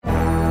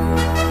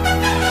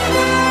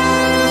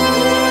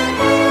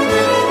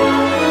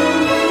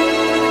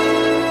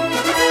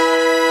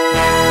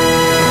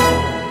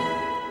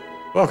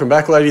Welcome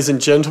back, ladies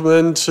and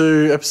gentlemen,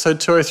 to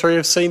episode 203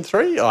 of Scene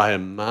 3. I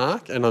am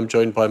Mark, and I'm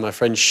joined by my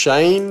friend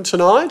Shane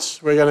tonight.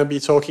 We're going to be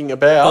talking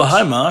about... Oh,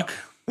 hi, Mark.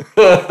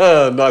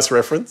 Nice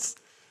reference.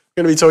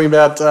 We're going to be talking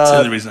about the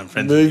only reason I'm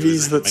friends with you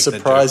movies is I that make that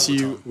surprise joke all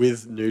the you time.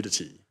 with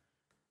nudity.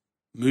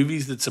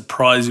 Movies that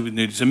surprise you with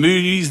nudity. So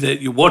movies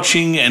that you're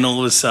watching and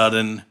all of a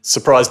sudden,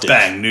 Surprise dick.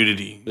 bang,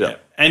 nudity. Yeah.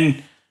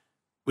 And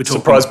we're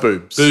talking Surprise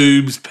boobs.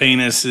 Boobs,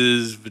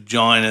 penises,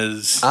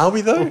 vaginas. Are we,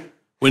 though?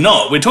 We're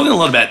not. We're talking a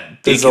lot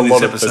about dick in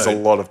this episode. There's a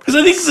lot of... Because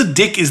I think the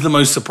dick is the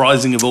most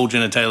surprising of all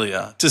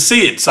genitalia. To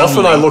see it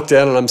suddenly. Often I look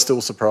down and I'm still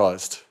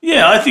surprised.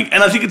 Yeah, I think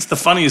it's the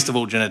funniest of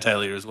all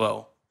genitalia as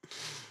well.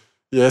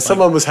 Yeah,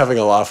 someone was having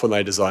a laugh when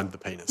they designed the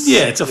penis.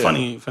 Yeah, it's a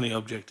funny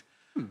object.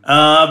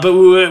 But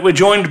we're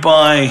joined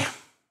by...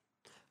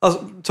 I was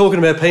talking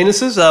about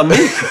penises,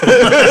 Mick.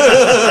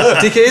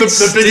 Dickheads.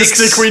 The biggest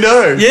dicks. dick we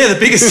know. Yeah, the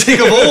biggest dick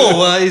of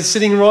all is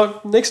sitting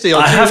right next to you.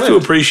 I have to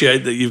appreciate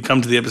that you've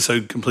come to the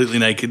episode completely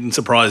naked and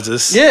surprised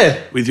us.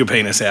 Yeah. With your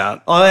penis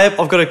out. I've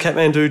got a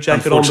Kathmandu jacket on,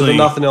 but Unfortunately,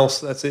 nothing else.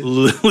 That's it.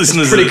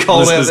 Listeners, pretty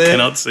cold out there.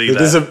 cannot see It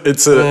that.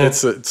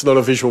 is it's not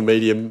a visual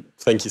medium.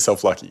 Thank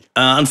yourself, lucky.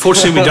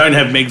 Unfortunately, we don't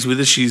have Megs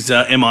with us. She's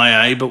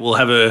MIA, but we'll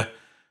have her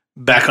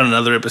back on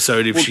another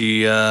episode if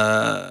she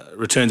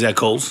returns our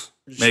calls.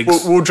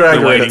 Megs, We'll drag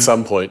we're her in waiting. at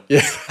some point.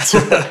 Yeah.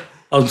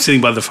 I'm sitting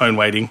by the phone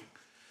waiting.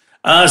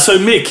 So,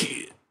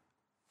 Mick,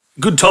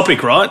 good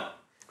topic, right?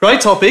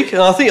 Great topic.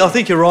 And I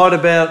think you're right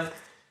about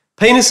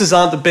penises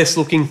aren't the best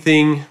looking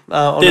thing.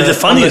 They're the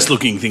funniest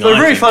looking thing, They're I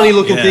a very think. funny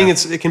looking Yeah.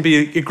 thing. It can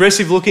be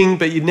aggressive looking,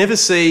 but you never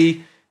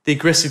see the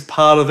aggressive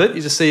part of it.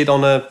 You just see it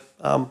on a,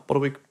 what do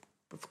we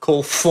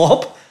call,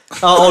 flop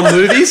on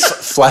movies.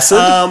 Flaccid.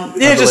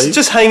 Yeah,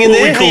 just hanging What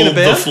there, we call hanging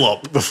the about.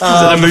 flop. Is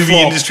that a the movie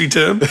flop. industry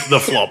term? The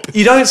flop.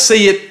 You don't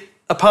see it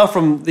apart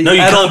from the No,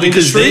 you adult can't,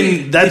 because industry.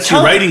 then that's You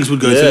your can't. ratings would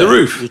go through the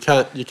roof.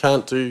 You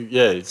can't do,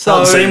 yeah.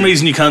 So- Same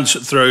reason you can't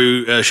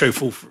show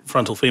full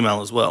frontal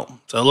female as well.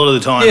 So a lot of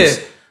the times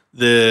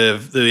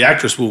the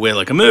actress will wear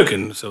like a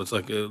merkin, so it's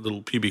like a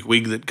little pubic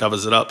wig that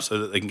covers it up so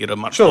that they can get a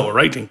much lower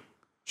rating.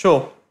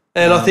 Sure.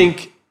 And I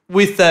think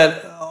with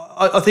that,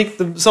 I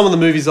think some of the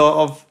movies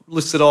I've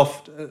listed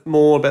off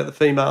more about the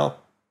female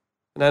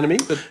anatomy.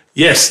 But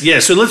Yes, yeah.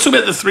 So let's talk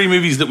about the three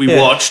movies that we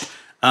watched.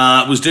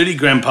 It was Dirty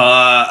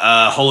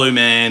Grandpa, Hollow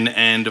Man,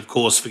 and of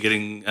course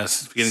forgetting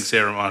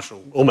Sarah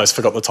Marshall. Almost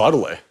forgot the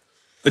title there.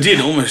 I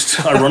did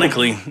almost,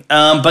 ironically.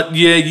 But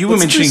yeah, you were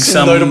Let's do mentioning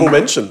some notable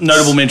mentions.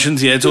 Notable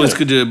mentions, yeah. It's always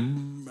good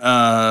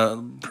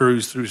to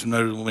peruse through some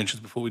notable mentions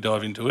before we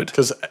dive into it.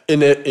 Because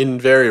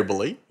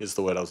invariably is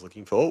the word I was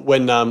looking for.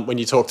 When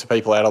you talk to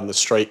people out on the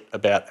street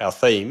about our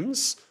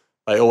themes,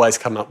 they always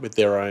come up with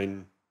their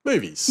own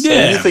movies. So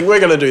Yeah. you think we're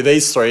going to do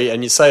these three,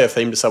 and you say a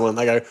theme to someone, and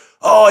they go,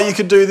 "Oh, you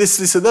could do this,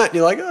 this, and that." And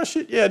you're like, "Oh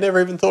shit, yeah, I never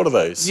even thought of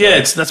those." So- Yeah,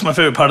 that's my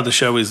favorite part of the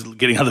show is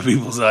getting other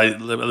people come to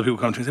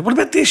me and say, "What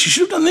about this? You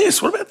should have done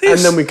this. What about this?"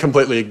 and then we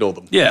completely ignore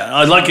them. yeah,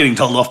 I like getting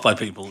told off by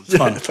people. It's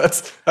fun.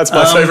 That's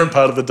my favourite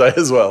part of the day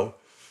as well.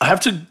 I have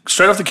to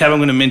straight off the cap. I'm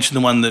going to mention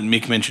the one that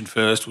Mick mentioned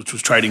first, which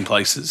was Trading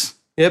Places.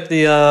 yep,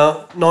 the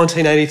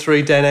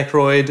 1983 Dan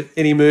Aykroyd,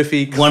 Eddie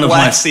Murphy classic. One of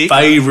my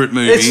favourite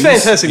movies. It's a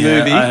fantastic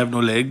movie. I Have No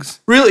Legs.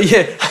 Really,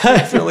 yeah.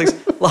 I feel like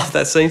love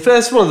that scene.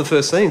 That's one of the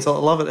first scenes. I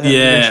love it. how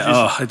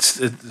Yeah,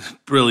 introduced it's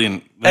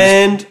brilliant.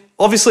 And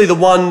obviously the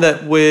one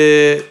that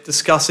we're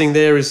discussing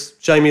there is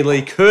Jamie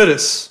Lee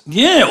Curtis.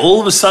 Yeah, all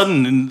of a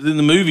sudden in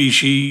the movie,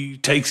 she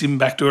takes him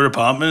back to her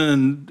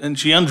apartment and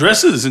she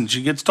undresses and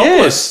she gets topless.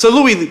 Yes. So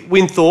Louis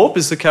Winthorpe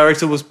is the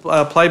character, was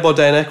played by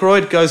Dan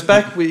Aykroyd, goes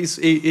back, he's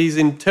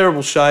in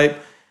terrible shape.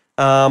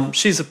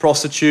 She's a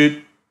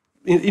prostitute,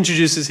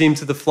 introduces him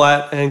to the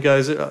flat and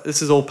goes,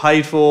 this is all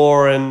paid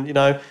for and,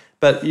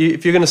 but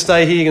if you're going to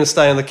stay here, you're going to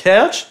stay on the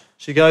couch.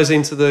 She goes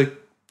into the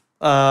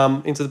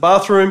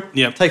bathroom,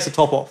 Yep. takes the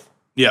top off.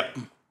 Yeah.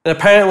 And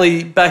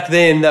apparently back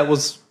then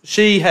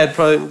she had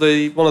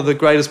probably one of the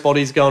greatest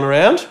bodies going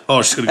around.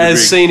 Oh, she's got a good As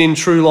rig. seen in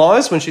True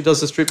Lies when she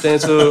does the strip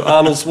dance to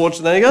Arnold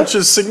Schwarzenegger. Which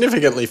is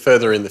significantly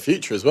further in the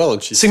future as well,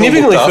 and she's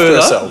Significantly still looked further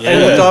after herself.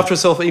 and looked after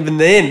herself even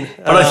then.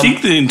 But I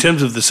think that in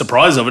terms of the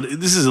surprise of it,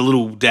 this is a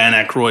little Dan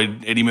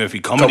Aykroyd, Eddie Murphy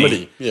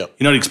comedy. Yeah.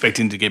 You're not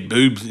expecting to get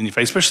boobs in your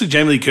face, especially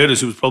Jamie Lee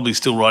Curtis, who was probably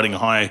still riding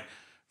high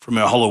from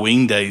her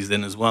Halloween days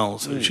then as well.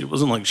 So she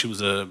wasn't like she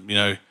was a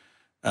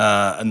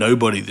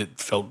nobody that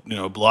felt,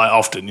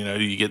 often,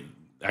 you get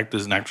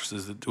actors and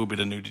actresses that do a bit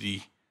of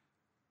nudity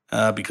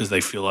because they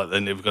feel like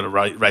they've got to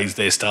raise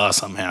their star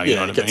somehow, you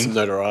know what I get mean? some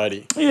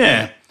notoriety.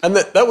 Yeah. And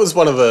that was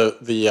one of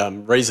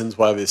the reasons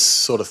why this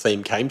sort of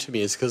theme came to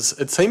me, is because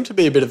it seemed to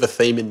be a bit of a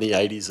theme in the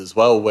 80s as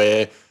well,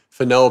 where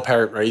for no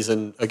apparent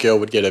reason a girl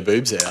would get her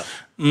boobs out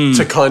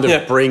to kind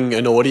of bring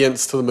an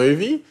audience to the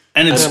movie.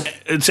 And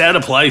it's out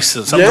of place.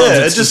 Sometimes Yeah, it's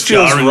it just just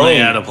feels jarringly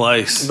wrong. out of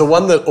place. The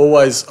one that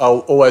I'll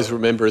always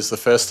remember is the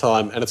first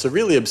time, and it's a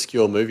really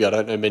obscure movie. I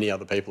don't know many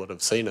other people that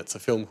have seen it. It's a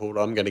film called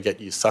I'm Gonna Get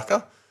You,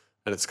 Sucker.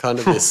 And it's kind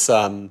of this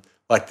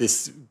like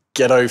this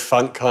ghetto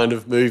funk kind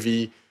of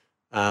movie.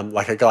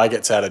 Like a guy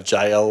gets out of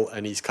jail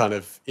and he's kind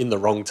of in the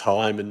wrong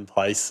time and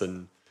place.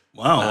 And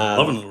Wow, I'm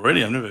loving it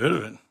already. I've never heard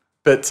of it.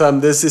 But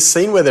there's this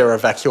scene where they're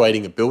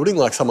evacuating a building,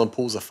 like someone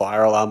pulls a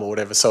fire alarm or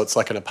whatever. So it's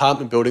like an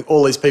apartment building.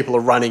 All these people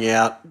are running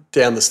out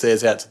down the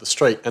stairs out to the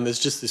street, and there's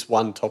just this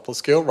one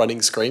topless girl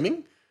running,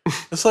 screaming.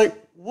 It's like,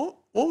 what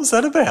was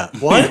that about?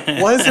 Why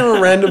is there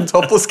a random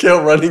topless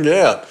girl running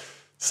out?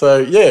 So,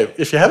 yeah,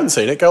 if you haven't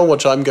seen it, go and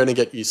watch I'm Going to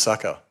Get You,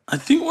 Sucker. I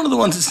think one of the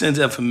ones that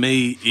stands out for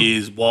me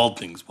is Wild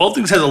Things. Wild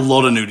Things has a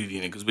lot of nudity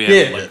in it because we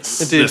have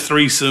the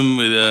threesome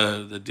with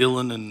the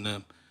Dylan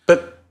and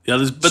but the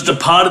others. But the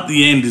part at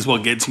the end is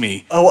what gets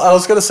me. Oh, I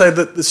was going to say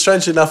that,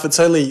 strangely enough, it's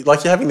only,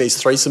 like, you're having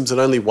these threesomes and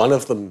only one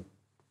of them,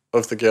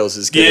 of the girls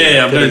is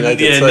getting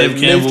naked. So Neve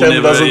Campbell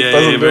never doesn't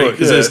do it.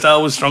 Because her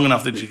star was strong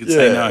enough that she could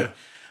say no.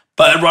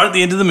 But right at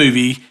the end of the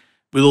movie,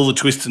 with all the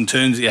twists and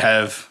turns you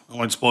have, I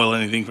won't spoil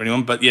anything for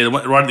anyone, but yeah,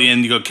 right at the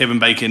end, you got Kevin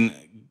Bacon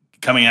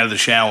coming out of the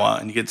shower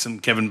and you get some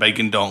Kevin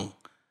Bacon dong.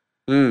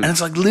 And it's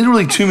like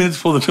literally 2 minutes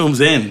before the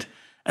film's end.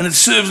 And it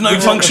serves no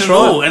function at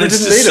all. And it's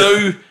just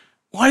so,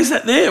 why is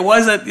that there? Why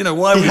is that,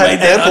 why have we made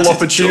that ample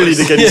opportunity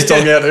to get his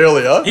dong out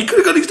earlier. He could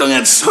have got his dong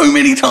out so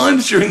many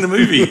times during the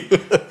movie.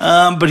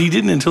 But he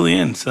didn't until the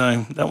end.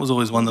 So that was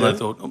always one that I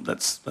thought,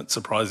 that's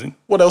surprising.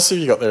 What else have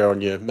you got there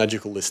on your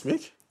magical list,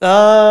 Mick?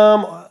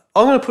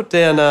 I'm going to put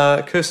down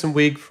Kirsten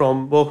Wiig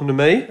from Welcome to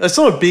Me. It's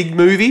not a big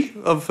movie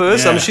of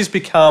hers. I mean, she's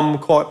become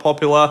quite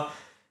popular,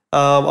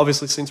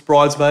 obviously since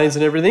Bridesmaids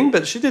and everything.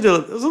 But she did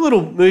it was a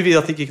little movie.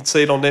 I think you can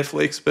see it on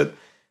Netflix. But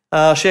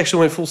she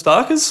actually went full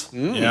Starkers,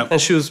 and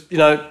she was,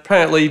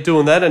 apparently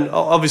doing that. And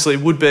obviously,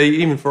 it would be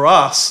even for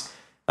us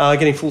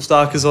getting full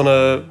Starkers on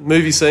a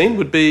movie scene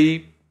would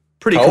be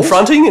pretty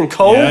confronting and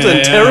cold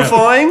and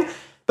terrifying.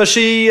 But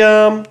she,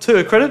 to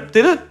her credit,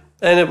 did it.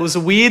 And it was a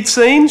weird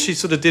scene. She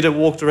sort of did it,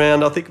 walked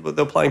around. I think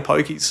they were playing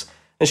pokies.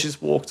 And she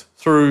just walked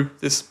through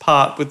this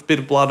part with a bit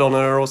of blood on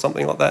her or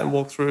something like that and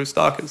walked through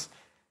Starkers.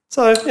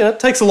 So, it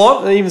takes a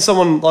lot. And even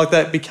someone like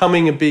that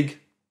becoming a big,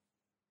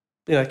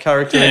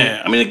 character.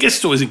 Yeah, I mean, it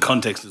gets always in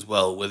context as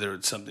well, whether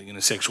it's something in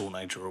a sexual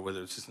nature or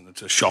whether it's just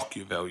to shock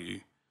you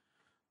value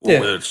or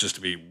whether it's just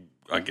to be,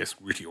 I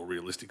guess, witty or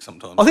realistic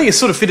sometimes. I think it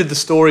sort of fitted the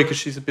story because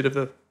she's a bit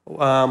of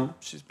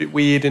she's a bit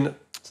weird in it.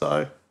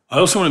 So... I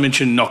also want to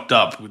mention Knocked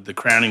Up with the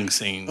crowning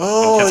scene.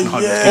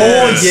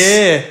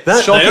 Yeah.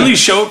 They only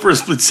show it for a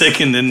split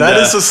second. And that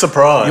is a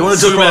surprise. You want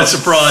to talk about a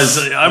surprise?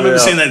 I remember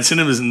seeing that in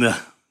cinemas and the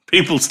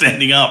people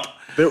standing up.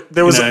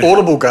 There was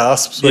audible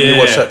gasps when you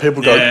watch that.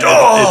 People go,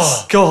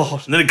 oh,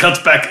 God. And then it cuts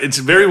back. It's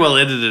very well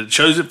edited. It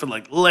shows it for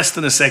like less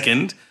than a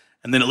second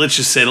and then it lets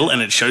you settle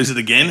and it shows it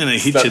again and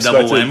it hits you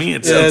double whammy.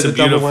 It's a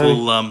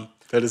beautiful,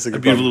 that is a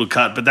beautiful little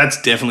cut. But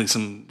that's definitely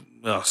some...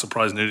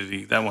 surprise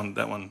nudity, that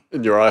one.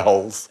 In your eye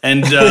holes.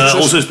 And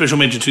also special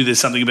mention too, there's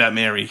something about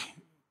Mary.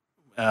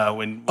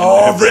 When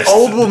her breast, the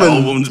old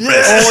woman's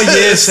breast. Oh,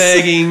 yeah,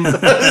 sagging.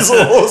 That is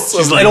awesome.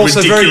 She's like and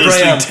also very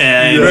brown.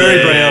 Tan.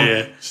 Very brown.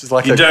 Yeah. She's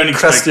like a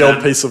crusty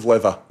old piece of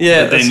leather.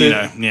 Yeah, but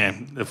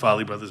then, the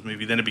Farley Brothers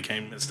movie, then it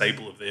became a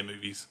staple of their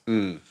movies.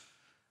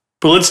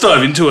 But let's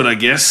dive into it, I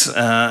guess,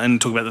 and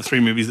talk about the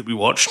three movies that we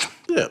watched.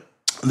 Yeah.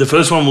 The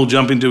first one we'll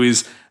jump into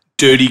is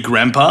Dirty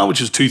Grandpa,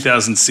 which is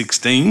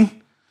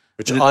 2016.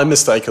 Which I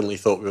mistakenly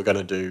thought we were going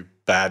to do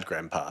Bad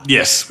Grandpa.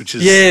 Yes, which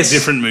is a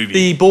different movie.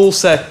 The ball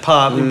sack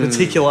part in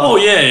particular. Oh,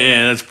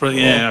 yeah, that's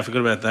probably, I forgot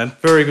about that.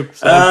 Very good.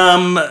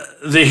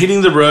 They're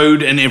hitting the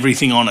road and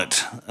everything on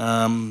it.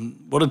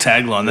 What a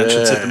tagline. That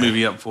should set the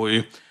movie up for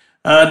you.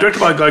 Directed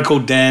by a guy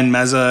called Dan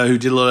Mazza, who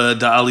did a lot of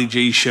the Ali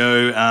G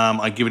show.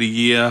 I Give It a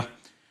Year.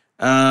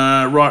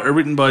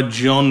 Written by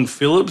John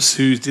Phillips,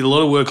 who did a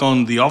lot of work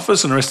on The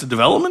Office and Arrested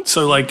Development.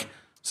 So, like,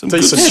 some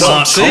good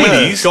smart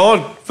comedies.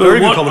 Very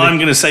good what comedy. I'm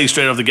going to say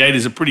straight off the gate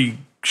is a pretty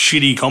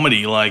shitty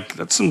comedy. Like,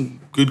 that's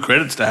some good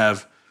credits to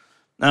have.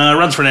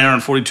 Runs for an hour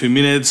and 42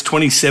 minutes,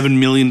 $27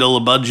 million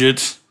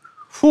budget.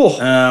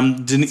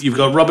 You've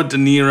got Robert De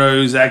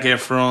Niro, Zac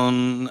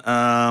Efron,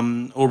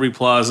 Aubrey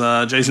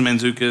Plaza, Jason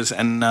Mantzoukas,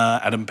 and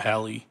Adam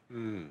Pally.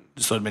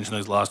 Just thought I'd mention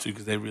those last two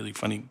because they're really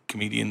funny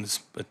comedians.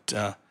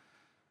 But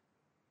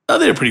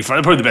they're pretty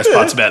funny. Probably the best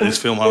parts about this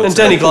film, I would and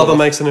say. Danny Glover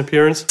makes an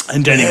appearance.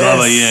 And Danny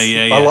Glover,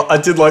 yeah. I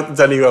did like the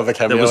Danny Glover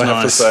cameo, I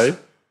have to say.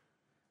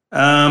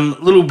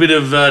 Little bit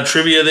of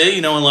trivia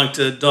there. I like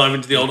to dive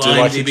into the old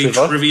IMDb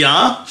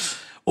trivia.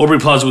 Aubrey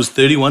Plaza was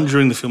 31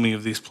 during the filming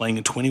of this, playing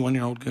a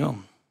 21-year-old girl.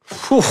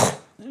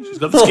 She's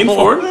got the skin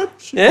for it.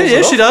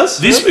 Yeah, she does.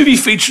 This movie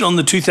featured on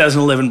the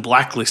 2011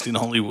 Blacklist in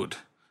Hollywood.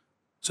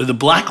 So the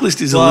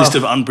Blacklist is a list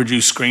of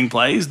unproduced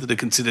screenplays that are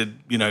considered,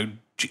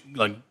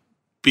 like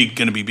going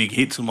to be big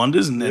hits and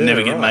wonders and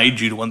never get made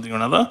due to one thing or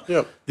another.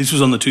 Yep. This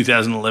was on the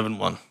 2011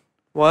 one.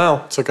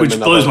 Wow. Which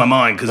blows my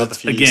mind because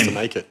it's,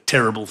 again,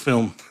 terrible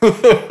film.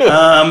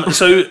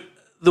 So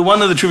the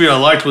one of the trivia I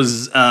liked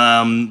was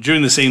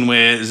during the scene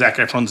where Zac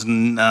Efron's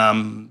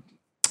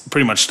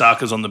pretty much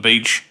Starkers on the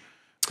beach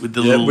with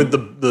the little with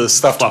the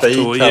stuffed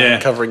bee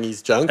covering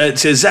his junk. It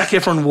says Zac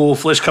Efron wore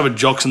flesh-covered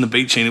jocks on the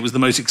beach scene. It was the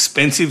most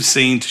expensive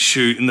scene to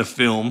shoot in the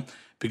film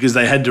because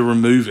they had to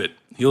remove it.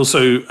 He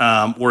also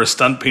wore a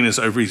stunt penis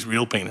over his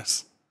real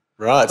penis.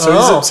 Right.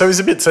 So he's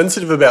a bit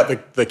sensitive about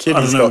the kid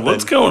I he's don't know got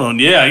what's then. going on.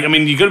 Yeah, I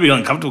mean, you got to be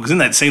uncomfortable because in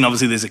that scene,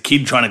 obviously, there's a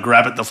kid trying to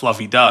grab at the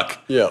fluffy duck.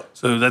 Yeah.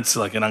 So that's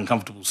like an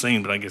uncomfortable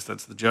scene, but I guess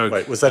that's the joke.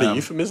 Wait, was that a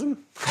euphemism?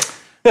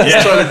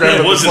 Yeah, trying to grab at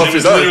it the was fluffy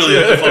literally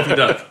duck. a fluffy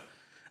duck.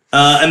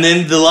 And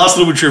then the last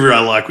little bit of trivia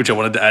I like, which I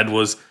wanted to add,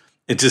 was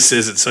it just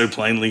says it so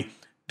plainly: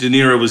 De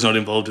Niro was not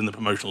involved in the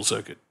promotional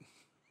circuit.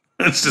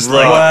 It's just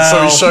like Right.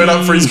 So he showed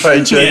up for his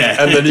paycheck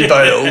Yeah. and then he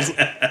bailed.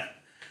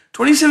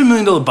 $27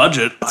 million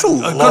budget. That's a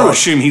I've got to lot.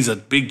 assume he's a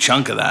big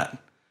chunk of that.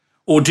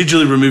 Or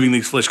digitally removing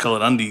these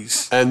flesh-colored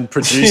undies. And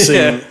producing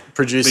Yeah. Being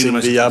producing the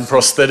the most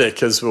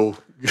prosthetic, as we'll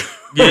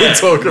Yeah,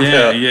 talk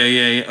about.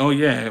 yeah. Oh,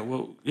 yeah.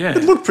 Well, yeah.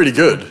 It looked pretty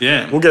good.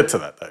 Yeah. We'll get to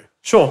that though.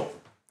 Sure.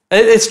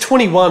 It's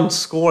 21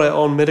 score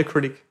on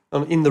Metacritic.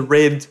 In the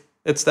red.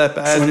 It's that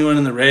bad. 21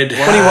 in the red.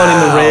 21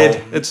 in the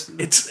red. It's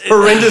It's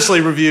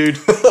horrendously reviewed.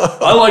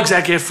 I like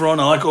Zac Efron.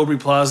 I like Aubrey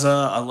Plaza.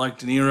 I like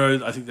De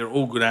Niro. I think they're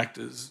all good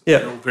actors. Yeah,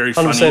 They're all very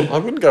 100%. funny. I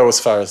wouldn't go as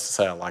far as to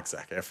say I like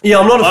Zac Efron. Yeah,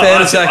 I'm not a fan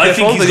of Zac I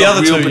think Efron, he's but the got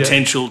other real two, yeah.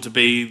 potential to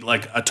be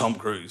like a Tom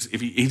Cruise. If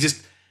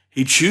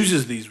he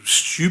chooses these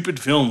stupid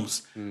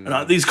films.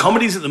 And these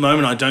comedies at the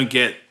moment, I don't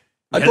get.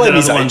 We I had blame that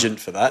his other one- agent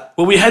for that.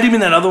 Well, we had him in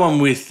that other one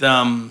with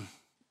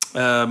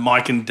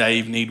Mike and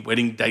Dave Need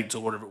Wedding Dates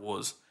or whatever it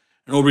was.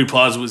 And Aubrey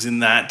Plaza was in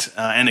that.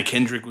 Anna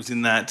Kendrick was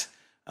in that.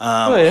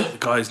 yeah. The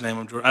guy's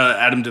name,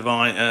 Adam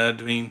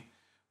Devine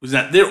was in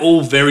that. They're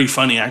all very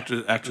funny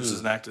actresses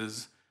and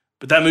actors.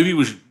 But that movie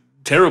was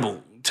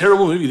terrible.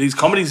 Terrible movie. These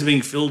comedies are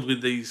being filled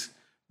with these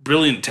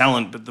brilliant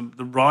talent, but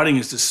the writing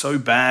is just so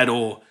bad,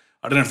 or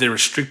I don't know if they're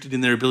restricted in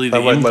their ability to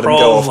They won't let improv. them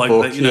go off like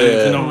book, that, you know, yeah.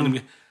 they're not letting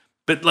me-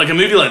 but like a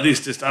movie like this,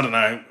 just I don't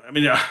know. I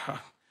mean,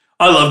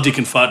 I love dick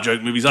and fart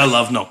joke movies. I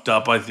love Knocked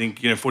Up. I think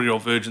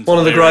 40-Year-Old Virgins. One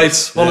of the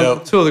hilarious.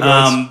 greats. Two of the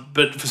greats.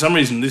 But for some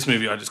reason, this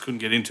movie I just couldn't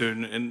get into,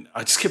 and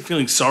I just kept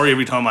feeling sorry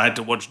every time I had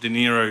to watch De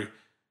Niro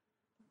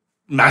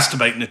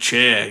masturbate in a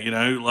chair.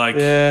 Like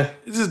Yeah.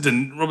 this is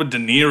Robert De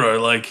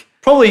Niro. Like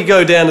Probably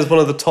go down as one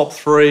of the top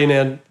three in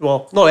our,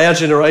 well, not our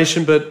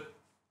generation, but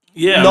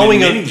yeah,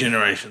 Knowing many a-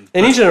 generations.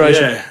 any But,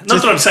 generation. Yeah.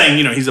 Not that I'm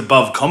saying he's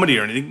above comedy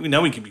or anything. We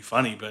know he can be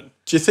funny, but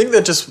Do you think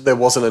there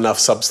wasn't enough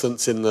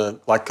substance in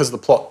because the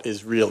plot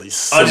is really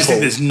simple. I just think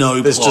there's no.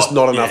 There's plot. just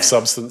not enough Yeah.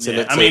 substance in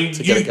Yeah. it I to, mean,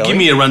 to get it going. give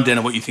me a rundown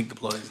of what you think the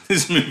plot is.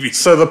 This movie.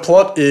 So the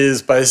plot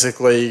is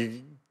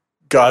basically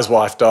guy's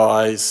wife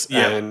dies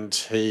Yeah. and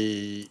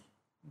he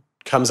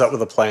comes up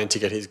with a plan to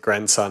get his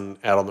grandson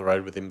out on the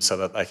road with him so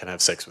that they can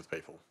have sex with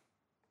people.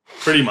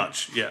 Pretty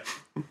much, yeah.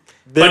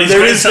 There, his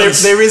there is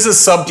grandson's- there is a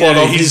subplot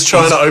Yeah, of he's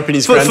trying to open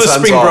his for grandson's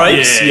spring break.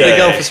 eyes. Yeah, They're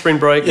going for spring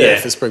break. Yeah,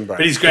 for spring break.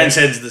 But his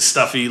grandson's the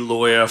stuffy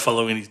lawyer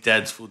following his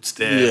dad's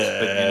footsteps.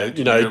 Yeah, but,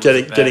 you know,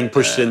 getting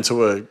pushed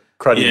into a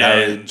cruddy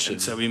marriage.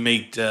 And so we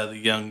meet the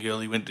young girl.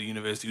 He went to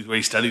university where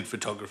he studied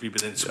photography,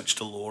 but then switched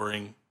to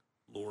lawing.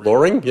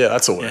 Loring? Yeah,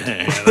 that's a word.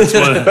 Yeah, that's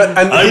what.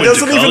 And I he went to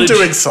doesn't even do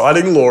college.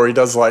 exciting law. He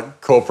does like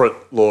corporate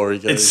law. He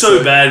goes, It's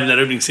so bad in that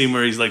opening scene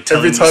where he's like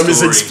telling every time the he's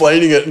story.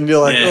 explaining it, and you're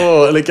like, Yeah.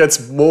 oh, and it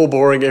gets more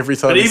boring every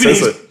time But he even says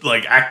his it.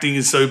 like acting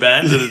is so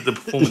bad that the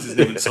performance isn't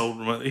even sold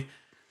remotely.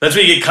 That's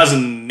where you get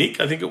Cousin Nick.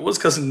 I think it was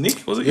Cousin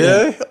Nick, was it?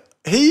 Yeah,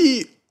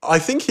 I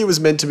think he was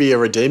meant to be a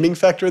redeeming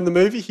factor in the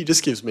movie. He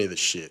just gives me the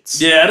shits.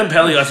 Yeah, Adam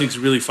Pally, I think, is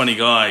a really funny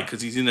guy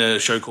because he's in a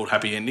show called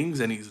Happy Endings,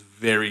 and he's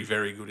very,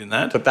 very good in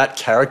that. But that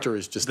character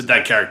is just But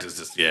that character's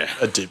just a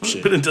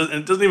dipshit. But it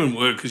doesn't even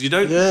work because you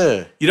don't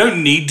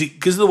need to,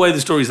 because of the way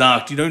the story's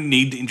arced. You don't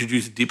need to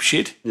introduce a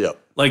dipshit. Yep.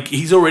 Like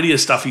he's already a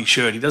stuffy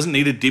shirt. He doesn't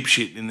need a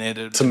dipshit in there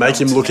to Make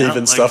him balance look out.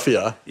 even Like,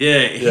 stuffier.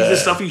 Yeah, he's a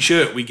stuffy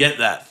shirt. We get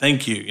that.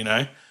 Thank you.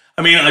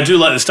 I mean, I do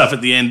like the stuff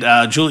at the end.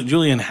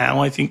 Julian Howe,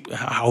 I think,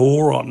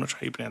 Hoare, I'm not sure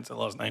how you pronounce that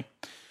last name,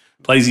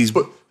 plays his.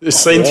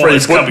 Scene Oh, 3,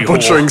 it's gotta be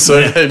butchering Hall.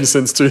 surnames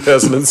since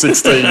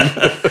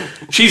 2016.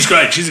 She's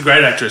great. She's a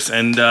great actress,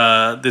 and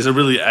there's a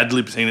really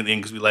ad-lib scene at the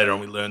end because later on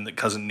we learned that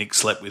cousin Nick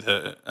slept with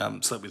her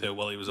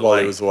while he was away. While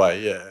he was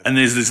away, yeah. And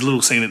there's this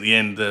little scene at the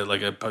end,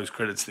 like a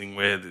post-credits thing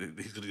where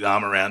he's got his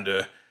arm around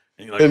her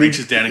and he And he-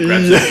 reaches down and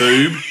grabs her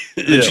boob.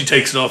 And then Yeah. she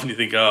takes it off and you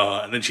think,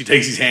 oh. And then she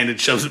takes his hand and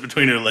shoves it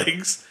between her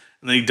legs.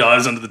 And then he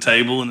dives under the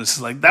table. And it's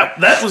just like,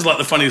 that was like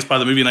the funniest part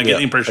of the movie. And I get Yeah,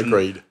 the impression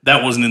agreed.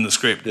 that wasn't in the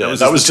script. Yeah,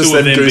 that was just the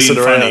two them of them goosing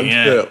being around. funny.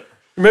 Yeah.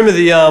 Remember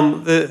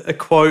a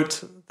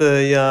quote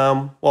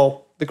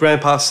the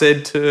grandpa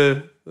said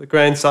to the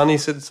grandson. He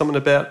said something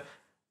about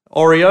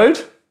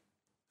Oreoed.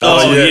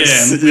 Oh,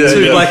 yes. yeah. Yeah,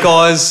 Two yeah. black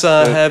guys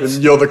have.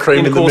 And you're the cream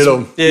in the intercourse- middle.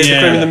 Yeah, the Yeah.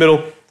 cream in the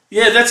middle.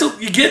 Yeah, that's all,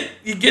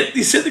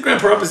 you set the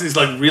grandpa up as this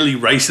like really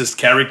racist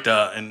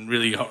character and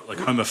really like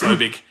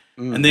homophobic,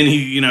 and then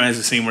he has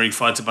a scene where he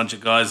fights a bunch of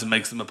guys and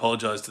makes them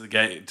apologize to the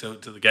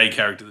gay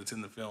character that's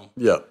in the film,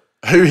 Yeah.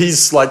 Who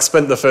he's like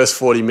spent the first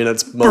 40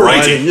 minutes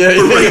berating,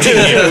 maligning. berating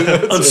Yeah.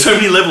 him on so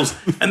many levels,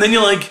 and then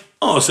you're like,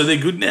 oh, so they're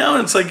good now,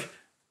 and it's like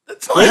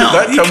that's not Where did how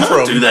that you come can't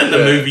from? do that in a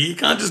Yeah. movie. You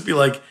can't just be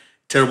like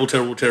terrible,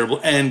 terrible, terrible,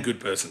 and good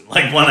person.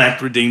 Like one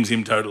act redeems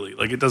him totally.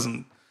 Like it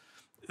doesn't.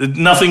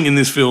 Nothing in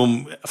this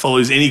film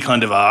follows any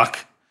kind of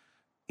arc.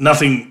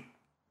 Nothing.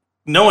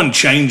 No one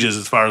changes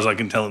as far as I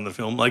can tell in the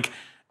film. Like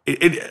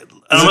and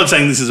I'm not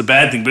saying this is a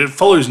bad thing, but it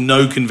follows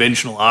no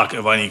conventional arc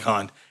of any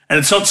kind. And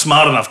it's not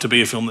smart enough to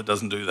be a film that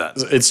doesn't do that.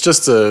 It's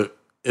just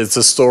it's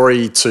a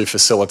story to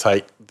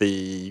facilitate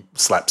the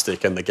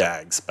slapstick and the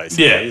gags,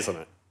 basically, isn't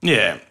it?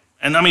 Yeah.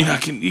 And I mean, I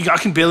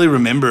can barely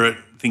remember it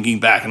thinking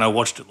back, and I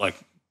watched it like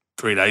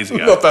 3 days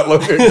ago. Not that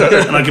long ago.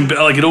 And I can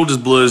it all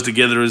just blurs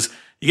together as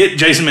you get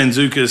Jason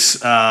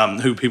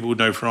Mantzoukas, who people would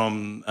know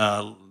from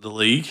The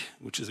League,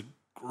 which is a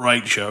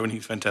great show, and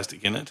he's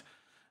fantastic in it.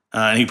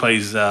 And he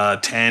plays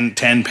Tan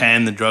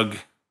Pan, the drug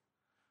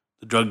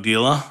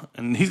dealer,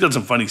 and he's got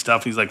some funny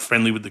stuff. He's like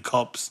friendly with the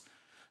cops.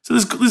 So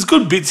there's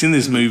good bits in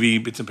this movie,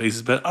 bits and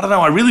pieces. But I don't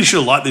know. I really should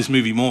have liked this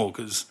movie more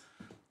because,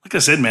 like I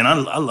said, man,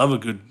 I love a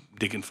good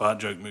dick and fart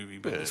joke movie,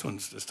 but this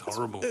one's just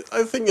horrible.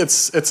 I think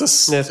it's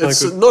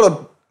not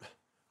a.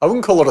 I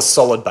wouldn't call it a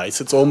solid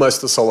base. It's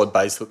almost a solid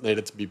base that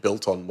needed to be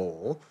built on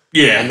more.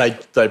 Yeah. And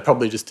they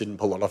probably just didn't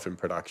pull it off in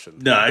production.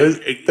 No.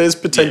 There's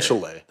potential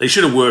there. They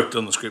should have worked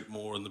on the script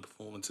more and the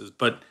performances.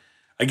 But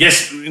I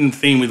guess in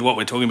theme with what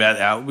we're talking about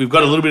now, we've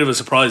got a little bit of a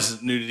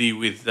surprise nudity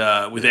with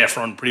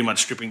Efron pretty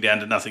much stripping down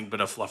to nothing but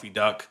a fluffy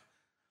duck.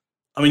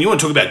 I mean, you want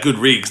to talk about good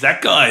rigs.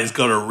 That guy's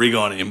got a rig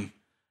on him.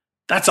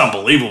 That's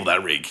unbelievable,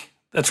 that rig.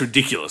 That's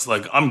ridiculous.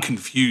 Like, I'm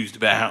confused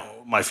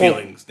about my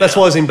feelings. That's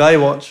why he's in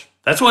Baywatch.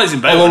 That's why he's in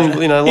Baywatch.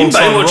 In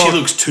alongside Baywatch, The he Rock.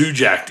 looks too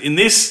jacked. In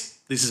this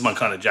is my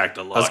kind of jacked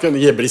I like. but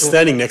he's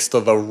standing next to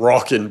The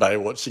Rock in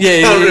Baywatch. You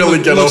Yeah, can't yeah, really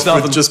it get looks off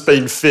with nothing. just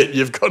being fit.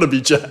 You've got to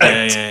be jacked.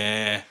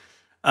 Yeah.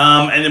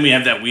 And then we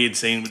have that weird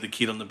scene with the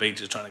kid on the beach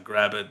just trying to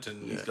grab it,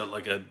 and he's got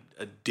like a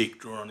dick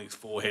drawn on his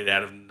forehead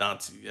out of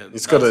nuts.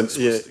 He's got a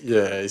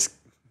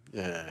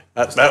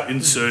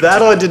Insert That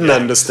to I the didn't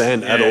gag.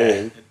 understand at Yeah, all,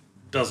 It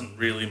doesn't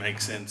really make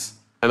sense.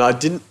 and I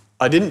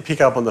didn't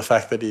pick up on the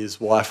fact that his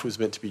wife was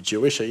meant to be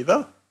Jewish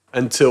either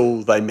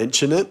until they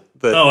mention it.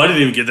 That Oh, I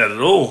didn't even get that at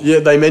all. yeah,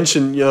 they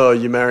mention you're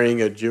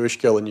marrying a Jewish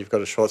girl and you've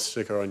got a short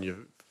sticker on your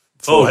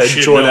forehead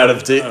shit, drawn no. out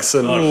of dicks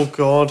Oh,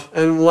 God.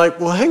 and like,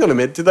 well, hang on a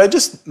minute, did they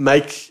just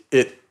make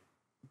it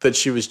that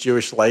she was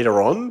Jewish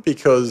later on?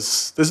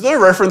 Because there's no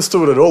reference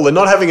to it at all. They're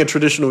not having a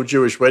traditional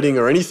Jewish wedding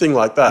or anything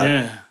like that.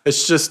 Yeah.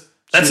 It's just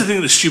That's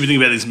the stupid thing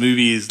about this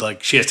movie is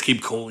like she has to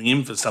keep calling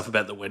him for stuff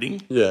about the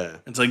wedding. yeah.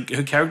 It's like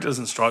her character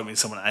doesn't strike me as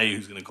someone A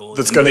who's going to call him.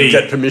 That's and gonna B,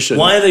 get permission.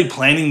 Why are they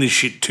planning this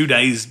shit 2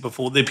 days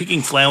before? They're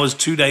picking flowers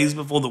 2 days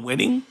before the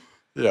wedding?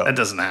 Yeah. That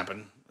doesn't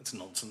happen. That's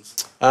nonsense.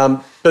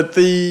 But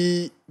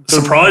the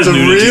Surprise the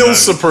nudity, real though.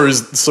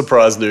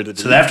 surprise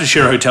nudity. So they have to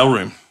share a hotel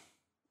room.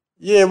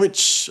 yeah,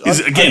 which Is,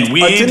 again, I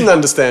weird. didn't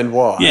understand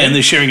why. Yeah, and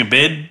they're sharing a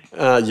bed.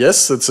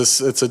 Yes,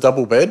 it's a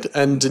double bed,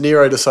 and De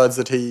Niro decides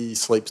that he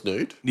sleeps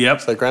nude.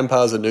 Yep. So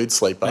Grandpa's a nude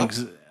sleeper,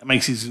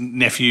 Makes his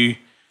nephew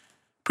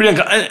pretty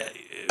uncomfortable.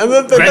 and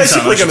they're grandson,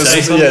 basically I should going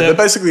say. to they're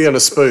basically going to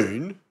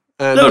spoon.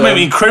 And That would make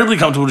me incredibly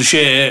comfortable to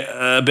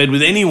share a bed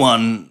with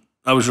anyone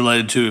I was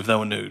related to if they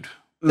were nude.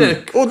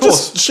 Yeah, or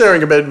just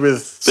sharing a bed with.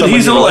 But someone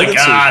he's you're all like,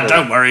 related to.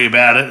 don't worry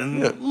about it.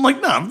 And I'm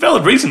like, no,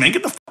 valid reason, man.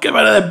 Get the fuck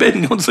out of that bed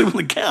and go and sleep on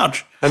the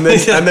couch. And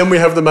then we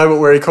have the moment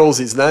where he calls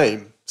his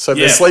name. So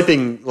they're Yeah.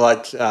 sleeping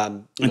like.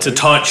 It's a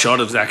tight shot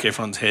of Zac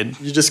Efron's head.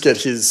 You just get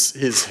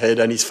his head,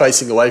 and he's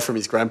facing away from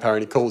his grandpa,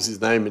 and he calls his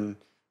name, and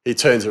he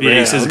turns around. Yeah,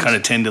 he says it kind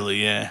of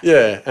tenderly, yeah.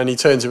 Yeah, and he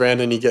turns around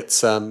and he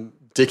gets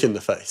dick in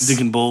the face. Dick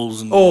and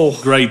balls and Oh.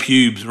 grey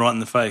pubes right in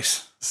the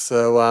face.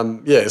 So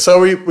so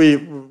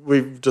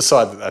we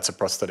decide that that's a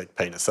prosthetic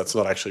penis. That's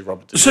not actually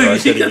Robert De Niro. So you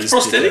think getting that's his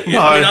prosthetic? dick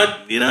Yeah,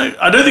 I mean,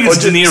 I don't think it's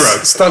De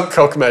Niro, Stunt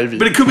cock, maybe.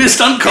 but it could be a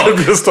stunt cock.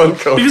 Could be a stunt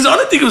cock. Because I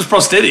don't think it was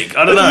prosthetic.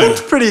 I don't It know.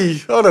 looked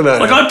pretty. I don't know.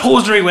 Like, I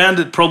paused and rewound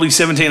it probably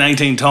 17,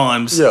 18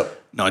 times. Yeah.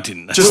 No, I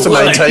didn't. Just to No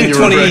way. maintain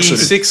your erection.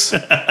 26. I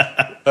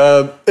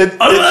I don't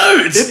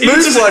know. It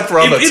moves like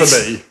rubber to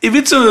me. If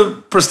it's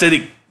a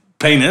prosthetic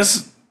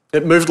penis,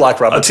 It moved like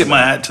rubber. I tip to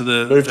my me. hat to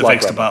the Moved like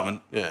effects rubber.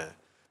 department. Yeah.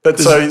 But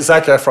so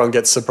Zac Efron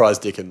gets surprise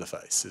dick in the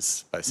face.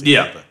 Is basically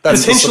Yeah. that's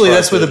the Potentially, surprise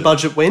that's where the dick.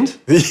 budget went.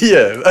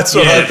 Yeah, that's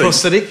what Yeah, I think.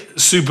 Prosthetic.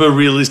 Super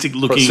realistic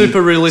looking,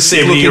 Super realistic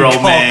looking 70-year-old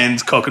cock.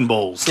 man's cock and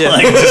balls. Yeah.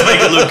 Like, just make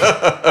it look.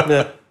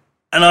 Yeah.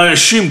 And I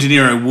assume De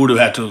Niro would have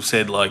had to have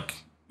said, like,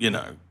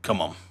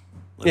 come on,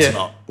 let's Yeah.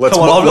 not. Let's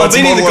Come on, I've let's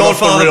been in The model it off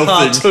Godfather real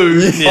Part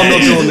thing. 2. I'm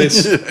not doing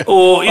this.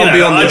 Or, I'll be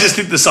know, I honest. just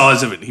think the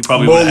size of it, he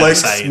probably More would have had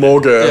to length, say.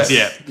 more girth.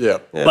 Yeah. Yeah.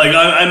 Like,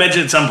 I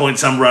imagine at some point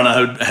some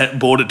runner had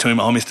bought it to him.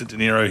 Oh, Mr. De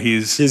Niro,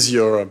 here's Here's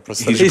your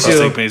prosthetic. your Here's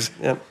your- prosthetic penis.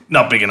 yeah.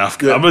 Not big enough.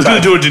 Yeah, I was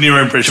going to do a De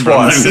Niro impression, but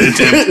I'm not Twice. going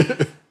to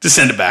attempt. Just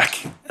send it back.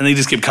 And he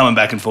just kept coming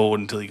back and forward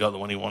until he got the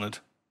one he wanted.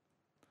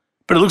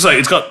 But it looks like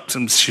it's got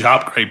some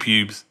sharp grey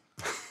pubes.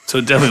 So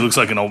it definitely looks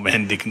like an old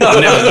man dick and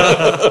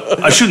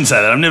I shouldn't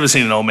say that. I've never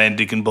seen an old man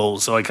dick and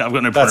balls, so I've got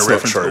no point That's of not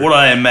reference. true. But what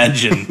I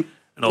imagine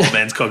an old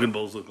man's cock and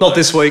balls look Not like.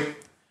 this week.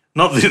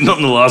 Not in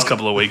the last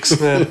couple of weeks.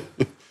 Yeah.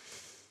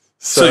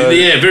 So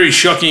yeah, very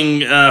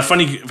shocking,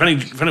 funny.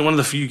 One of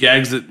the few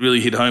gags that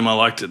really hit home. I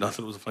liked it. I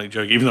thought it was a funny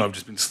joke, even though I've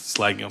just been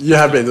slagging off. You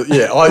have been,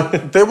 yeah.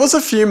 There was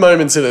a few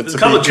moments in it. There's a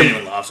couple of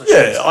genuine laughs. I should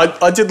Yeah, say.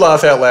 I did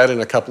laugh out loud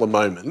in a couple of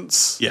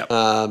moments. Yeah.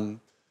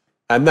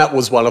 And that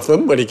was one of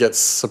them when he gets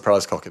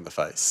surprise cock in the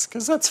face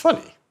because that's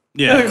funny.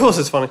 Yeah, Yeah. of course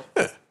it's funny.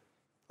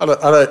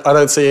 I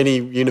don't see any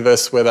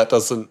universe where that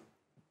doesn't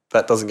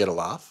get a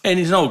laugh. And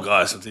he's an old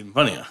guy, so it's even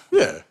funnier.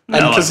 Yeah, No,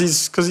 and like-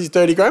 because he's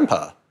dirty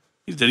grandpa.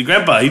 He's dirty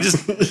grandpa. He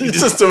just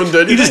just doing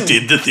dirty He just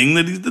things. did the thing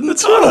that he's in the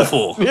title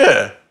for.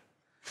 Yeah.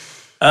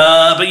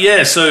 But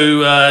yeah,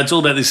 so it's all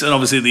about this, and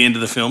obviously at the end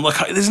of the film, like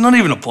there's not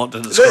even a plot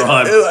to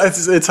describe.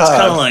 It's hard.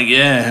 Kind of like,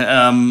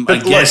 I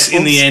But guess like,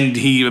 in the end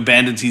he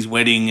abandons his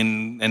wedding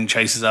and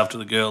chases after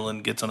the girl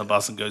and gets on a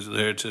bus and goes with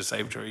her to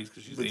save trees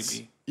because she's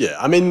EP. Yeah,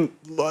 I mean,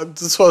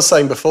 that's what I was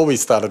saying before we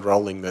started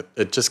rolling, that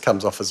it just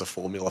comes off as a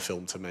formula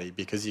film to me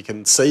because you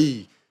can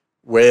see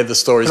where the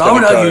story's But I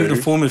going would to argue go.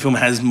 the formula film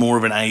has more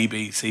of an A,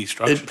 B, C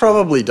structure. It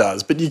probably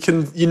does, but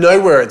you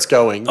know where it's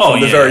going Oh, from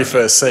the yeah. very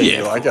first scene. Yeah,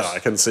 You're of like, course. I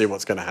can see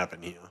what's going to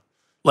happen here.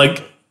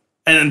 Like,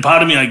 and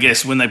part of me, I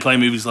guess, when they play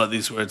movies like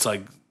this, where it's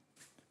like,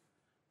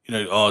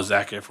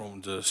 Zac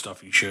Efron's a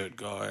stuffy shirt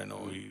guy, and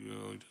he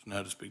doesn't know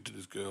how to speak to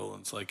this girl,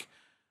 and it's like,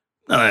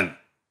 I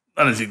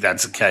don't think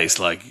that's the case.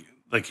 Like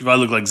if I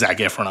look like Zac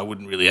Efron, I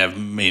wouldn't really have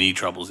many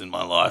troubles in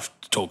my life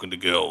talking to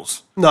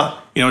girls. No.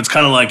 It's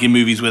kind of like in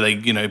movies where they,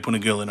 put a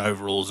girl in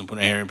overalls and put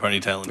her hair in a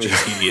ponytail and she's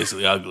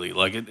hideously ugly.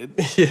 Like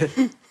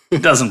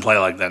it doesn't play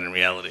like that in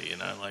reality.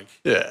 Like.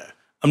 Yeah.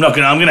 I'm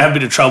gonna have a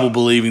bit of trouble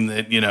believing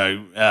that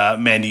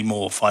Mandy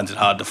Moore finds it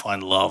hard to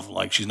find love.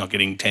 Like she's not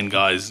getting 10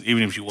 guys,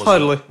 even if she was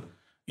Totally.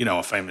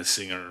 a famous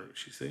singer.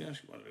 She's a singer.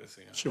 She wanted to be a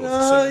singer. She was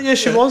a singer. Yeah,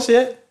 she was,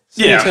 yeah.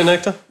 Yeah. Singer turned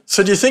actor.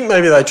 So do you think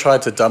maybe they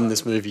tried to dumb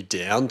this movie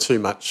down too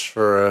much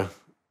to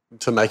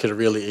make it a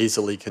really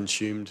easily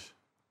consumed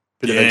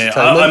bit of Yeah,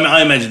 entertainment?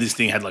 I imagine this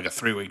thing had like a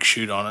 3-week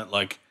shoot on it.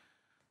 Like,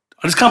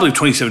 I just can't believe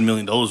 $27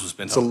 million was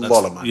spent. It's a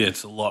lot of money. Yeah,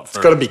 it's a lot. It's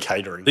got to be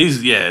catering.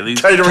 these Catering and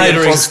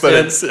Catering,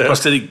 prosthetics. Yeah.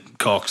 prosthetic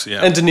cocks.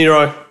 Yeah, And De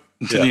Niro.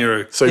 De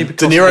Niro. So Keep it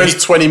De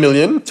Niro's 20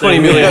 million. 20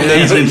 million.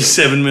 And he's Yeah. in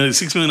 7 million,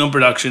 6 million on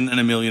production, and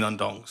 $1 million on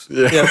dongs.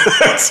 Yeah. Yeah.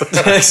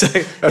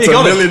 Exactly. That's You $1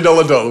 got it. million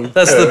dong.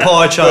 That's the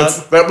pie chart.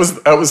 That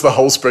was the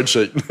whole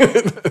spreadsheet.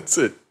 That's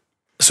it.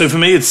 So for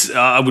me, it's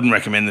I wouldn't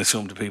recommend this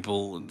film to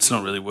people. It's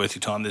not really worth your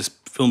time. There's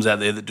films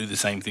out there that do the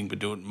same thing but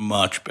do it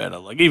much better.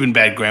 Like even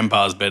Bad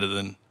Grandpa's better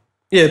than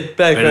Yeah, Bad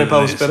better Grandpa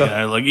than was this,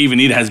 better. Like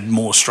even it has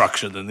more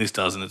structure than this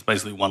does, and it's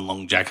basically one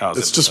long jackass.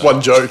 It's just episode.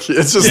 one joke.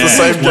 It's just Yeah, the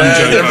same one gag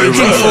joke every over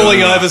Him and time. over.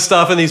 falling over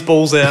stuff and his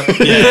balls out.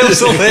 Yeah, That was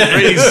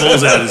hilarious. He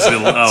falls out of his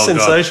film. Oh, God.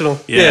 Sensational.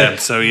 Yeah. Yeah.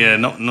 So yeah,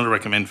 not a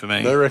recommend for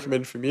me. No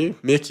recommend from you,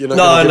 Mick. You're not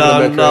No, going to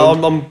no, give it a no.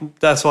 recommend?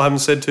 That's why I haven't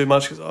said too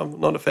much because I'm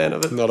not a fan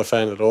of it. Not a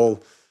fan at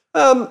all.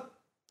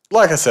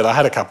 Like I said, I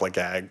had a couple of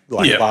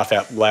Yeah. laugh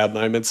out loud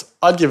moments.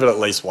 I'd give it at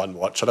least one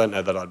watch. I don't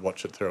know that I'd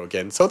watch it through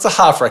again. So it's a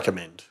half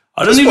recommend.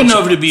 I don't Just even watch know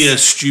it if it'd be once. a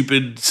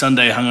stupid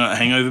Sunday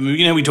hangover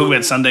movie. We talk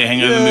about Sunday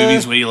hangover Yeah.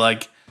 movies where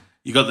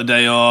you got the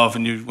day off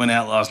and you went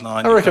out last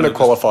night. I reckon it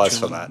qualifies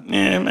for that.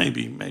 Yeah,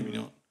 maybe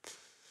not.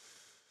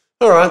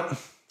 All right.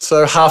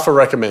 So half a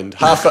recommend.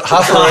 Half a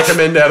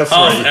recommend out of three.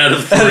 Half out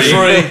of 3.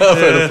 Half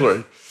out of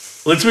three.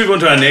 Let's move on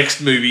to our next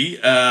movie.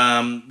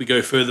 We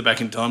go further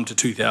back in time to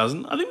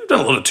 2000. I think we've done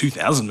a lot of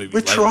 2000 movies.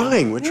 We're lately.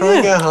 trying. We're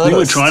trying our I think hardest.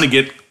 we're trying to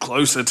get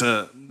closer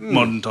to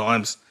modern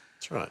times.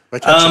 That's right. We're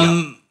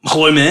catching up.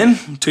 Hello,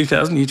 man.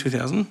 2000, year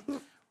 2000.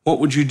 What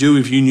would you do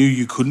if you knew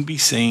you couldn't be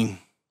seen?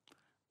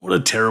 What a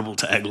terrible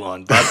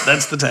tagline, but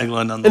that's the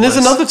tagline nonetheless. And there's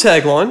another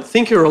tagline: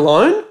 "Think you're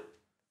alone,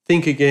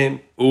 think again."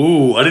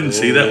 Ooh, I didn't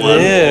see that one.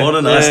 Yeah, What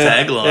a nice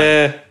yeah, tagline.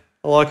 Yeah,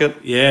 I like it.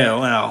 Yeah,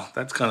 wow.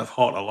 That's kind of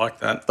hot. I like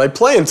that. They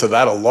play into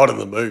that a lot in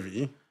the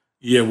movie.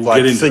 Yeah, we'll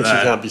Like get into things that.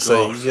 you can't be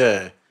seen. Gosh.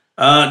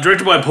 Yeah.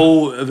 Directed by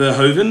Paul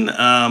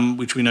Verhoeven,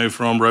 which we know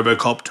from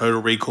RoboCop,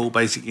 Total Recall,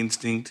 Basic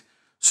Instinct,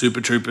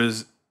 Super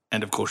Troopers,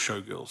 and of course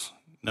Showgirls.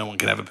 No one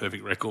can have a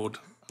perfect record.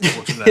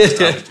 Unfortunately, that's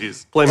Starship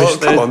is. Blemish Oh,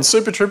 there. come on.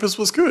 Super Troopers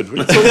was good. What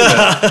are you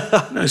talking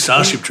about? No,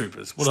 Starship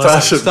Troopers. What did I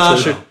say?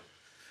 Starship.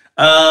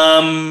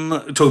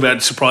 Talk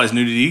about surprise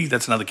nudity.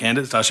 That's another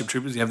candidate. Starship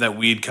Troopers. You have that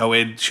weird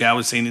co-ed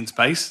shower scene in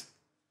space.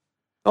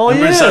 Oh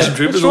Remember in yeah, Starship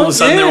Troopers? that's All of a right,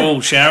 sudden yeah. they're all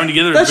showering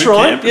together at That's boot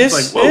right. camp. Yes,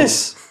 It's like, whoa.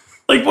 yes.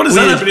 Like, what does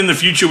that Weird. happen in the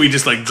future? We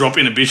just like drop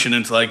inhibition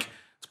and it's like,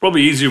 it's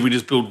probably easier if we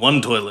just build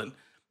one toilet.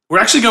 We're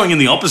actually going in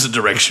the opposite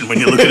direction when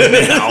you look at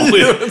it now.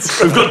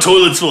 We've got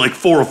toilets for like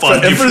 4 or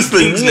 5 different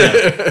Everything. things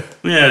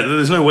now. Yeah,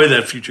 there's no way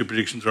that future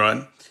prediction's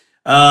right.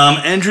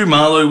 Andrew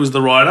Marlowe was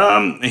the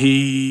writer.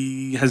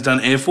 He has done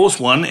Air Force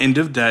One, End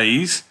of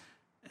Days,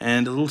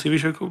 and a little TV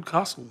show called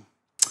Castle.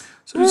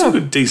 So there's some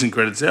good, decent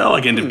credits there. I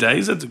like End of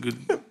Days. That's a good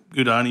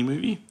Arnie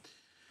movie.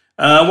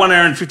 1 hour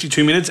and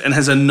 52 minutes and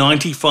has a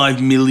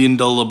 $95 million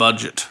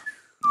budget.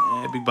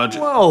 Yeah, big budget.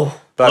 Wow.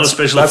 lot of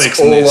special that's effects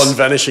in all this. on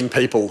vanishing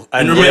people.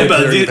 And reappearing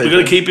remember, we've got to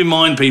people. keep in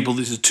mind, people,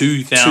 this is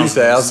 2000. This is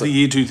 2000. the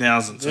year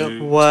 2000.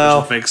 So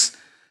Wow. special effects.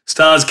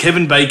 Stars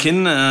Kevin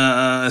Bacon,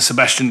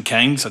 Sebastian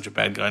Kane, such a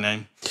bad guy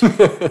name.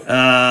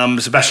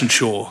 Sebastian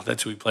Shaw,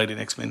 that's who he played in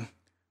X-Men.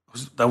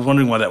 I was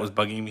wondering why that was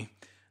bugging me.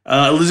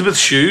 Elizabeth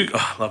Shue,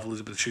 I love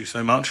Elizabeth Shue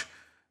so much.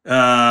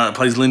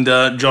 Plays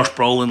Linda. Josh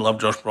Brolin, love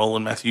Josh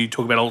Brolin. Matthew,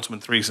 talk about ultimate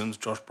threesomes.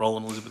 Josh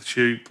Brolin, Elizabeth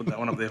Shue, put that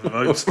one up there for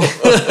votes.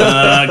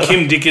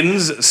 Kim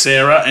Dickens,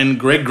 Sarah, and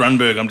Greg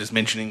Grunberg. I'm just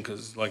mentioning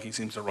because he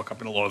seems to rock up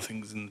in a lot of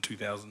things in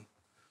 2000.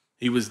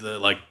 He was the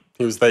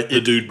He was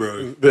The dude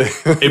bro. the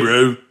Hey,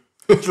 bro.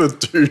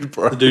 dude,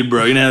 bro. The dude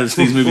bro. You know,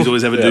 these movies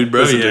always have a dude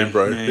bro. there's a Yeah. dude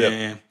bro. Yeah, Yep. yeah,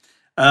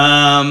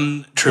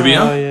 yeah.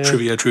 Trivia. Oh, yeah.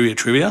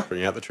 Trivia.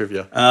 Bring out the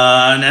trivia.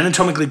 An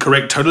anatomically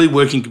correct, totally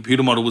working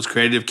computer model was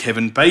created of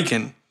Kevin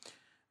Bacon,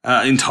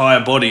 entire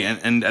body,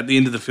 and at the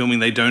end of the filming,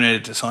 they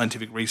donated to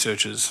scientific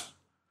researchers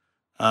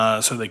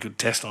so they could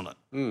test on it.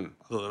 I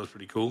thought that was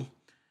pretty cool.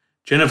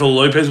 Jennifer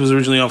Lopez was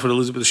originally offered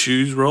Elizabeth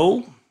Shue's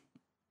role.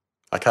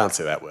 I can't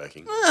see that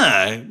working. No.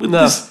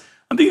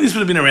 I think this would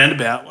have been around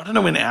about, I don't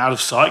know when Out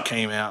of Sight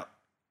came out,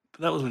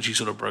 but that was when she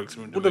sort of broke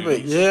through into Would have been,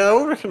 movies. yeah,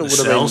 I reckon it The would have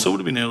Cell, been so it would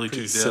have been early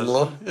 2000s.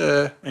 similar.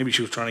 Yeah. Maybe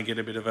she was trying to get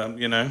a bit of a,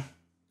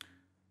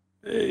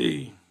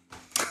 hey.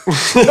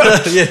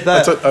 Yeah,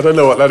 that. I don't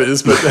know what that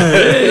is, but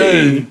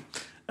Hey.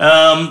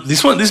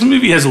 This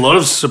movie has a lot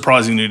of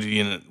surprising nudity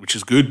in it, which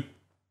is good.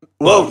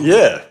 well,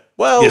 yeah.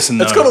 Well, Yes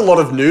and it's no. got a lot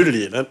of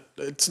nudity in it.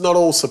 It's not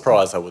all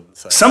surprise, I wouldn't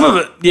say. Some of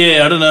it,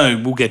 yeah, I don't know.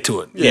 We'll get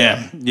to it.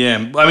 Yeah. I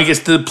mean, I guess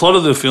the plot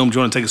of the film. Do you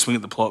want to take a swing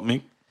at the plot,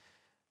 Mick?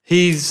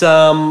 He's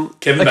Kevin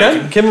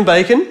Bacon. Kevin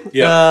Bacon.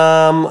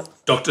 Yeah.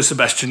 Dr.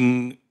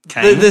 Sebastian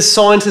Kane. There's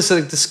scientists that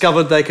have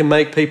discovered they can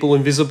make people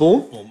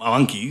invisible, Well,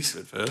 monkeys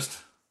at first.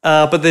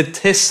 but their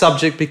test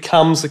subject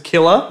becomes a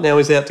killer. Now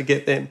he's out to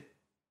get them.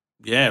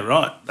 Yeah,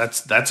 right.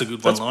 That's a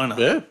good one-liner.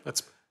 Yeah,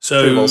 that's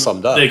So pretty well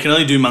summed up. they can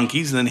only do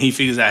monkeys, and then he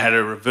figures out how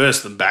to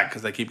reverse them back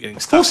because they keep getting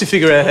Of stuck. course, you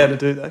figure out how to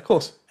do that. Of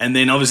course. And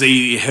then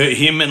obviously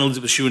him and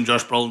Elizabeth Shue and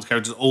Josh Brolin's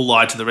characters all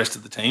lie to the rest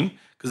of the team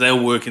because they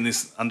all work in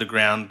this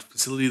underground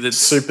facility that's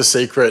super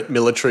secret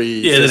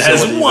military. that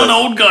has facility one that-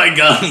 old guy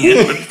gun in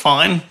it, but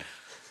fine.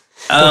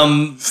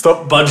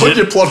 Stop. budget. Put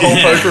your plot hole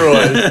poker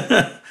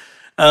away.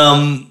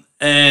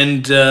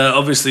 And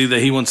obviously that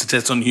he wants to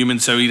test on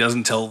humans, so he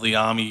doesn't tell the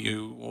army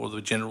or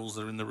the generals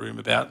that are in the room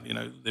about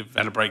they've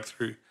had a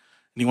breakthrough, and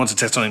he wants to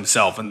test on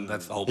himself, and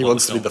that's the whole. He plot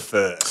wants of to the be the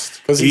film.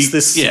 first because He- he's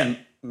this, yeah.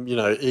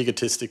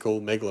 egotistical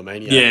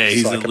megalomaniac. Yeah,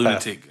 he's psychopath. a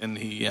lunatic, and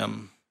he.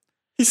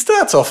 He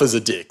starts off as a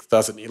dick,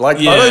 doesn't he? Like,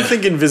 Yeah. I don't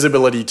think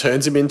invisibility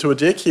turns him into a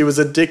dick. He was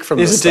a dick from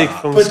He's the a dick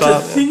start. from the But the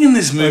start. thing in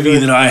this movie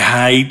that I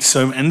hate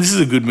so, and this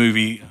is a good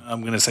movie, I'm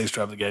going to say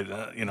straight out the gate,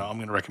 I'm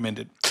going to recommend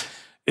it.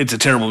 It's a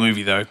terrible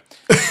movie though.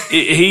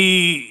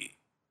 He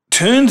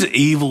turns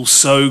evil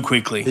so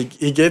quickly.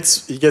 He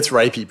gets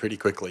rapey pretty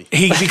quickly.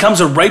 He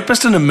becomes a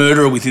rapist and a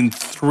murderer within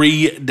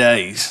 3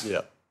 days.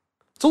 Yeah.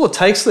 It's all it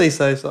takes these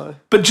days, though.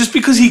 But just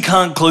because he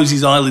can't close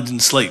his eyelids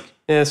and sleep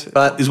Yes.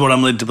 But is what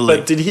I'm led to believe.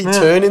 But did he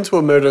turn into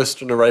a murderer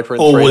and a raper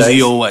in Or 3 was days?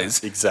 he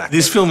always? Exactly.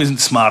 This film isn't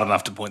smart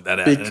enough to point that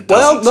out. and it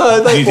Well, doesn't.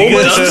 no, they You think it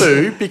almost does?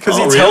 do because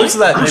Oh, he tells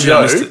really? that Maybe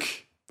I missed joke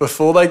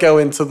before they go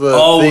into the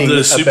thing The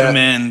about-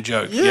 Superman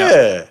joke.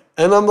 Yeah.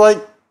 And I'm like,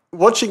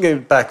 watching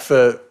it back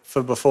for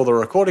before the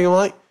recording, I'm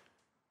like,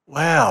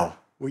 wow,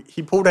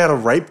 he pulled out a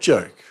rape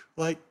joke.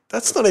 Like,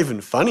 that's not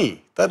even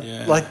funny.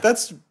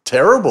 That's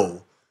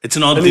terrible. It's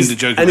an odd And thing is, to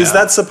joke and about. is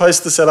that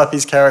supposed to set up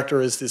his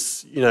character as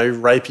this,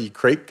 rapey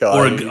creep guy?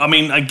 Or,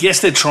 I guess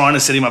they're trying to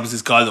set him up as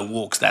this guy that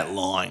walks that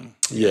line.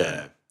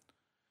 Yeah.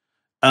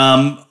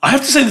 I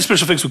have to say the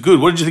special effects were good.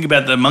 What did you think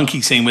about the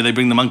monkey scene where they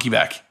bring the monkey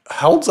back?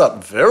 Holds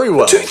up very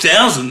well.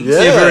 2000. Yeah,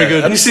 very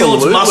good. And you see all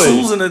its absolutely.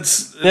 muscles and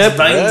its Yep.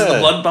 veins and the Yeah.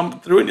 blood pumping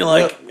through it, and you're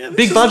like, yeah, this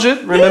Big is- budget,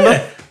 remember?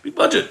 Yeah, big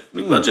budget.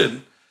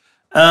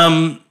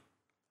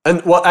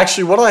 And what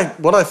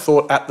I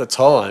thought at the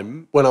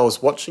time when I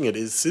was watching it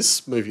is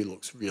this movie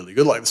looks really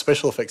good. Like the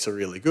special effects are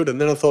really good.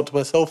 And then I thought to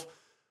myself,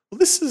 well,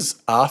 this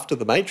is after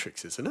The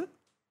Matrix, isn't it?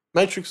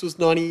 Matrix was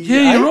 98.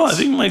 Yeah, you're right. I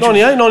think Matrix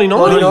 98, 99.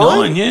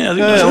 99, yeah. I think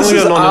Yeah, that's So I'm this gonna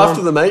is go 99.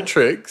 after The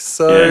Matrix.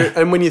 So, Yeah.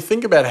 and when you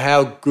think about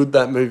how good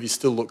that movie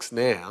still looks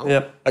now,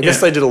 Yep. I guess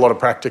Yeah. they did a lot of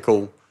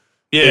practical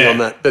thing yeah. on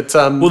that. But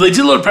Well, they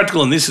did a lot of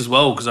practical on this as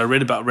well because I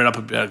read up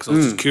about it because I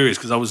was just curious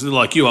because I was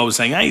like you. I was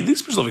saying, hey, these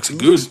special effects are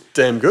good.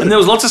 damn good. And there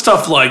was lots of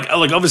stuff like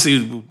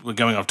obviously we're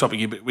going off topic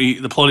here, but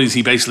the plot is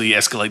he basically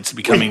escalates to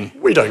becoming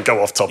we don't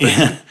go off topic.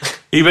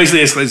 he basically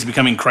escalates to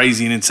becoming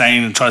crazy and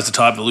insane and tries to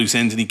tie up the loose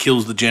ends and he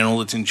kills the general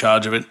that's in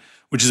charge of it,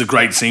 which is a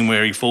great scene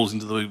where he falls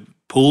into the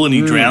pool and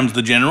he drowns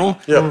the general.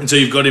 Yep. And so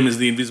you've got him as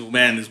the invisible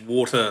man, this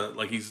water,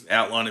 like his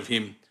outline of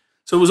him.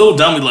 So it was all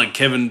done with like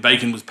Kevin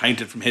Bacon was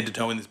painted from head to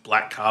toe in this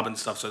black carbon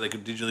stuff so they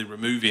could digitally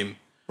remove him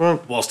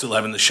while still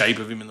having the shape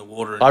of him in the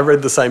water. I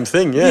read the same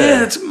thing, yeah.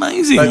 Yeah, it's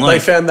amazing. They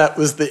found that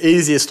was the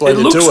easiest way It to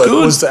looks do it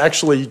good. was to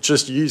actually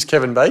just use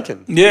Kevin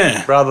Bacon.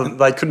 yeah. Rather than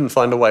they couldn't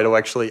find a way to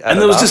actually add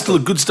And there was it just after.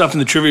 good stuff in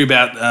the trivia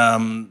about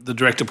the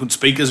director put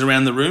speakers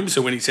around the room,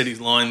 so when he said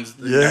his lines,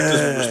 the actors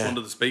would respond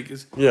to the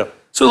speakers. Yeah.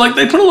 So like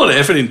they put a lot of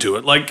effort into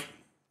it. Like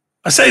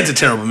I say, it's a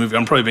terrible movie.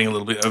 I'm probably being a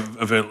little bit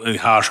overly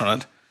harsh on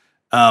it.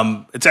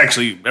 It's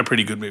actually a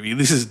pretty good movie.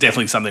 This is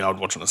definitely something I would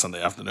watch on a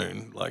Sunday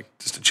afternoon, like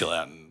just to chill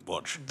out and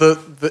watch.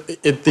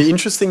 The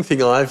interesting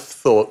thing I've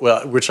thought,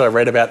 well, which I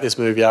read about this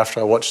movie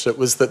after I watched it,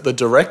 was that the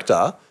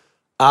director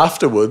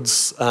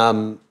afterwards,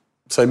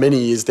 so many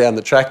years down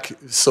the track,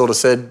 sort of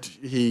said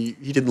he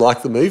didn't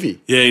like the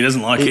movie. Yeah, he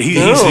doesn't like it.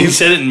 No. He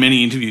said it in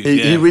many interviews.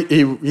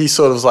 He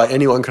sort of was like,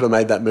 anyone could have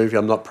made that movie.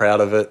 I'm not proud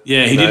of it.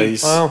 Yeah, You he know, didn't.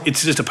 he's- Wow.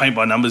 It's just a paint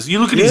by numbers. You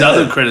look at his Yeah.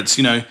 other credits,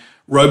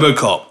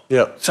 RoboCop.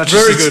 Yeah.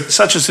 Very good.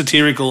 Such a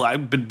satirical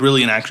but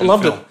brilliant action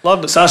Loved film. it.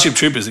 Loved it. Starship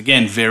Troopers,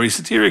 again, very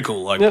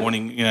satirical, like Yep.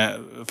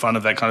 pointing fun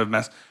of that kind of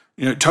mass.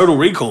 Total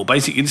Recall,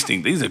 Basic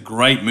Instinct. These are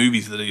great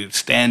movies that are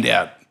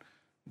standout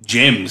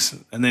gems.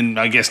 And then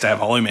I guess to have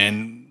Hollow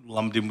Man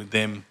lumped in with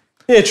them.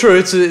 Yeah, true.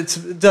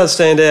 It does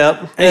stand out.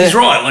 And he's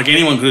right. Like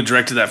anyone could have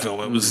directed that film.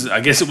 I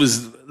guess it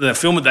was the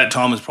film at that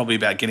time was probably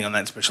about getting on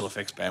that special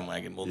effects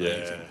bandwagon more than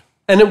anything.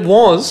 And it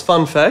was,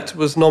 fun fact,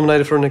 was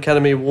nominated for an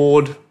Academy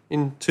Award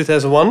in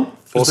 2001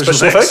 For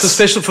special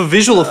effects? for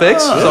visual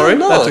effects. Sorry,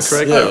 nice. that's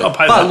correct. Yeah. I'll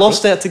pay But that.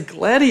 lost out to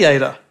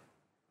Gladiator.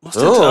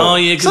 Oh,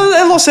 yeah. 'cause So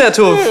they lost out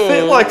to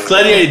a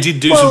Gladiator did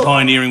do some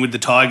pioneering with the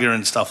tiger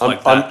and stuff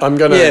like that. I'm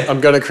gonna Yeah.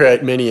 I'm gonna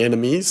create many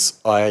enemies.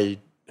 I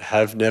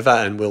have never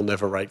and will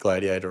never rate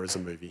Gladiator as a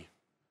movie.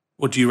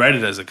 What do you rate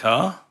it as, a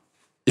car?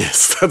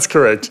 Yes, that's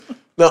correct.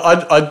 No,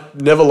 I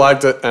never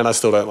liked it, and I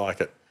still don't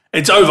like it.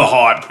 It's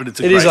overhyped, but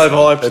it's a It great is film.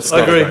 overhyped. It's I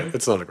not agree.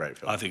 It's not a great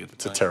film. I think it's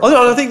It's a a terrible,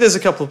 I think there's a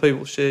couple of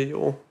people share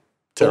your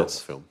terrible thoughts.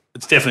 film.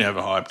 It's definitely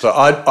overhyped. So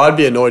I'd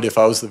be annoyed if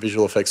I was the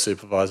visual effects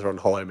supervisor on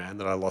Hollow Man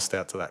that I lost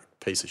out to that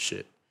piece of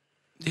shit.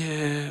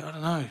 Yeah, I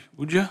don't know.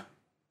 Would you?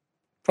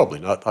 Probably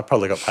not. I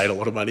probably got paid a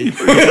lot of money.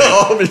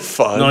 I'll be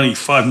fine.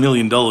 $95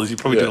 million. You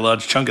probably Yeah. took a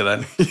large chunk of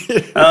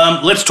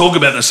that. Let's talk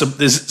about this.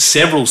 There's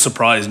several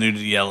surprise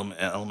nudity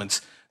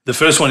elements. The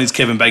first one is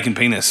Kevin Bacon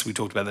penis. We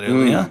talked about that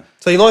earlier.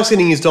 So he likes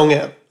getting his dong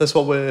out. That's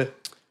what we're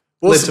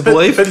led to but,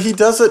 believe. but he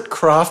does it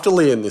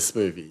craftily in this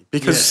movie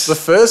because Yes. the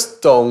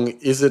first dong,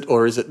 is it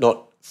or is it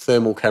not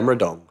thermal camera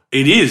dong?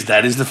 It is.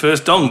 That is the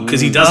first dong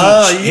because he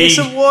doesn't. yes,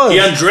 it was. He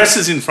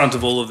undresses in front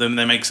of all of them.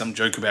 They make some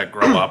joke about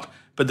grow up.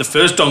 But the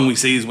first dong we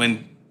see is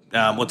when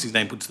what's his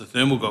name puts the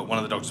thermal goggles. One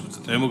of the doctors puts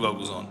the thermal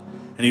goggles on,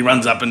 and he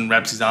runs up and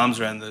wraps his arms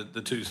around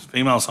the two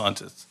female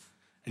scientists,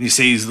 and you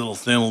see his little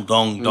thermal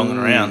donging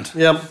around.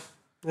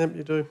 Yep,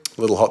 you do.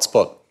 Little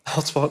hotspot.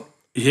 Hotspot.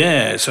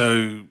 Yeah.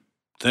 So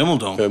thermal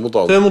dong. Thermal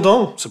dong. Thermal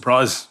dong.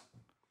 Surprise.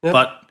 Yep.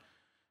 But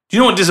do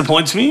you know what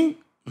disappoints me?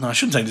 No, I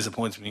shouldn't say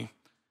disappoints me.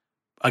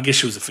 I guess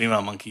she was a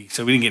female monkey,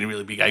 so we didn't get a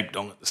really big ape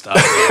dong at the start.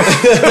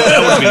 that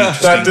would have been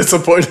interesting. That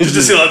disappointed Just to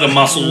you. see like the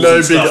muscles No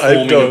and stuff big ape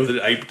forming dong. of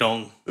the ape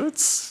dong.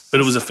 It's, But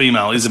it was a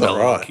female, Isabella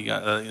right. monkey.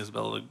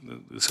 Isabella,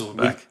 the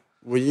silverback.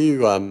 were you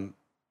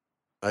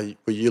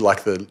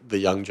like the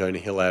young Jonah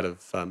Hill out of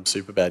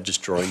Superbad,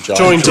 just drawing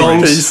giant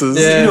dongs. pieces?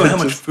 Yeah. You know how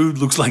much food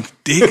looks like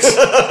dicks?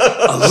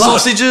 A lot.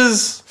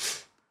 Sausages.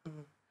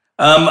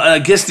 I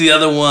guess the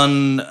other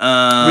one... We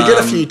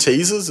get a few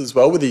teasers as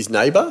well with his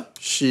neighbour.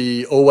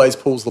 She always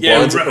pulls the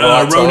blinds at the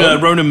right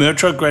time. Rona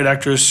Murtruck, great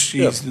actress.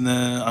 She's in the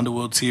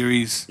Underworld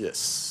series.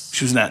 Yes.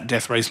 She was in that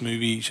Death Race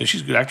movie. So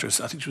she's a good actress.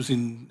 I think she was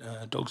in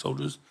Dog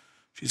Soldiers.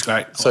 She's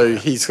great. So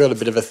he's got a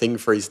bit of a thing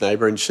for his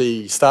neighbour, and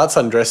she starts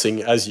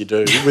undressing as you do,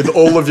 with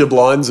all of your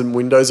blinds and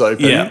windows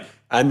open. Yeah.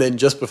 And then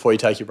just before you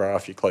take your bra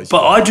off, you close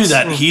But your I blinds. do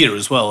that here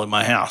as well in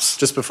my house.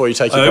 Just before you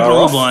take I your open bra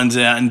all off. the blinds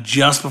out, and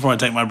just before I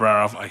take my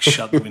bra off, I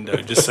shut the window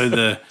just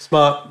so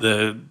Smart.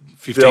 the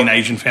 15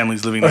 Asian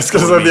families living next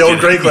That's door because to of me the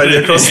old get it. Greek lady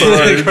across the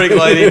road. Greek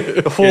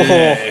lady.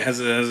 Yeah, has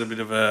a bit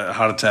of a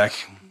heart attack.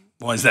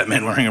 Why is that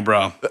man wearing a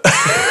bra?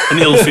 An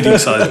ill-fitting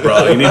size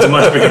bra. He needs a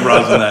much bigger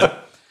bra than that.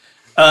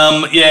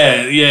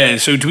 Yeah.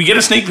 So do we get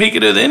a sneak peek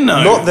at her then?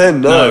 No. Not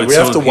then, no. it's We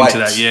have sort to of into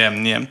wait. that.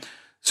 Yeah.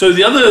 So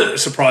the other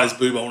surprise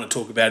boob I want to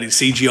talk about is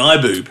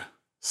CGI boob.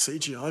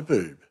 CGI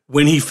boob.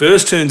 When he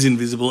first turns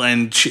invisible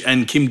and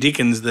Kim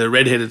Dickens, the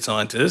redheaded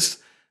scientist,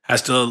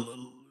 has to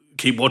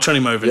keep watch on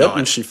him overnight. Yep,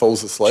 and she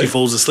falls asleep. She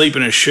falls asleep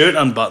and her shirt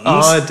unbuttons.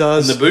 Oh, it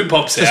does. And the boob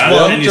pops Just out.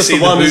 one, and you just see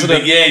the one, boob. isn't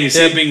it? Yeah, and you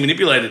see Yep. it being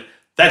manipulated.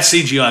 That's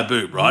CGI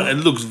boob, right? It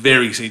looks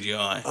very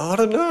CGI. I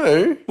don't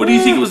know. What do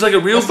you think? It was like a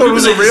real I thought boob? it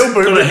was They a real just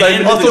boob, got a but they- hand I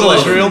in thought the it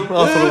was glove? real.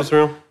 I thought it was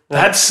real.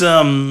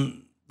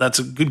 That's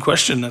a good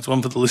question. That's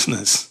one for the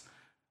listeners.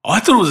 I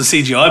thought it was a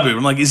CGI boob.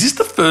 I'm like, is this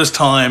the first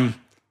time?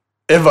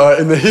 Ever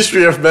in the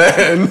history of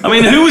man. I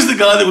mean, who was the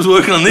guy that was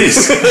working on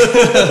this?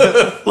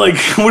 Like,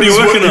 what are you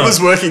working He on?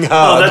 was working Oh,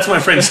 hard. that's my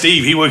friend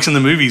Steve. He works in the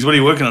movies. What are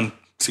you working on?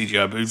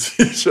 CGI boobs.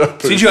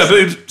 CGI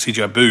boobs.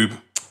 CGI boob.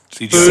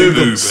 CGI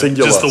boob.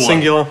 Singular. Just the one.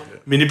 Singular.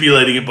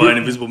 Manipulating it by an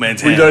invisible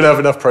man's hand. We don't have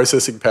enough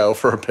processing power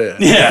for a pair.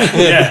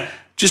 Yeah.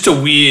 Just a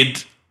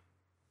weird.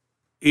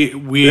 It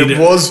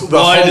was, the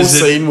why whole does it-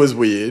 scene was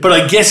weird. But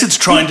I guess it's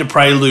trying to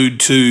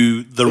prelude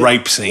to the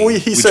rape scene. Well, he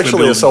which we're sexually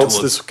building assaults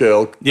towards. this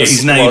girl Yeah,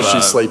 his while neighbour,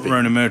 she's sleeping.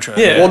 Rona Murtruck.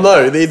 Yeah. Well,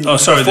 no, Oh,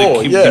 sorry.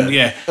 before,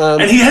 Yeah.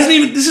 And he hasn't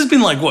even. This has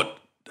been like what,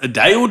 a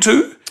day or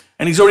two,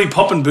 and he's already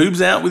popping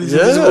boobs out with his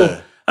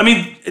invisible. I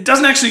mean, it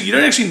doesn't actually. You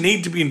don't actually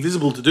need to be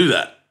invisible to do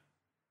that.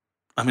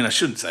 I mean, I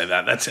shouldn't say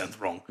that. That sounds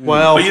wrong.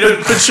 Well, But you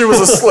don't. But she was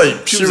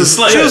asleep. She was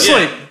asleep. she was Yeah.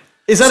 asleep.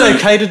 Is that So-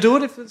 okay to do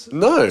it? If it's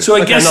No. So I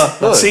Okay,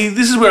 guess. no. See,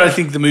 this is where I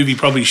think the movie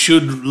probably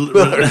should. If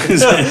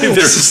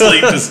they're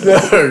asleep. Just,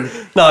 no.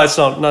 no, it's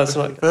not. No, it's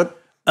not.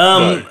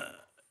 No.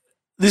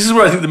 This is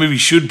where I think the movie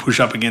should push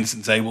up against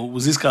and say, well,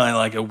 was this guy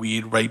like a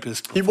weird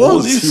rapist? He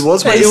was. He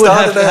was when Hey, he it would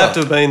started have out. to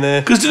have been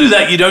there. Because to do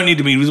that, you don't need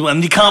to be invisible,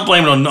 and you can't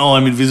blame it on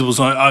I'm invisible,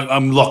 so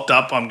I'm locked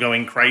up, I'm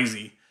going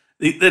crazy.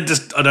 That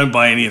just I don't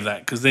buy any of that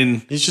because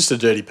then He's just a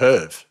dirty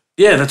perv.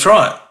 Yeah, that's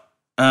right.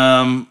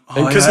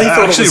 because I he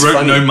thought it actually was wrote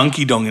funny. no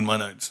monkey dong in my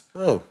notes.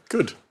 Oh,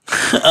 good.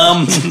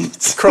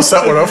 Cross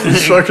that one off. We've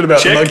spoken about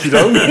Check. the monkey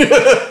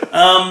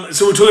dong.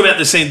 So we're talking about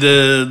the scene,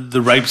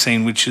 the rape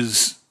scene, which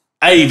is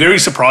very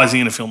surprising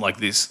in a film like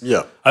this.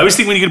 Yeah. I always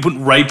think when you're going to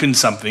put rape in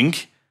something,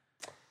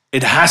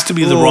 it has to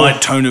be the right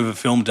tone of a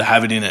film to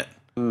have it in it,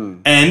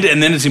 and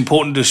then it's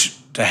important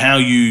to how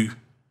you.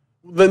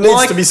 There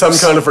needs to be some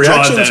kind of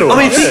reaction that. to it. I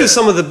mean, think Yeah. of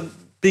some of the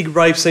big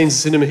rape scenes in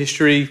cinema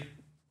history.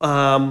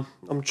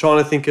 I'm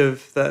trying to think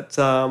of that.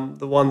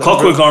 The one that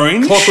Clockwork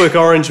Orange Clockwork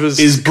Orange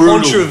is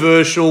brutal,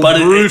 controversial, but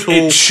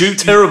brutal,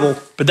 terrible.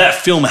 But that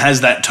film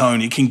has that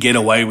tone; it can get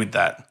away with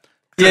that.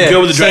 Yeah,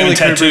 Girl with the Dragon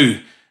Stanley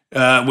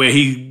Tattoo, where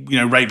he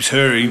rapes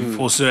her, he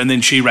forces her, and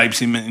then she rapes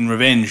him in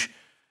revenge.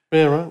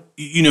 Yeah,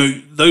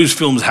 right. Those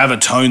films have a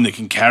tone that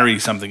can carry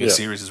something as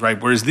serious as rape.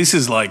 Whereas this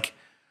is like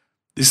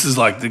they're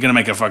going to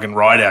make a fucking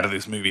ride out of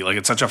this movie. Like,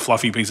 it's such a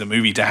fluffy piece of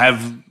movie to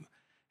have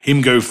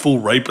him go full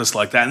rapist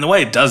like that. And the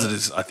way it does it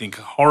is, I think,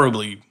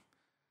 horribly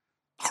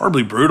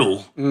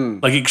brutal.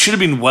 Like, it should have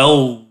been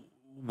well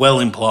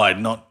implied,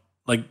 not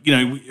like,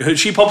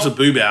 she pops a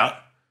boob out.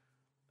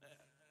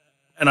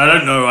 And I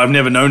don't know, I've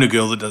never known a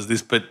girl that does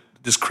this, but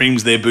just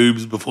creams their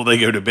boobs before they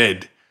go to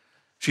bed.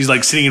 She's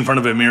like sitting in front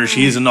of her mirror.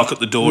 She hears a knock at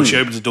the door. She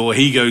opens the door.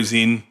 He goes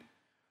in,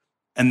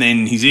 and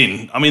then he's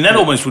in. I mean, that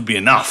almost would be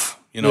enough.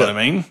 You know what I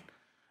mean?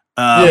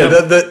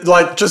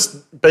 Like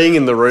just being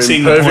in the room,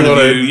 Seeing the perving point of on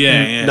her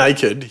view,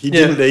 naked. He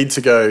didn't need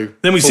to go.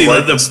 Then we full see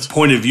like rapist. the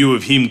point of view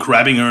of him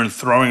grabbing her and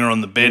throwing her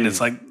on the bed. And it's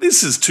like,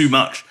 this is too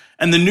much.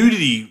 And the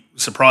nudity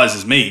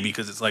surprises me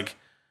because it's like,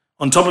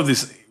 on top of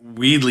this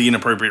weirdly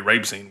inappropriate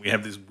rape scene, we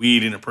have this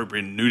weird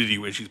inappropriate nudity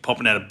where she's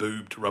popping out a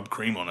boob to rub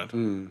cream on it.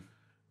 And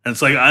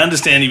it's like, I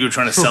understand if you're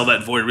trying to sell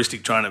that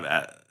voyeuristic kind of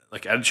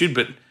attitude,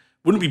 but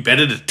wouldn't it be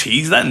better to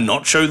tease that and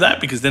not show that,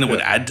 because then it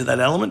would add to that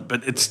element?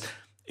 But it's,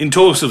 in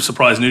talks of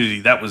surprise nudity,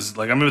 that was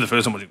like, I remember the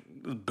first time watching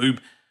boob.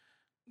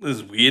 This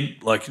is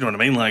weird, like, you know what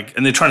I mean? Like,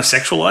 and they're trying to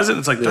sexualize it.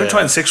 It's like, don't try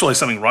and sexualize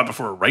something right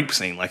before a rape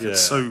scene. Like, it's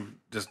so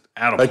just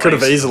out of place. They could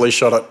have easily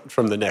shot it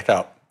from the neck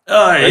up.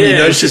 Oh, yeah. And you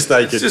know it's she's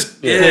naked. It's just,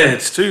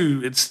 it's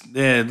too,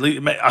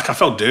 like, I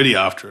felt dirty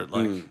after it.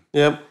 Like,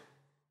 Yep.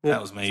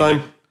 that was me.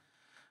 Same.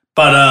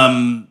 But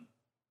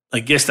I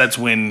guess that's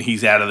when he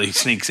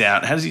sneaks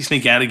out. How does he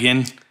sneak out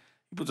again?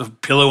 He puts a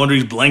pillow under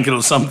his blanket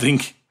or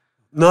something.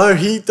 No,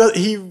 he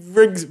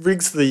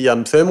rigs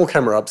the thermal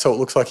camera up so it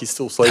looks like he's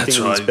still sleeping That's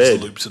in right, his he bed.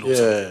 just loops it or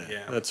something,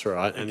 yeah. That's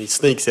right. And he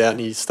sneaks out and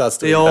he starts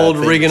doing The bad old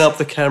things. rigging up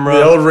the camera.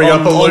 The old rig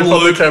up a on loop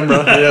on the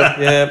camera.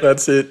 Yeah,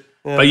 that's it.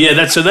 But yeah,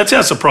 that's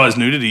our surprise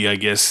nudity, I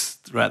guess,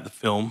 throughout the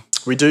film.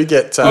 We do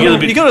get.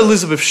 You got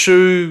Elizabeth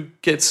Shue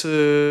gets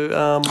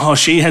her.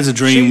 She has a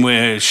dream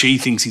where she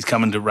thinks he's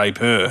coming to rape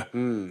her.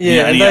 And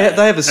and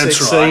they have a sex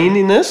that's right. scene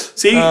in it.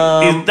 See,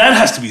 that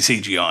has to be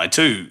CGI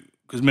too,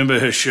 because remember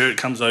her shirt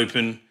comes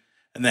open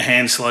and the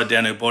hands slide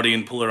down her body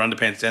and pull her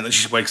underpants down. Then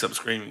she just wakes up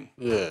screaming.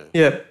 Yeah.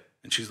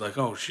 And she's like,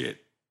 "Oh shit!"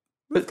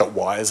 They've got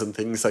wires and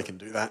things. They can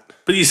do that.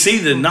 But you see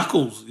the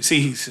knuckles. You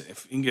see his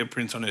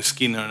fingerprints on her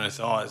skin and her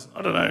thighs.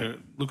 I don't know. It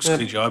looks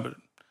CGI, but.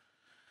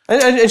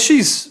 And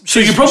she's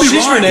You're probably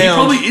she's right. renowned. He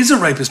probably is a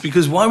rapist,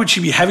 because why would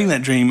she be having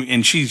that dream?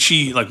 And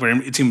she like, where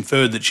it's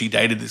inferred that she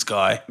dated this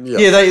guy.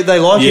 Yeah, they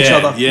like each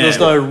other. Yeah. There's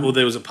no. Well,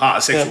 there was a part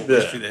of sexual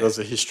Yeah, history there. there's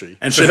a history.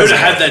 And for her to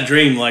have that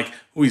dream, like,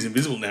 oh, he's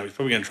invisible now. He's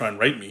probably going to try and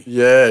rape me.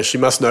 Yeah, she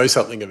must know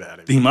something about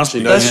him. He must She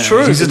be. knows That's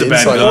true. He's just a bad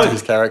insight guy. into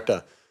his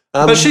character.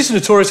 But she's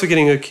notorious for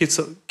getting her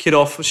kid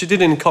off. She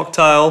did it in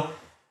Cocktail.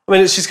 I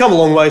mean, she's come a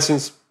long way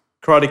since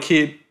Karate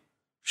Kid.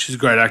 She's a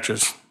great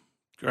actress.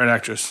 Great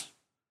actress.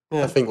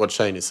 I think what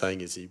Shane is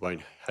saying is he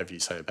won't have you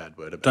say a bad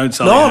word about Don't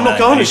sell No, her I'm not name.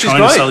 going Are to. you She's trying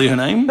great. to sell you her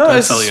name? No, Don't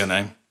it's- sell you her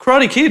name.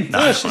 Karate Kid.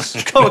 Yeah,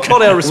 she's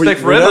got our respect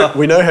we forever.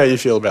 we know how you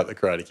feel about the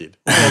Karate Kid.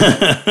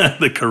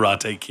 The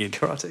Karate Kid.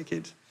 Karate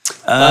Kid.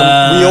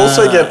 We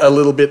also get a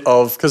little bit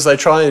of, because they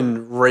try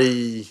and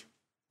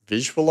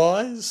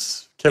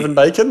re-visualize Kevin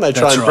Bacon. They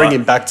try That's and bring right.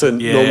 him back to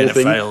Yeah, normal and it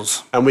thing.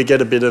 fails. And we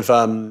get a bit of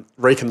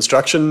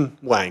reconstruction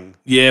wang.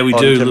 Yeah, we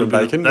on do. a Kevin little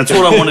bit. Bacon. That's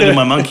what I wanted in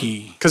my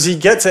monkey. Because he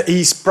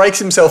breaks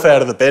himself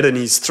out of the bed and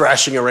he's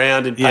thrashing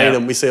around in pain, Yeah.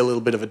 and we see a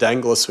little bit of a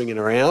dangler swinging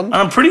around. And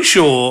I'm pretty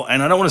sure,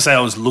 and I don't want to say I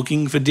was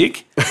looking for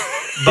Dick.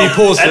 He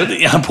paused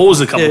it. I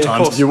paused a couple Yeah, of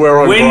times. course. You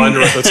were on When-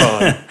 Grindr at the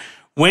time.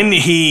 When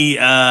he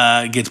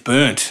gets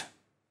burnt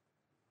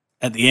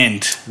at the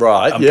end.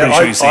 Right, I'm yeah. pretty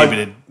sure you see a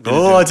bit of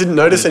I didn't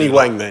notice any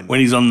wang then. when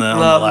he's on the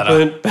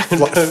ladder.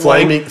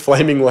 Flaming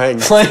wang.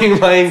 Flaming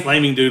Wang.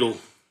 Flaming doodle.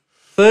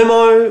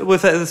 Thermo,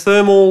 we've had the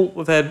thermal,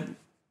 we've had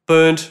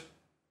burnt.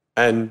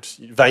 And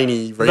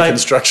veiny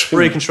reconstruction.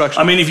 Reconstruction.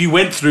 I mean, if you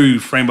went through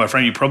frame by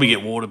frame, you'd probably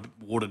get water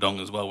dong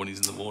as well when he's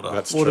in the water.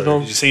 That's Water true.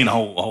 dong. You're seeing a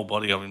whole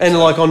body of him. And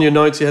like on your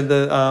notes, you had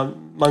the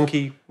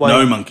monkey. Wang.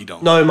 no monkey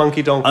dong. No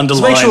monkey dong. Just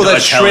Underlined make sure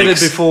that's shredded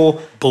italics. before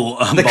the Bowl.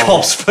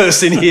 cops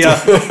first in here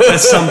at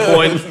some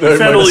point. I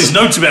found all these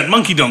notes about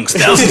monkey dongs,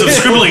 thousands of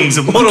scribblings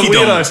of What a monkey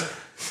weirdo.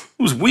 dongs.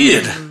 It was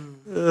weird.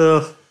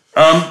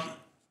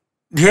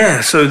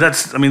 Yeah, so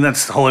that's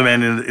Hollow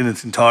Man in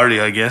its entirety,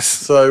 I guess.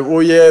 So,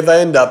 well, yeah,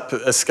 they end up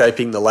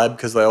escaping the lab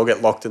because they all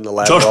get locked in the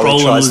lab. Josh while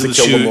he Brolin tries to was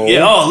kill them all.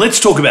 Yeah, let's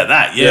talk about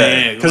that.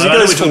 Yeah. Because Well, he I know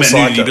goes we're talking full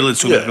about nudity, psycho. but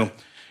let's talk about the film.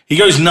 He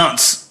goes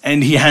nuts,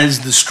 and he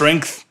has the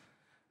strength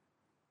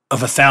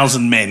of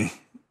 1,000 men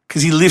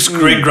because he lifts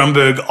Greg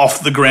Grunberg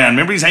off the ground.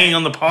 Remember, he's hanging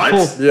on the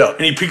pipes? Yeah.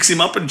 And he picks him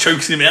up and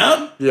chokes him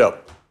out? Yeah.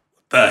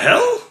 The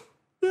hell?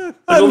 I Like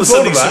all of a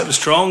sudden hadn't he's thought of super that.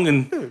 strong,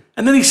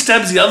 and then he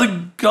stabs the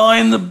other guy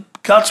in the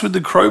guts with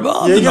the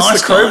crowbar. Yeah, the he gets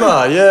nice the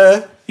crowbar, guy.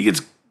 yeah. He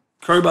gets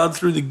crowbarred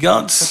through the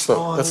guts.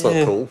 That's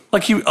not cool.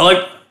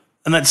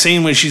 And that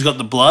scene where she's got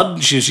the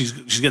blood, she's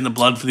getting the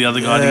blood for the other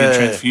guy to get a Yeah.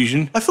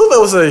 transfusion. I thought that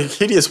was a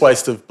hideous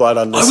waste of blood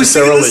I was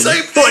unnecessarily. thinking the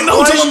same thing. The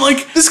whole time I'm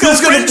like, this guy's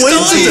your going to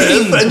friend's bleed to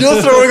dying. death, and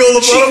you're throwing all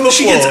the blood on the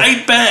She floor. gets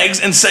 8 bags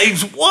and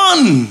saves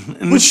 1.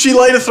 And Which she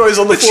later throws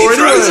on the she floor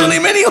throws anyway. on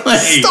him anyway.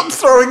 Stop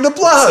throwing the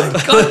blood.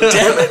 God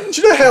damn it.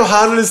 Do you know how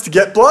hard it is to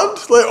get blood?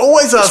 Like,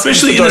 always asking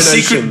Especially for in a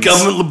donations. secret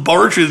government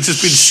laboratory that's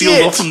just been sealed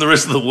Shit. off from the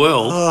rest of the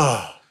world.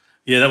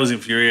 Yeah, that was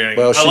infuriating.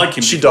 Well, I like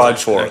him. she because died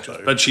he's for an it, actress.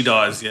 though. But she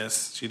dies,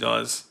 yes. She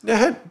dies.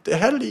 Now,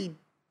 how did he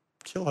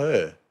kill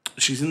her?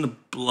 She's in the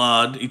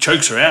blood. He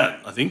chokes her out,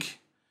 I think,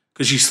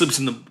 because she slips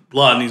in the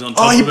blood and he's on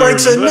top Oh, of he her.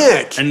 breaks her remember?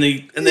 neck. And then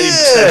he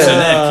snaps her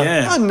neck,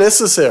 yeah.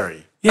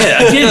 Unnecessary.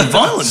 Yeah, again,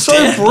 violent So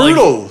death.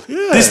 brutal. Like,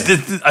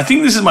 Yeah. I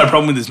think this is my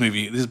problem with this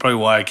movie. This is probably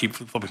why I keep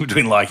flip-flopping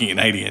between liking it and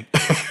hating it,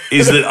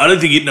 is that I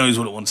don't think it knows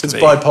what it wants to It's be.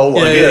 bipolar.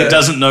 Yeah, Yeah, It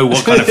doesn't know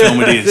what kind of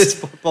film it is. It's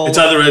bipolar. It's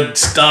either a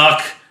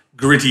stark,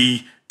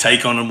 gritty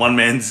take on one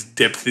man's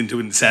depth into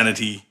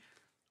insanity,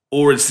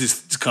 or it's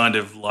this kind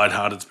of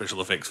light-hearted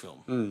special effects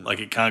film. Like,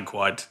 it can't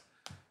quite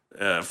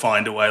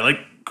find a way. Like,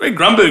 Greg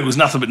Grunberg was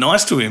nothing but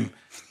nice to him.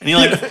 And he,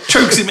 like,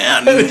 chokes him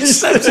out and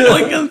snaps him,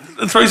 like, and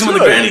throws him on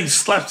the ground. He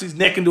slaps his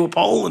neck into a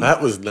pole. And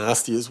That was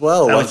nasty as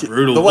well. that like was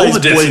brutal. The way All he's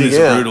the deaths in bleeding this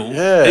are out. brutal.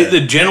 Yeah.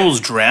 The general's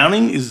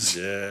drowning is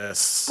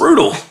Yes.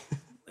 brutal.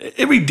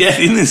 Every death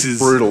in this is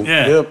Brutal.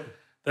 Yeah, Yep.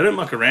 they don't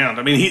muck around.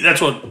 I mean, that's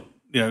what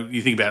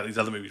you think about these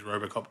other movies,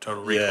 RoboCop,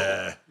 Total Recall.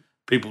 Yeah.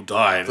 People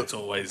die, and it's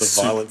always the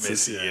super violence is-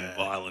 messy and yeah.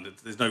 violent.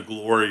 There's no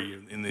glory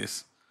in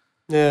this.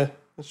 Yeah,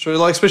 that's true.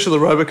 Like, especially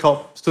the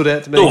RoboCop stood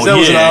out to me. 'Cause that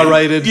was an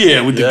R-rated.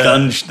 Yeah, with the Yeah.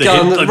 gun,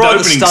 Gun like right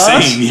at the the opening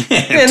start. scene. Yeah,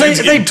 Yeah, and dude's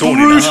they getting torn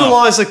in half.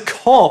 brutalise a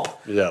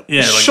cop. Yeah.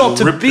 Yeah, like shot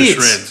to rip bits.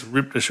 The shreds.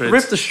 Rip the shreds.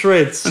 Rip the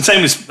shreds. And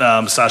same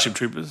as Starship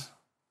Troopers.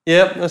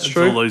 Yep, that's All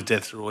true. those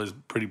deaths are always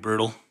pretty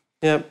brutal.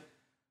 Yep.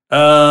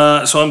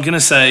 So I'm going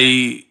to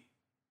say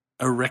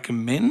a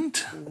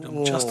recommend.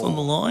 I'm just on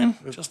the line.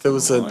 Just There on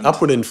was the an line.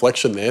 upward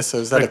inflection there. So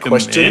is that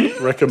Recommend? a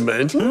question?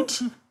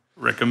 Recommend?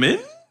 Recommend.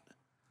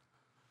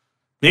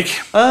 Nick?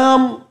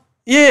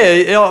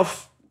 Yeah,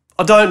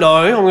 I don't know.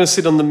 I'm going to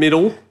sit on the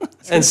middle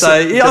and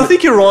say, I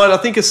think you're right. I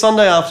think a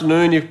Sunday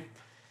afternoon, you're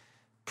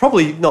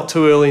probably not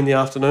too early in the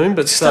afternoon,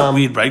 but That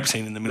weird rape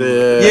scene in the middle.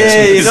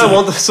 yeah, you don't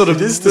want the sort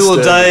of is middle of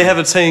the day, disturbing. have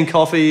a tea and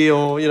coffee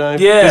or, Yeah.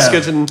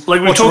 biscuit and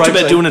like we watch a talked rape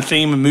about scene. doing a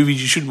theme of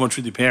movies you shouldn't watch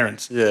with your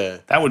parents. Yeah.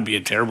 That would be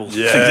a terrible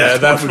thing. Yeah,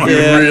 that would be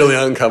Yeah. really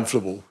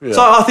uncomfortable. Yeah.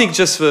 So I think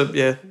just for,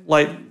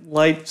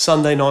 late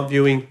Sunday night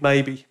viewing,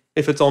 maybe,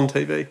 if it's on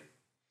TV.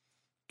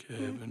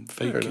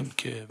 Kevin,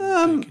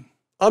 Kevin.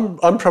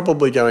 I'm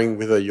probably going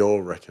with a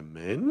your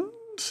recommend.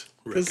 'Cause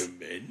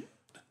Recommend.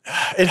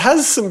 It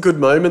has some good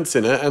moments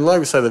in it, and like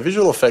we say, the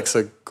visual effects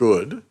are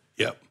good.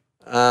 Yep.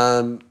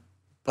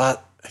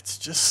 But it's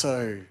just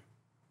so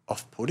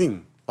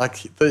off-putting. Like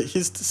his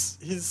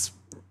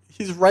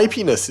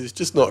rapiness is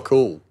just not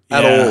cool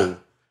at Yeah. all.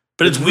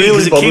 But it's It weird because really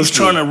it keeps bothers me.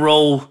 trying to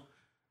roll,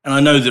 and I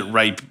know that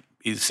rape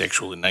is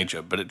sexual in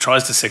nature, but it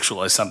tries to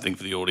sexualize something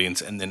for the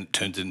audience and then it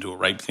turns it into a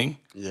rape thing.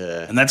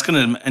 Yeah. And that's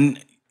going to, and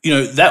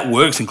that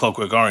works in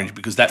Clockwork Orange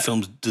because that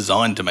film's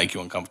designed to make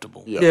you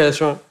uncomfortable. Yeah. Yeah, that's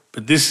right.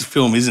 But this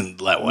film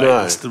isn't that way.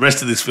 No. The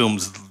rest of this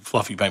film's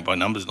fluffy paint by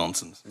numbers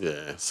nonsense. Yeah.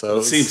 So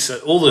It seems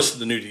all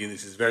the nudity in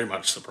this is very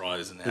much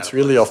surprise and it's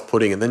really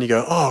off-putting, and then you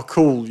go, "Oh,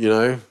 cool!"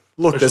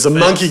 Look, there's a effects.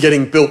 monkey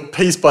getting built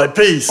piece by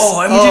piece. Oh,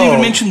 and we didn't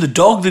even mention the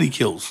dog that he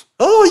kills.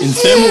 Oh, In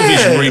thermal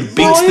vision, where he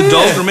beats the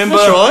dog, remember?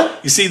 That's right.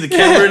 You see the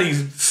camera and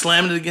he's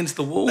slammed it against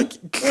the wall.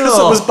 because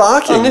it was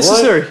barking.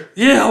 Unnecessary. Like,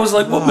 Yeah, I was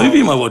like, what movie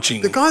am I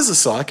watching? the guy's a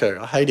psycho.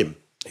 I hate him.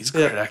 He's a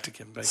great actor,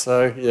 Kevin Bacon.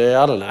 So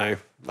yeah, I don't know.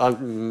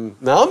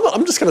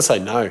 I'm just going to say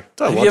no.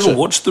 Don't Have watch you ever it.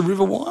 watched The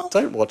River Wild?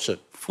 Don't watch it.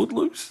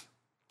 Footloose?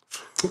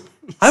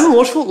 I haven't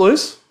watched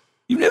Footloose.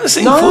 You've never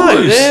seen No,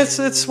 Footloose?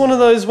 yeah, it's one of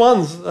those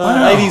ones.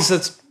 80s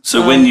that's...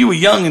 So when you were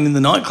young and in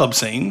the nightclub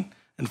scene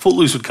and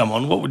Footloose would come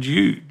on, what would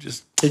you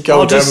just... He'd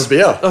go and grab just- a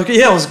beer. Okay,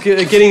 yeah, I was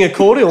getting a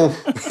cordial.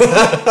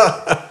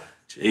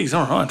 Jeez,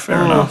 all right,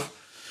 fair enough.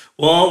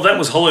 Well, that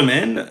was Hollow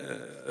Man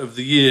of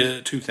the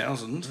year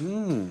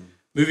 2000.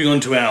 Moving on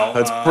to our...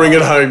 Let's bring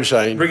it home,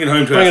 Shane. bring it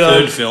home to Bring our it third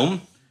home.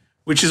 film,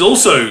 which is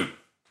also... A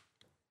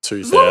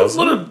 2000.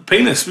 lot of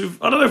penis.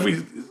 I don't know if we...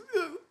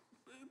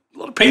 A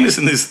lot of penis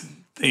in this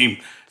theme.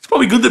 It's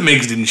probably good that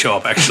Megs didn't show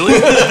up, actually.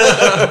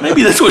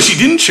 Maybe that's why she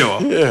didn't show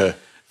up. Yeah.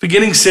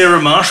 Forgetting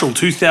Sarah Marshall,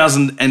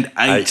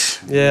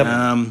 2008. Yeah.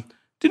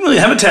 Didn't really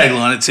have a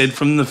tagline. It said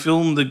from the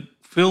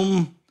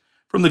film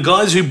from the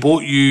guys who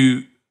bought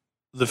you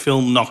the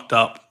film Knocked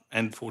Up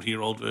and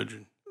 40-Year-Old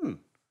Virgin.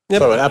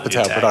 So an Apatow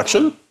Your tagline.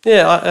 production.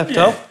 Yeah,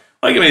 Apatow.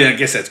 I mean, I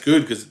guess that's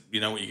good because you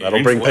know what you're That'll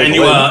in bring for. And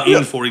people you in. are Yep.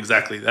 in for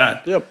exactly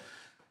that. Yep.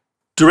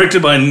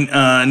 Directed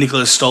by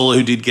Nicholas Stoller,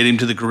 who did get him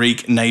to the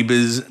Greek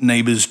Neighbours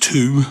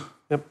 2.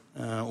 Yep.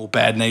 Or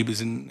Bad Neighbours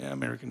in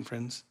American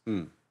Friends.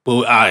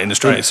 Well, in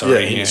Australia, sorry.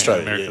 Yeah, in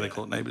Australia, America, yeah. they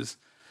call it Neighbours.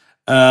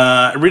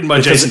 Written by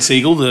Jason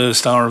Segel, the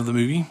star of the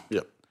movie.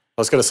 Yep.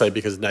 I was going to say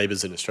because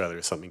Neighbours in Australia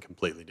is something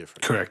completely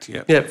different. Correct,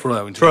 yeah. Yeah. For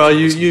our, For our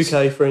international listeners.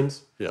 UK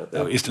friends. Yeah.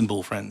 Our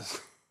Istanbul friends.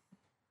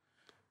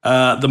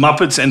 The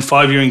Muppets and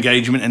 5-Year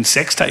Engagement and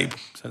Sex Tape.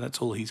 So that's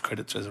all his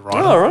credits as a writer.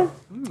 Oh, all right.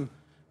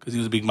 Because he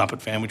was a big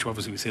Muppet fan, which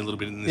obviously we see a little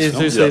bit in this Yeah,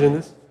 film. do see it in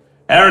this.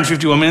 Hour and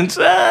 51 minutes,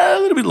 a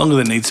little bit longer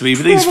than it needs to be,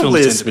 but these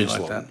Probably films a tend to be smidge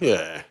like long. that.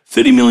 Yeah.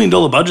 $30 million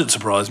budget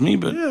surprised me,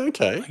 but Yeah,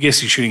 okay. I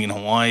guess you're shooting in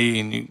Hawaii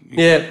and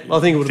Yeah, I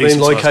think it would have been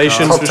Decent-sized locations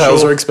cast. for Cocktails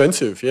are sure.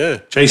 expensive, yeah.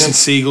 Jason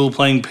Segel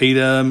playing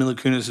Peter, Mila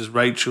Kunis as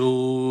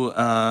Rachel,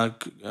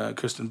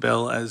 Kirsten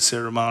Bell as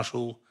Sarah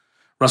Marshall,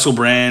 Russell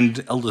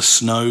Brand, Elder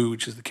Snow,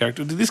 which is the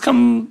character. This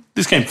came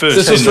first.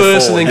 This was And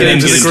first and before, then and get then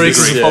into get the into Greeks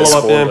the as a Greeks.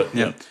 follow-up. spoiled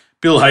Yeah. it. Yeah.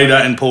 Bill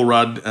Hader and Paul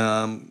Rudd,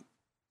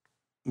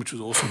 which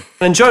was awesome.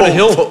 And Jonah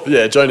Hill.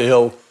 Yeah, Jonah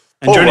Hill.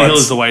 And Paul Jonah Hill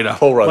Rudd's- is the waiter.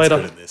 Paul Rudd's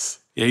Waiter. good in this.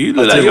 Yeah, you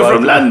look like tell you you're what.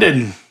 from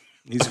London.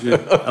 He's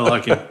good. I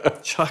like him.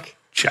 Chuck.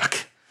 Chuck.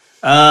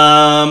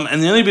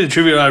 And the only bit of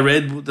trivia I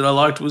read that I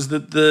liked was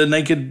that the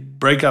naked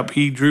breakup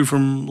he drew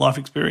from life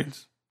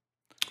experience.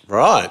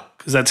 Right.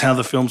 Because that's how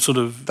the film sort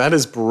of... That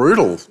is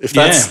brutal.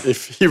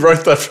 If he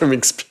wrote that from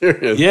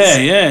experience. Yeah.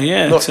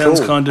 It Not sounds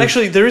cool. kind of...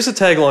 Actually, there is a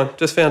tagline.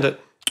 Just found it.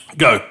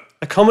 Go.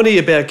 A comedy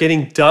about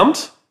getting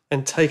dumped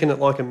and taking it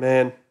like a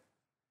man.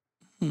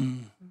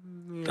 Don't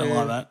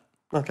like that.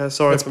 Okay,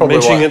 sorry for probably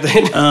mentioning why.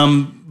 it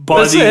then.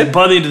 By That's the it.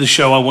 by the end of the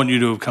show, I want you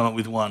to have come up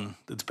with one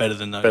that's better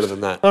than those. Better than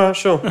that. All right,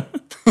 sure.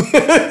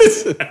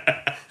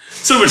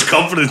 So much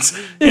confidence.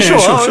 Yeah,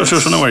 sure.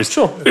 Sure. No worries.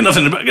 Sure. Got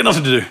nothing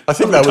to do. I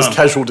think Have a that was time.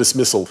 casual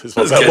dismissal is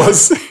what that Okay.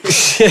 was.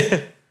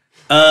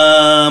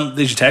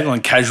 There's your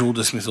tagline: casual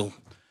dismissal.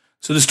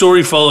 So the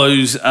story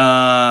follows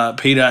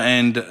Peter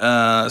and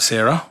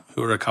Sarah,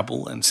 who are a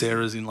couple, and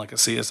Sarah's in like a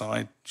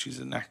CSI. She's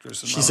an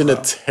actress. And She's in a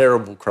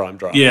terrible crime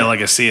drama. yeah,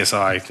 like a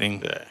CSI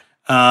thing. Yeah.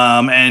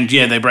 And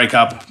yeah, they break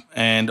up,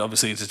 and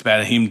obviously it's just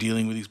about him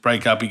dealing with his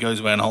breakup. He goes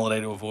away on holiday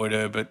to avoid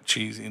her, but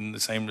she's in the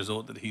same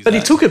resort that he's But he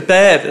at. took it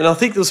bad, and I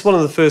think it was one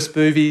of the first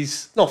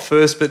movies, not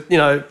first, but, you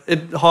know,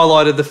 it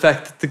highlighted the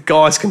fact that the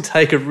guys can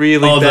take it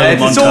really Oh, the bad.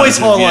 It always montages,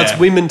 highlights yeah.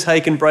 women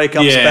taking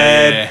breakups Yeah,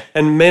 bad, yeah.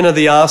 and men are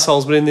the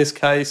arseholes, but in this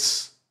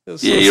case, it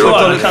was Yeah, sort of you're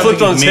right. I can't flipped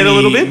think on of its head a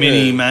little bit.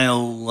 Many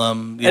male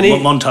And he-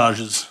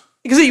 montages.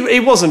 Because he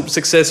wasn't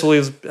successful. He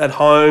was at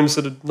home,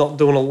 sort of not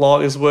doing a lot.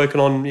 He was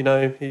working on, you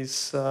know,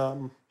 his...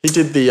 He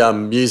did the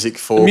music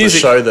for the,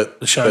 music. show that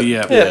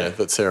Yeah.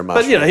 that Sarah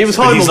Marshall. But, you know, he was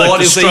But home he's a lot. like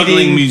the He was struggling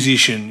eating...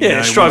 musician. You Yeah,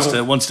 know,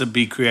 struggle. wants to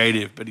be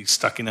creative, but he's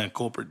stuck in a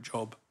corporate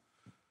job.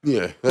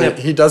 Yeah, Yep.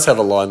 he does have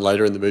a line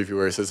later in the movie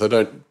where he says, "I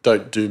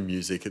don't do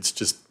music. It's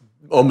just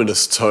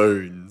ominous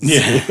tones."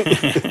 Yeah.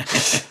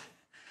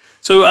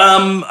 So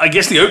I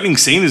guess the opening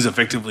scene is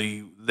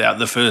effectively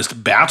the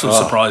first bout of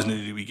surprise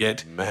nudity we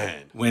get. Man,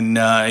 When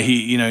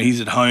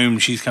he's at home,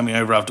 she's coming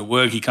over after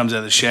work. He comes out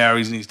of the shower,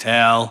 he's in his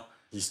towel.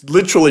 he's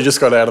literally just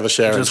got out of the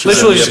shower. and she's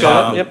literally in just the got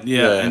out, apartment.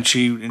 yep. Yeah, Yeah. and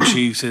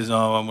she says,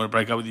 "Oh, I'm going to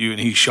break up with you," and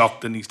he's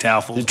shocked, and his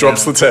towel falls. He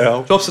drops the down.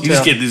 towel. Drops the You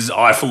just towel. get this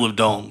eye full of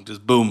dong,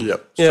 just boom,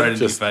 Yep. straight Yep. into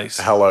Just your face.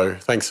 hello,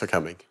 thanks for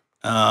coming.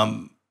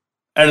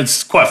 And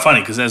it's quite funny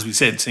because, as we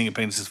said, seeing a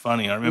penis is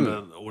funny. I remember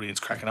the audience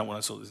cracking up when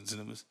I saw this in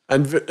cinemas.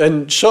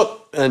 And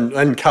shot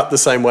and cut the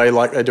same way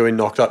like they do in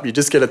Knocked Up. You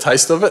just get a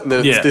taste of it and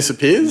then Yeah. it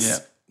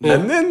disappears. Yeah.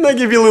 And then they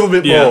give you a little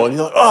bit Yeah. more. And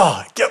you're like,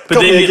 oh, But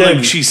got me then again.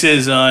 like, she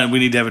says, "We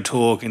need to have a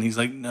talk," and he's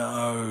like,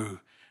 "No."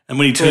 And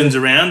when he turns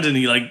around and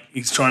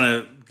he's trying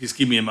to just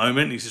give me a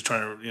moment, and he's just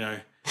trying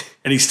to,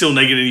 and he's still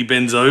naked and he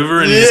bends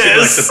over and you just get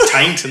like Yes. the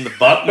taint and the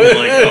butt, and you're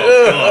like,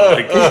 "Oh God!"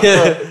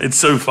 Like, it's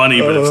so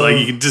funny, but it's like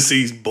you can just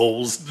see his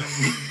balls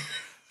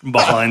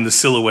behind the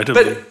silhouette of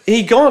him. But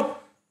he got,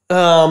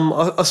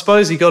 I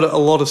suppose he got a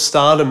lot of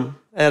stardom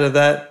out of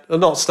that.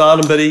 Not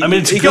stardom, but he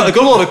it's got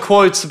good. a lot of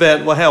quotes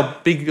about how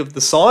big of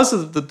the size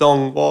of the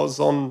dong was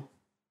on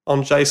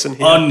Jason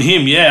here. On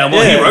him, yeah.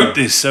 Well, Yeah. he wrote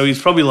this, so he's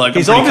probably like,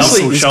 He's I'm pretty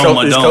obviously- comfortable showing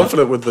my he's dong.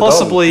 confident with the dong.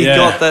 Possibly Yeah.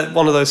 got that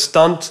one of those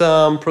stunt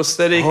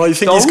prosthetic. Oh, you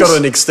think he's dongs? got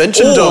an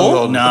extension Or- dong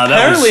on? Nah, that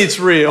Apparently was- it's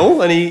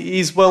real, and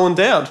he's well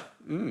endowed.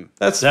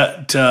 That's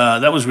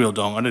That was real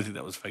dong. I don't think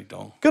that was fake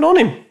dong. good on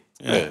him.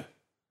 Yeah.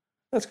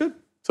 That's good.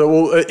 So,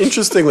 well,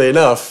 interestingly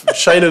enough,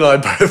 Shane and I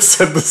both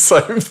said the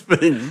same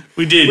thing.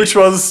 We did. Which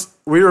was,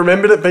 we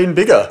remembered it being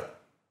bigger.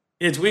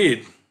 Yeah, it's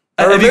weird.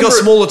 Have you got remember-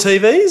 smaller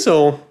TVs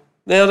or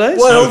nowadays?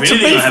 Well, So if to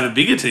anything, be- I have a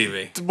bigger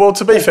TV. Well,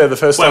 to be fair, the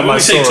first Wait, time when I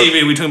we say saw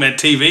TV, are we talking about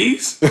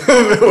TVs?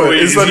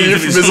 it, is that a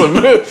Is it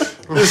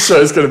euphemism? This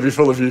show's going to be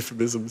full of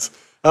euphemisms.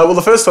 Well,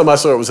 the first time I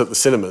saw it was at the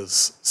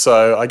cinemas.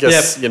 So I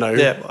guess, Yep.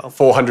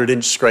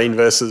 400-inch screen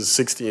versus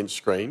 60-inch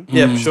screen.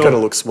 Yep, It's sure. going to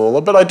look smaller.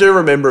 But I do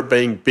remember it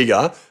being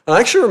bigger. And I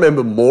actually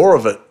remember more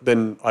of it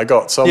than I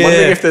got. So I'm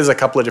wondering if there's a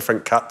couple of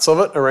different cuts of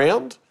it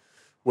around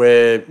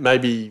where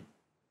maybe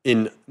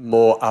in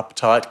more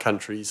uptight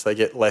countries they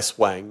get less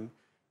wang.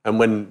 And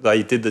when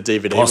they did the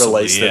DVD Possibly,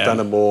 release, yeah. they've done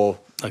a more...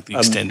 Like the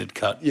extended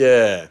cut.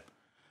 Yeah.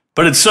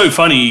 But it's so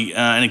funny,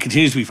 and it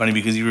continues to be funny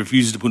because he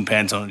refuses to put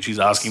pants on and she's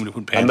asking him to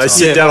put pants And they on.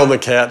 sit down on the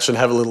couch and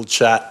have a little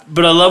chat.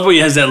 But I love where he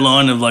has that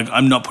line of like,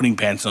 I'm not putting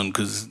pants on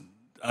because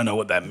I know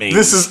what that means.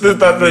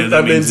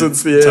 That means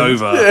it's the end.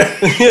 over.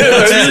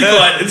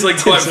 Yeah. It's like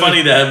quite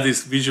funny to have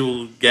this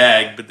visual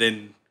gag, but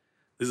then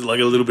there's like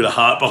a little bit of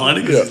heart behind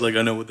it because Yeah. he's like,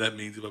 I know what that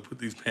means if I put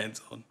these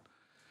pants on.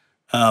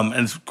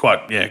 And it's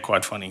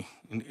quite funny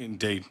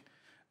indeed.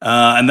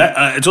 And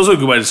that it's also a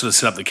good way to sort of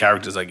set up the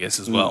characters, I guess,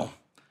 as well.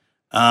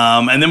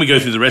 And then we go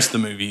through the rest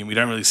of the movie and we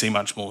don't really see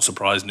much more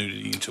surprise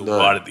nudity until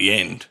right at the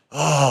end.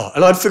 Oh,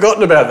 and I'd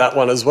forgotten about that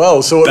one as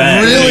well. So it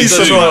Bang. really Me too,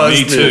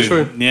 surprised me too.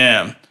 True.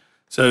 Yeah.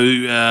 So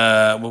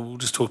we'll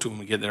just talk to him when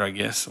we get there, I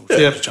guess. We'll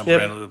just jump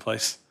around all over the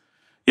place.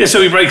 Yeah,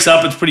 so he breaks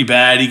up. It's pretty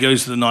bad. He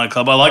goes to the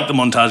nightclub. I like the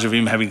montage of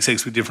him having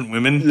sex with different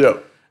women.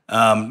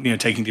 Yeah.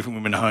 Taking different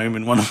women home.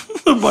 And one of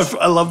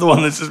I love the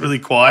one that's just really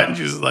quiet. And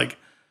she's like,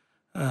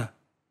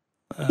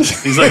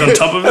 he's like on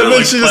top of her, And then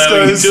like she just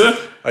plowing goes, into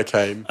her. I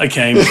came. I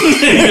came.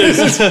 He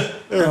goes,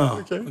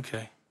 Okay.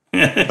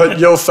 okay. But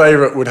your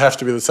favourite would have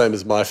to be the same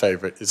as my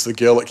favourite. It's the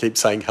girl that keeps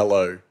saying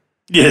hello.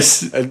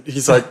 Yes. And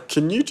he's like,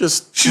 can you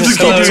just She's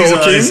stop looking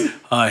into his talking? eyes.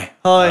 Hi.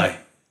 Hi.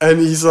 And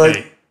he's like,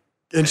 Hey.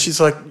 and she's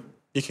like,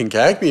 you can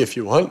gag me if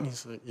you want. And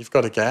he's like, you've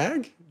got a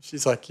gag?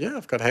 She's like, yeah,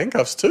 I've got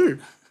handcuffs too.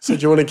 So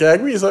do you want to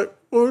gag me? He's like,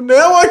 well,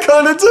 now I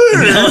kind of do.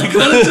 Now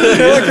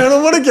I kind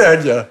of want to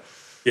gag you.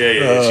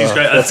 Yeah. She's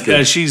great. that's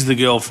good. She's the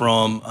girl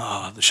from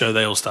the show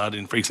they all starred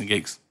in, Freaks and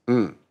Geeks.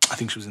 I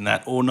think she was in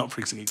that, or not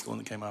Freaks and Geeks, the one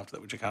that came after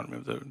that, which I can't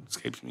remember. That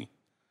escapes me.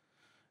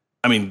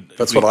 I mean,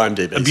 That's what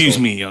IMDb is abuse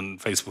for. me on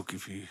Facebook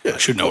if you. I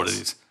should know what it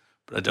is,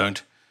 but I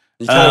don't.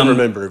 You can't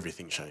remember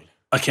everything, Shane.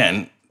 I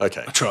can.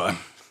 Okay. I try.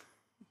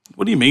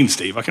 What do you mean,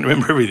 Steve? I can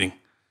remember everything.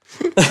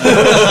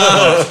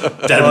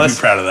 Dad would be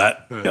proud of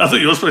that. I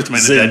thought you were supposed to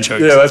make the dad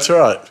jokes. Yeah, that's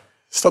right.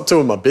 Stop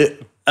doing my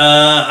bit.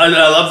 I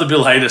love the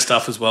Bill Hader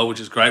stuff as well, which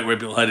is great. Where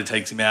Bill Hader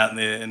takes him out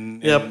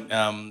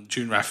and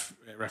June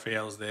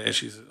Raphael's there.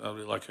 I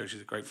really like her.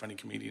 She's a great funny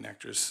comedian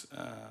actress.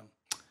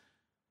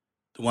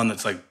 The one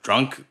that's like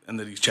drunk and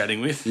that he's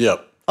chatting with.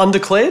 Yep.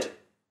 Undeclared?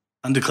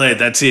 Undeclared.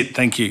 That's it.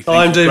 Thank you.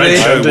 IMDb. Great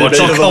show. IMDb Watch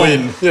to it. the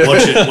win.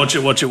 Yeah.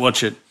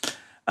 Watch it.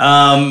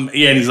 And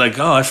he's like,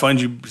 oh, I find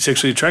you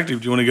sexually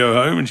attractive. Do you want to go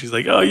home? And she's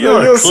like, oh,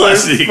 you're a so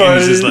classic. And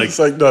he's just like, it's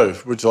like, no,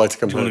 would you like to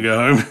come do you want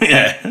home? to go home?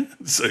 Yeah.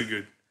 It's so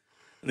good.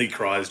 And he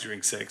cries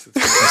during sex. It's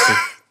fantastic.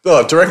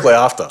 No, directly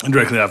after. And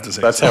directly after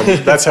sex.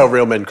 That's how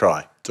real men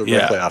cry.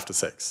 Directly after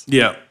sex.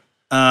 Yeah.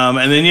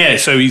 And then,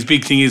 so his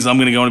big thing is, I'm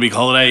going to go on a big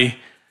holiday.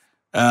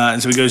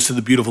 And so he goes to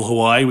the beautiful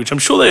Hawaii, which I'm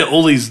sure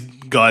all these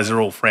guys are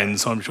all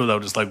friends. So I'm sure they were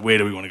just like, where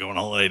do we want to go on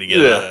holiday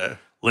together? Yeah.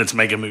 Let's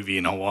make a movie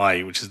in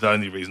Hawaii, which is the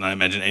only reason I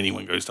imagine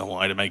anyone goes to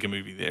Hawaii to make a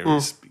movie there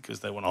is because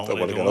they want a holiday. They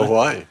want to go to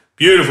Hawaii.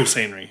 Beautiful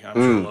scenery. I'm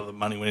sure a lot of the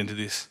money went into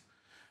this.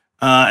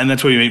 And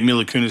that's where you meet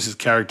Mila Kunis'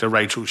 character,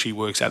 Rachel. She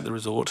works at the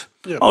resort.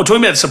 Yep. Oh,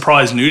 talking about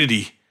surprise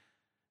nudity.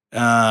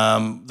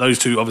 Those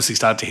two obviously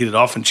start to hit it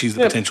off, and she's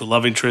the potential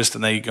love interest,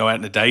 and they go out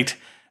on a date.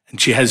 And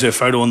she has her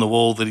photo on the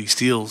wall that he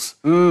steals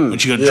when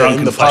she got drunk in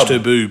and the flashed pub.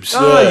 her boobs.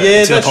 Oh,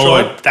 yeah, To the that's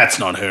Polaroid. right. That's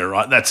not her,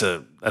 right? That's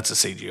a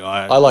CGI.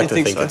 I like You to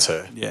think think so? it's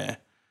her. Yeah.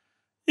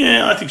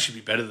 Yeah, I think she'd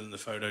be better than the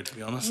photo, to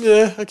be honest.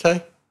 Yeah,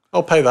 okay.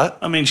 I'll pay that.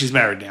 I mean, she's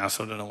married now,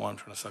 so I don't know why I'm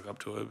trying to suck up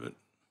to her, but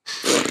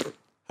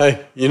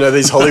Hey, you know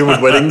these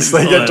Hollywood weddings, they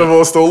I know. get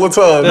divorced all the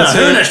time. no,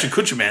 her and Ashton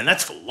Kutcher, man,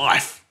 that's for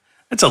life.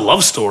 That's a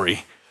love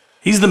story.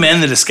 He's the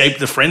man that escaped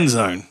the friend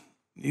zone.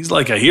 He's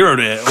like a hero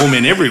to all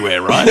men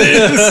everywhere, right?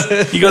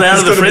 He got out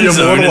of the gotta be friend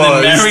zone and then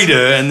immortalised. married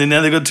her, and then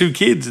now they've got 2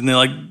 kids, and they're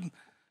like,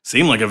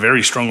 seem like a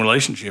very strong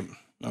relationship.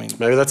 I mean,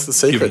 Maybe that's the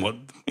secret. given what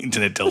the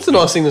internet tells It's a me.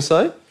 nice thing to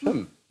say.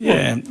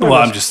 Yeah. Well,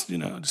 I'm just, I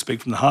just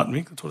speak from the heart,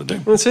 Mick. That's what I do.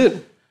 That's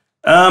it.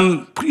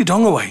 Put your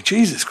dong away.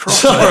 Jesus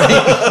Christ.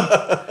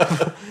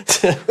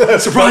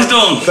 Surprise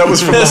dong. That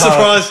was from the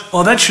heart. Surprise.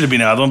 Oh, that should have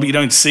been another one, but you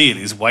don't see it.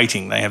 Is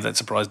waiting. They have that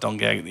surprise dong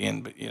gag at the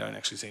end, but you don't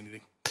actually see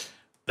anything.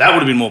 That would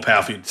have been more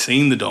powerful if you'd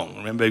seen the dong.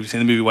 Remember, have you seen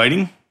the movie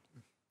Waiting?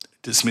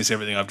 Dismiss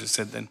everything I've just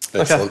said then.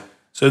 Excellent.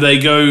 So they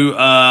go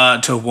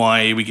to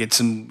Hawaii. We get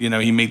some,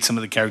 he meets some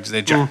of the characters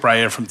there. Jack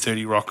Breyer from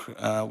 30 Rock.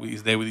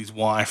 He's there with his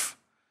wife,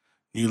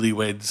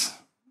 newlyweds.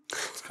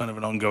 It's kind of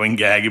an ongoing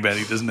gag about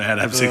he doesn't know how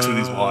to have sex with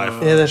his wife.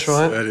 Yeah, that's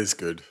right. That is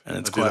good. And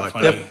it's I do quite like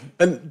funny. that.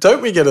 And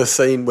don't we get a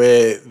scene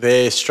where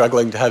they're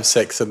struggling to have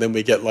sex and then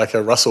we get like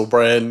a Russell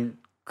Brand,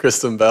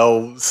 Kristen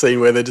Bell scene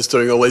where they're just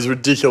doing all these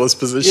ridiculous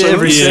positions? Yeah,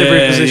 every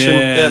position.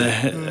 Yeah.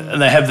 Yep.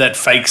 And they have that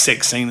fake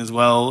sex scene as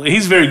well.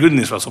 He's very good in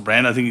this, Russell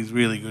Brand. I think he's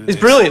really good at He's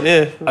this. brilliant,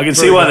 yeah. I can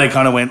see why they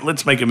kind of went,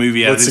 let's make a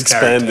movie out Let's of this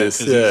expand character. this,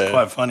 'cause yeah. He's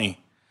quite funny.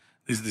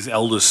 this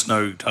elder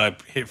Snow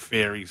type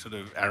fairy sort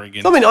of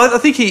arrogant. I mean, I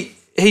think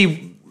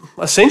he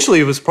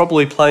essentially was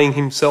probably playing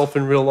himself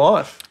in real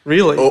life.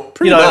 Really,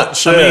 pretty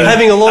much. I mean,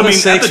 having a lot I of mean,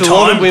 sex at the with a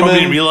lot time, of women, probably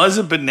didn't realize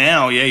it, but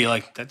now, yeah, you're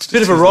like, that's just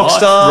bit of a his rock life.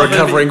 star,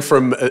 recovering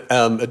from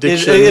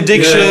addiction.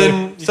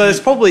 addiction. So it's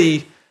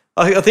probably.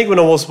 I think when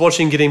I was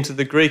watching Get Him to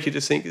the Greek, you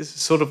just think this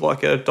is sort of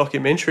like a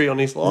documentary on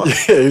his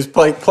life. Yeah, he was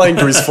playing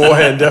to his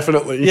forehand,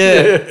 definitely.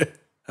 Yeah.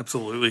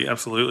 Absolutely.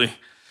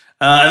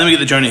 And then we get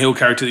the Jonah Hill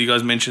character that you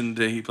guys mentioned.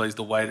 He plays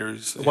the waiter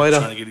who's waiter.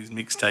 trying to get his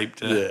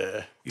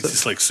mixtape. He's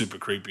just like super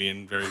creepy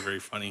and very, very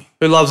funny.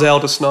 Who loves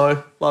Elder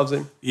Snow? Loves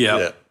him.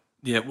 Yeah.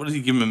 What does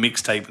he give him a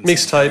mixtape?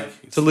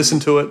 Mixtape to listen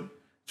to it.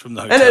 From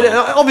the hotel. And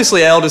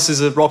obviously Aldous is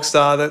a rock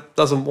star that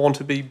doesn't want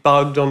to be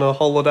bugged on a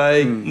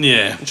holiday.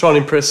 Yeah. And trying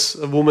to impress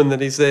a woman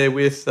that he's there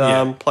with,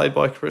 played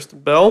by Kristen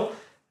Bell.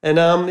 And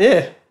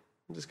it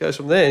just goes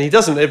from there. And he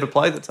doesn't ever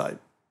play the tape.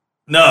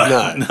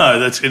 No,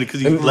 that's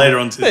because later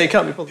on you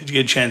can't be bothered. did you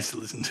get a chance to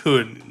listen to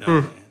it?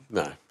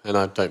 No, and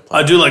I don't play.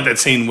 I do like that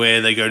scene where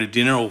they go to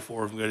dinner, all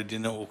four of them go to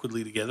dinner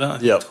awkwardly together. I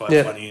think it's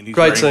quite funny. And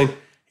Great scene.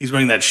 He's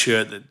wearing that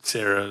shirt that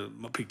Sarah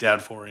picked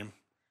out for him.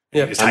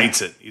 Yeah. He just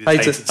hates it. He just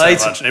hates it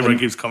so much. And everyone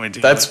keeps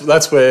commenting.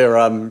 That's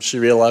where she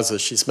realizes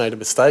she's made a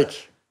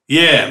mistake.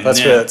 Yeah. That's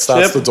where it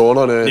starts to dawn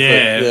on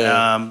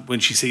her.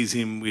 When she sees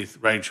him with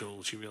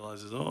Rachel, she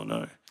realizes, oh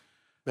no.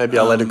 Maybe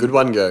I'll let a good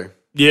one go.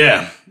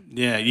 Yeah.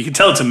 You can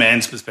tell it's a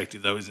man's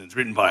perspective though, isn't it? It's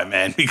written by a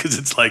man because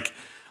it's like,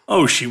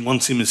 oh, she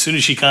wants him. As soon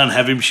as she can't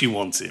have him, she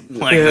wants him.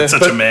 Like that's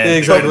such a man. Yeah,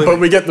 exactly. But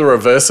we get the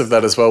reverse of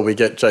that as well. We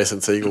get Jason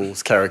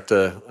Segel's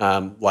character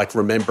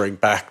remembering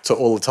back to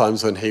all the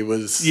times when he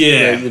was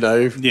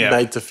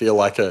made to feel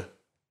like a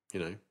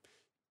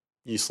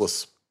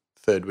useless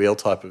third wheel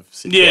type of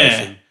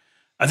situation. Yeah.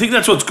 I think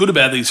that's what's good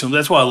about these films.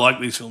 That's why I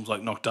like these films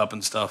like Knocked Up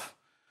and stuff.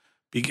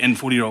 And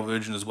 40-Year-Old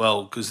Virgin as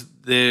well, because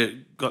they're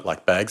got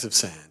like bags of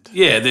sand.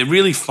 Yeah, they're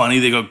really funny.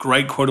 They've got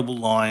great quotable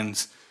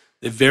lines.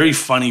 They're very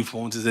funny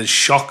performances. There's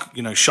shock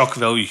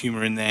value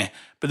humor in there,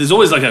 but there's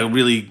always like a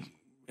really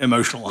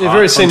emotional,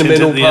 very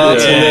sentimental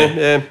parts in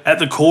there. Yeah. At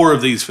the core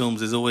of these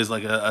films, there's always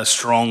like a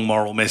strong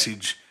moral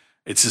message.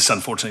 It's just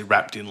unfortunately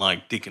wrapped in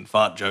like dick and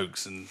fart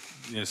jokes, and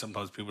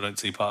sometimes people don't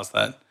see past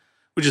that,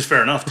 which is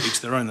fair enough. To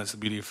each their own. That's the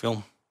beauty of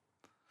film.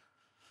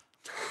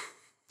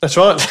 That's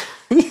right.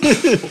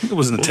 It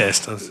wasn't a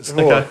test. I was just,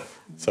 okay.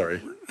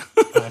 Sorry,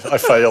 I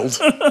failed.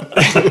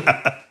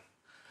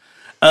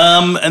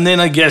 And then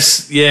I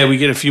guess we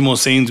get a few more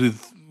scenes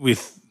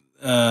with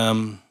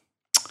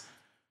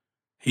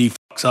he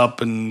fucks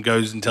up and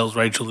goes and tells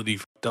Rachel that he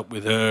fucked up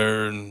with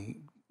her,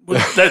 and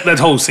that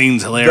whole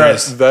scene's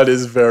hilarious. That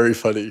is very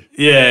funny.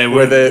 Yeah,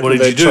 where they're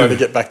trying to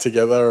get back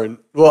together, and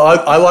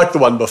I like the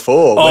one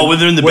before. When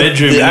they're in the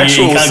bedroom, the and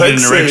actual he can't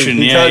get an erection.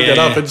 He can't get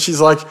up, and she's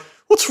like,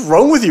 "What's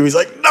wrong with you?" He's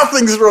like,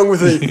 "Nothing's wrong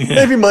with me.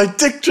 Maybe my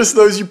dick just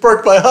knows you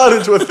broke my heart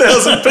into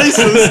 1,000 pieces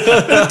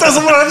and it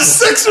doesn't want to have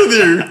sex with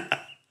you."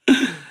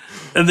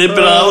 And then,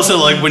 but I also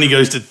like when he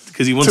goes to,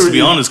 because he wants to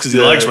be honest, because he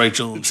likes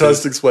Rachel. He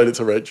tries to explain it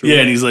to Rachel. Yeah,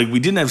 and he's like, "We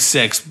didn't have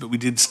sex, but we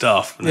did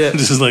stuff." And Yeah.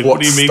 just like,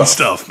 what do you mean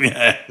stuff?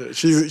 Yeah.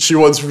 She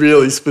wants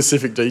really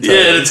specific details.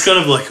 Yeah, and it's kind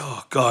of like,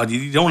 oh God,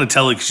 you don't want to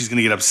tell her because she's going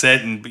to get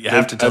upset, but you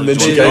have to tell her. And then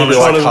she gave me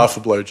like half a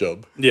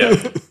blowjob. Yeah.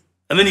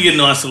 And then you get a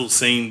nice little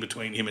scene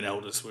between him and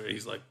Aldous where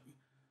he's like,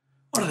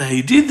 I don't know how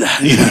you did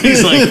that.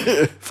 He's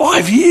like,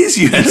 5 years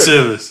you had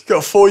service.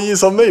 Got 4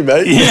 years on me,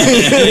 mate.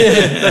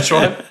 Yeah, that's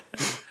right.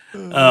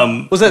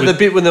 Was that the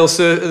bit when they were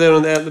out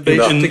on the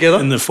beach together?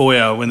 In the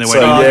foyer when they're So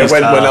waiting for his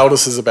car. when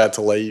Aldous is about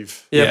to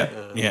leave. Yeah.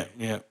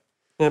 Yep.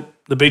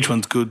 The beach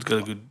one's good. It's got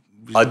a good.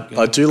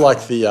 I do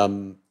like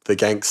the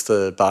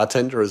gangster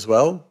bartender as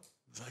well.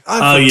 He's like,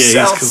 I'm from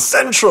South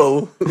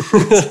Central.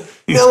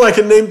 Now I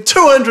can name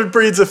 200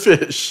 breeds of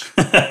fish.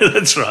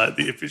 That's right.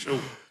 The official.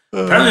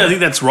 Apparently, I think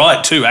that's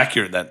right too.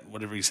 Accurate. That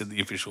whatever he said, the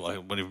official. I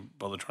wouldn't even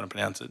bother trying to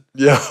pronounce it.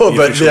 Yeah, but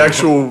the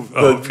actual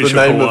the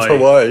name Hawaii. of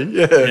Hawaii.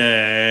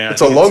 Yeah.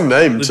 It's a long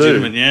name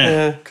too.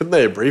 Yeah. Couldn't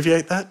they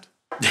abbreviate that?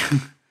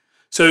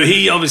 So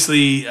he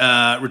obviously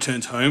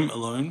returns home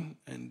alone,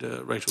 and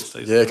Rachel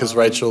stays. Yeah, because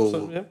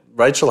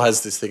Rachel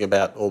has this thing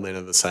about all men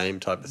are the same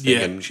type of thing.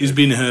 Yeah, and she's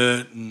been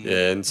hurt.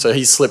 And so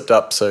he slipped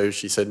up. So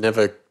she said,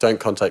 don't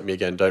contact me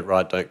again. Don't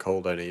write, don't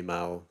call, don't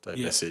email, don't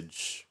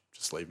message.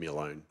 Just leave me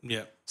alone.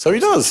 Yeah. So he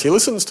does. He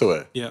listens to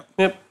her. Yeah.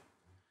 Yep.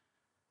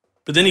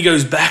 But then he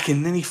goes back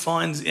and then he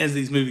finds, as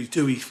these movies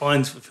do, he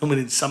finds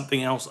fulfillment in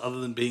something else other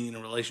than being in a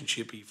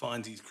relationship. He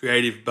finds his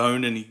creative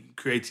bone and he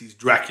creates his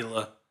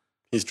Dracula.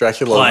 His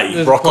Dracula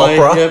Play. rock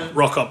opera. Yep.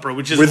 Rock opera,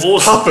 which is With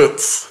awesome.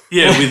 puppets.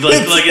 Yeah, with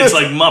it's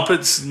like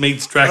Muppets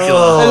meets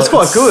Dracula. And it's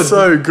quite good.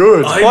 So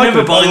good. I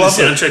remember buying the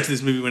soundtrack to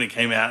this movie when it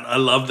came out. I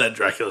loved that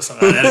Dracula song.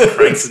 I had it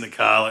cranked in the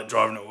car, like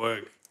driving to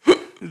work.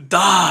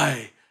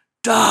 Die.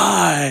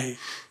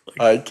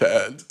 I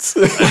can't.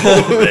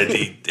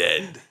 Already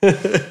dead.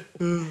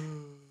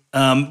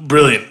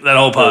 Brilliant. That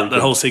whole part, that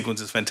whole sequence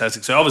is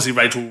fantastic. So obviously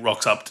Rachel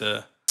rocks up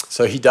to.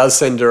 So he does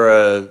send her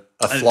a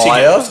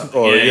flyer,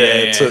 for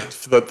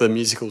the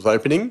musical's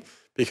opening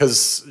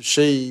because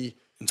she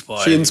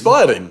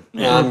inspired him.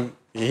 Yeah.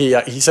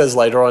 he says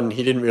later on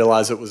he didn't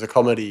realize it was a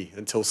comedy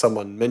until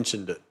someone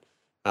mentioned it,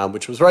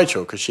 which was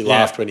Rachel, because she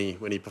laughed when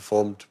he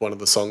performed one of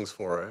the songs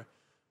for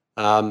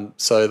her.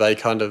 So they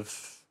kind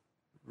of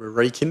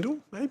rekindle,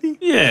 maybe?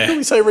 Yeah. Can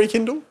we say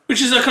rekindle?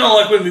 Which is kind of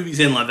like when movies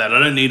end like that. I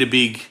don't need a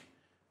big,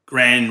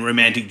 grand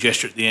romantic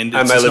gesture at the end.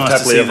 And It's they just lived nice to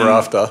happily see ever them-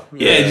 after.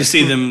 Yeah, just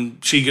see them.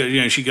 She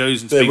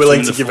goes and They're speaks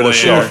willing to, to him in give the it a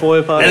foyer. shot.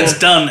 Foyer part, And yeah. it's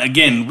done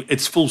again.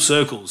 It's full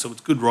circle, so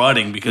it's good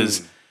writing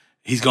because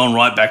he's gone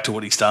right back to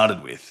what he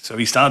started with. So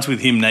he starts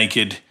with him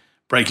naked,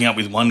 breaking up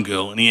with one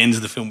girl, and he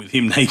ends the film with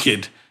him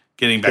naked,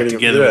 getting back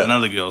together with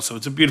another girl. So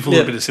it's a beautiful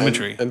little bit of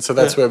symmetry. And so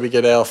that's where we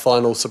get our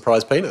final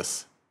surprise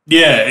penis.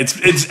 Yeah, it's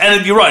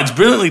and you're right. It's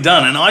brilliantly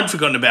done, and I'd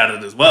forgotten about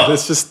it as well.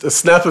 It's just a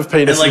snap of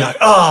penis. And And like,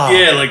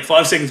 yeah, like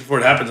 5 seconds before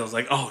it happens, I was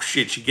like, oh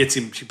shit, she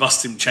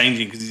busts him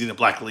changing because he's in a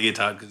black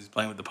leotard because he's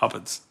playing with the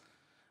puppets.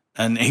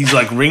 And he's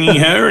like ringing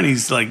her and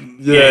he's like,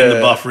 in the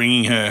buff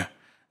ringing her.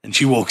 And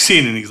she walks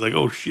in and he's like,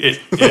 oh shit.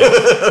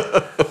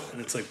 Yeah.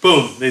 And it's like,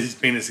 boom, there's his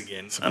penis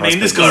again. I mean,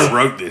 this guy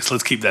wrote this.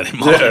 Let's keep that in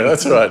mind. Yeah,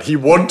 that's right. He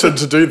wanted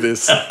to do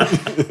this.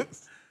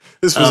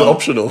 This was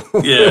optional.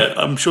 Yeah,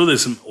 I'm sure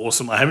there's some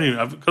awesome.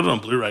 I've got it on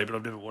Blu-ray, but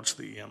I've never watched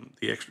the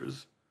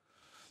extras.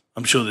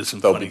 I'm sure there's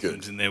some funny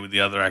things in there with the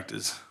other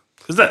actors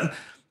because that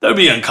would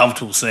be an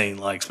uncomfortable scene,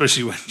 like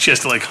especially when she has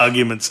to like hug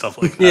him and stuff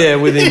like that. Yeah,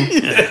 with him,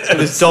 with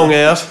his dong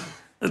out.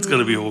 That's got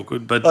to be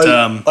awkward. But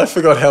I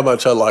forgot how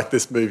much I liked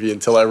this movie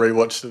until I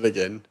rewatched it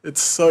again.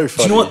 It's so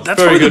funny. you know what?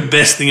 That's probably the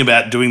best thing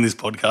about doing this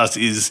podcast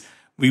is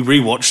we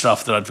rewatch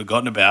stuff that I'd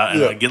forgotten about,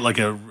 and I get like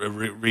a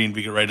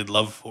reinvigorated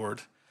love for it.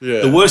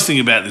 Yeah. The worst thing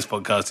about this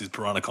podcast is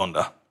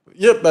Piranaconda.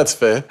 Yep, that's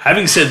fair.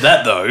 Having said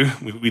that, though,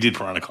 we did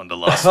Piranaconda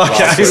last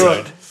Okay,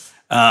 episode. right.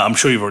 I'm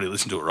sure you've already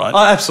listened to it, right? Oh,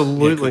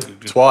 absolutely.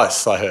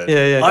 Twice, I heard.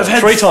 Yeah. I've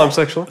had 3 times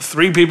actually.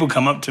 3 people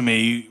come up to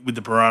me with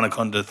the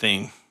Piranaconda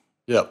thing.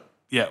 Yep.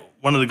 Yeah,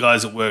 one of the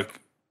guys at work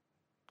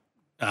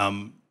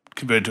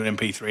converted to an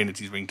MP3 and it's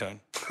his ringtone.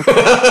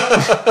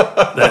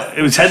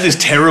 It had this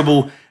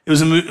terrible. It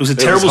was a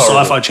terrible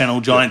horrible. sci-fi channel,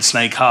 giant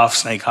snake, half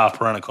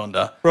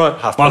Piranaconda. Right.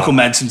 Michael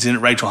Madsen's in it,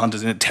 Rachel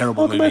Hunter's in it.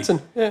 Terrible Michael movie.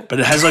 Madsen, yeah. But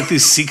it has like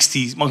this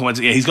 60s. Michael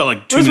Madsen, yeah, he's got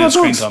like 2 Where's minutes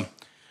my screen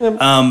dogs?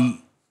 time.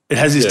 It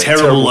has this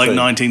terrible terrible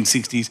like thing.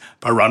 1960s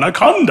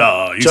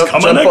Piranaconda. He's Jump-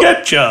 coming jump to on-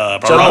 get ya.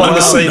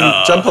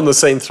 Jump on the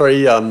scene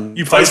 3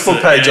 post Facebook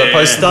it, page. yeah, I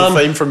posted yeah. the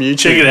theme from YouTube.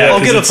 Check it out. I'll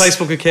get a 'cause it's-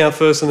 Facebook account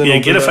first, and then Yeah,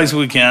 I'll get do a that.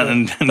 Facebook account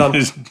and Done.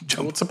 just jump.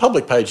 Well, it's a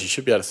public page. You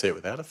should be able to see it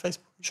without a Facebook.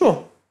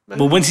 Sure.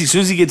 Well, as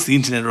soon as he gets the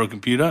internet or a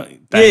computer, Yeah,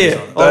 bang, yeah. he's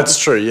on it. That's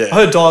true, yeah. I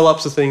heard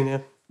dial-up's a thing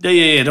now.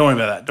 Yeah. Don't worry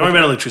about that. Don't worry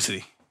about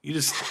electricity. You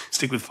just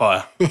stick with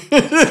fire.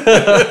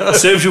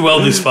 Served you well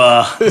this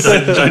far.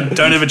 Don't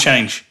ever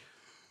change.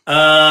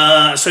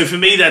 So for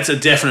me, that's a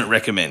definite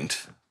recommend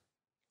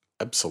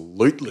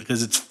Absolutely.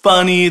 because it's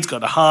funny. It's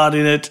got a heart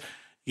in it.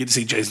 You get to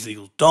see Jason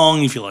Segel's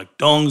dong. If you like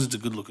dongs, it's a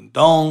good-looking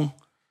dong.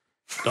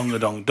 Donga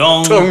dong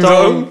dong. Dong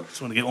dong.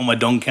 Just want to get all my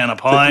dong count up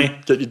high.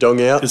 Get your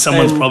dong out. Because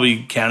someone's And-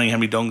 probably counting how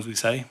many dongs we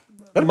say.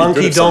 That'd be good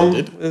Monkey if someone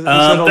dong. did. Is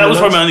That on was the probably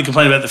notes? my only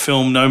complaint about the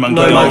film. No monkey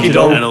No dong, monkey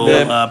dong, at all.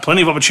 yeah.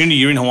 Plenty of opportunity.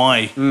 You're in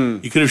Hawaii.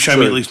 You could have shown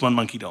me True. at least one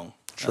monkey dong.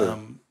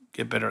 True.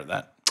 Get better at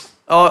that.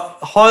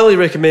 Highly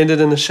recommended,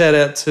 and a shout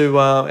out to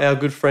our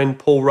good friend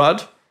Paul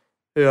Rudd,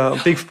 who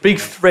big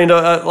friend,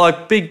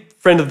 big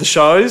friend of the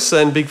shows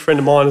and big friend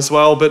of mine as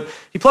well. But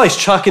he plays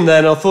Chuck in that,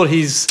 and I thought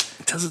his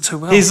Does it so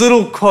well.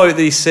 little quote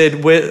that he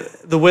said,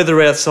 "The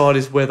weather outside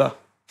is weather."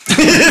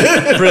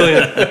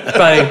 Brilliant,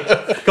 bang,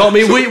 got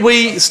me.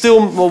 We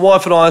still, my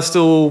wife and I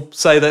still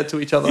say that to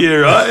each other. Yeah,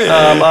 right.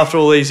 After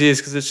all these years,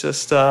 because it's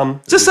just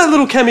that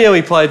little cameo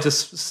he played,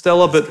 just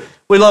stellar. But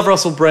we love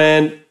Russell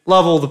Brand,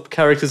 love all the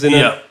characters in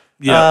it.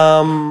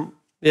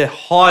 Yeah.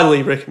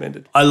 Highly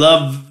recommended. I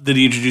love that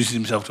he introduces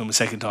himself to him a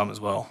second time as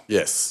well.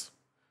 Yes.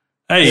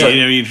 Hey,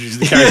 he introduces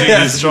the character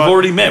Yeah, we've that's right.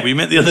 already met. We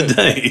met the other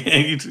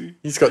day.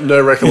 He's got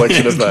no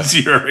recollection of that.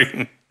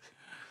 Zero.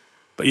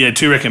 But yeah,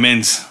 2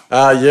 recommends.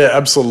 Yeah,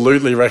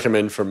 absolutely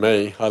recommend from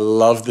me. I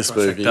love this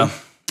movie.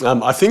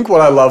 Perfecto. I think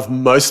what I love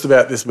most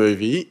about this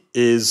movie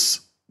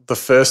is the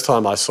first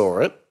time I saw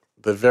it,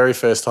 the very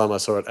first time I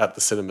saw it at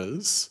the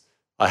cinemas,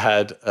 I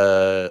had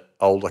an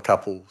older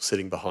couple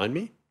sitting behind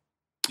me.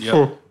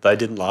 Yep. They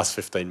didn't last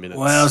 15 minutes.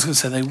 Well, I was going to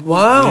say they.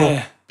 Wow.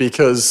 Yeah.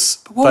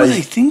 Because what were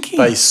they thinking?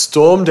 They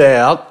stormed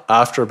out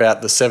after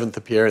about the 7th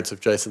appearance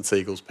of Jason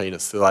Segel's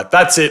penis. They're like,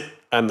 that's it.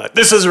 And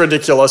this is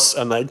ridiculous.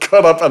 And they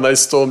got up and they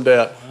stormed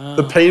out.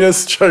 The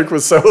penis joke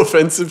was so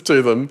offensive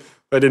to them,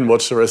 they didn't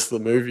watch the rest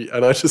of the movie.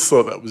 And I just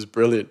thought that was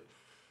brilliant.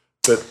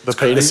 That the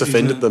penis crazy,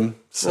 offended isn't it? them.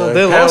 So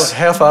they're lost.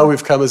 how far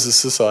we've come as a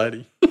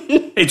society.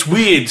 It's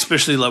weird,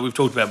 especially like we've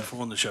talked about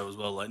before on the show as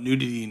well, like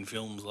nudity in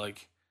films.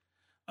 Like,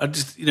 I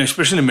just,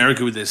 especially in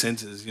America with their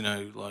censors,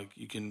 like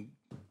you can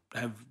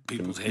have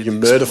people's heads. You can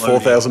murder exploding,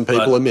 4,000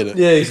 people but a minute.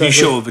 Yeah, If exactly. you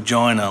show a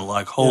vagina,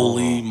 like,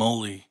 holy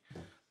moly.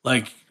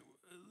 Like,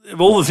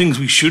 of all the things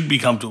we should be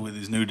comfortable with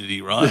is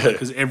nudity, right? Yeah.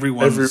 Because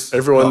everyone's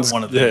everyone's- got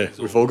one of yeah, these.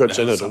 we've all got has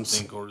genitals.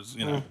 something, or is,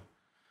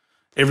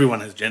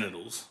 everyone has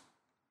genitals.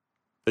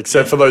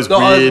 Except for those No,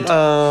 weird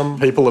I,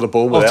 people that are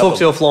born I'll without talk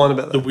to them. you offline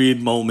about The that.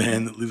 weird mole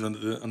man that lives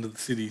under the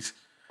cities.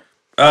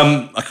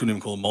 I couldn't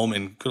even call them mole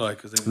men, could I?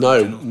 Cause they were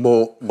No,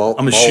 general. more.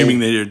 I'm assuming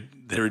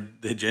their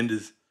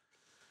genders.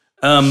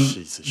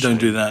 Jesus, Don't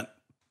do that.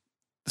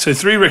 So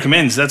 3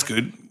 recommends. That's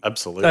good.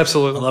 Absolutely. I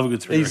Absolutely. love a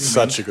good 3 Easy. recommends.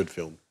 Such a good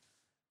film.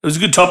 It was a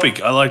good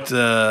topic. I liked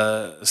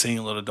seeing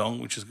a lot of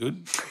dong, which is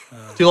good. Do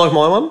you like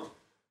my one?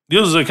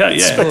 Yours is okay,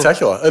 yeah.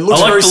 Spectacular. It I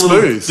looks like very the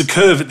smooth. The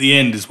curve at the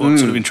end is what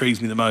sort of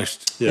intrigues me the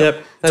most. Yeah.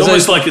 Yep. It's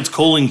almost like it's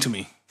calling to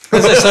me.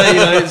 as they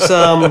say,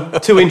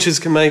 it's 2 inches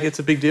can make it's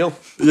a big deal.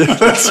 Yeah,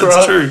 that's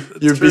right. true.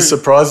 That's You'd be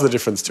surprised the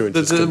difference 2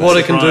 inches. can What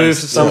make. it can do for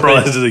some people.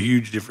 Surprise is a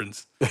huge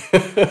difference.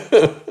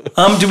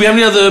 Do we have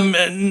any other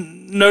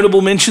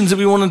notable mentions that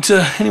we wanted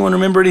to? Anyone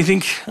remember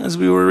anything as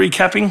we were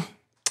recapping?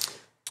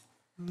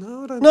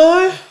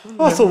 No,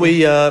 I thought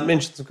we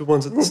mentioned some good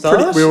ones at the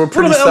start. we were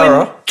pretty What about-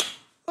 thorough.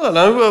 I don't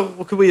know.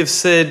 What could we have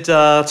said?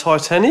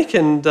 Titanic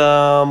and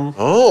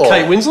Oh.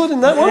 Kate Winslet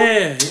in that one?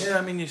 Yeah.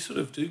 I mean, you sort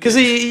of do. Because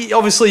he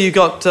obviously you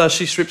got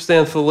she strips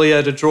down for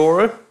Leo to draw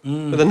her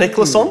with a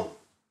necklace on.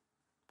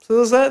 So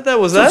was that. That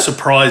was Not that.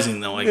 surprising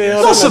though, I guess.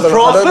 I Not don't know that- I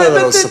surprised, don't know that I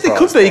but was it could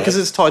surprised be by because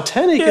it. it's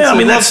Titanic. Yeah, it's I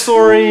mean a love that's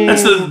story.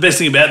 That's the best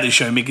thing about this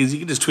show, Mick, is you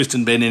can just twist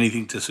and bend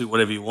anything to suit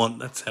whatever you want.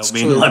 That's how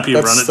me and true. Lappy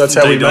run it. That's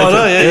from how we day to make I day.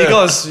 know. Yeah,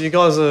 Yeah. you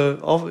guys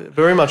are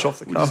very much off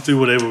the We cuff. just do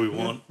whatever we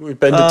want. We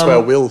bend it to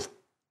our will.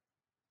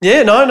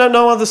 Yeah,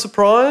 no other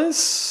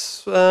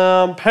surprise.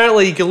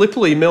 Apparently,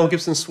 Gallipoli, Mel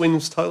Gibson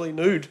swims totally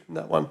nude in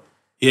that one.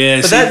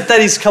 Yeah, But see,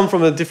 that has come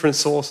from a different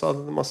source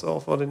other than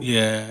myself. I didn't.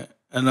 yeah.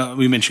 And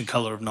we mentioned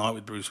Colour of Night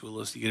with Bruce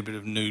Willis. You get a bit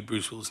of nude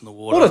Bruce Willis in the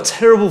water. What a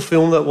terrible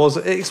film that was,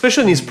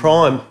 especially in his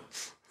prime.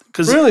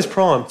 Because Really, in his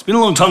prime. it's been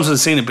a long time since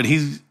I've seen it, but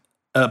he's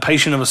a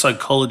patient of a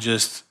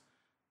psychologist,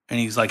 and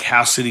he's like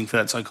house sitting for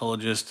that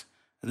psychologist.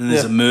 And then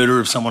there's Yeah. a murder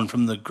of someone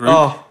from the group.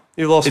 Oh,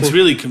 you lost It's me.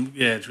 really,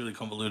 it's really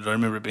convoluted. I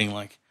remember it being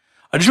like,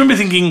 I just remember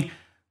thinking,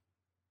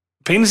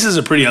 penises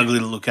are pretty ugly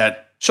to look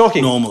at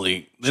Shocking.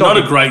 normally. They're not a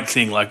Shocking. great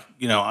thing. Like,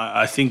 you know,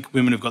 I think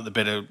women have got the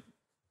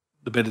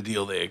better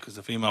deal there because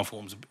the female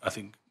forms, I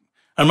think.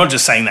 I'm not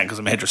just saying that because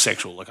I'm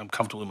heterosexual. Like, I'm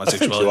comfortable with my think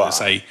sexuality you to are.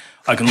 say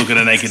I can look at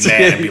a naked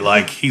man and be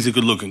like, he's a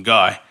good looking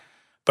guy.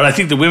 But I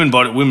think the women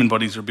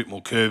bodies are a bit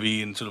more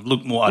curvy and sort of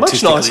look more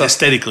artistically, nicer.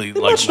 aesthetically,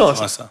 like much much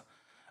nicer. nicer.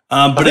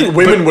 But I think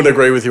women would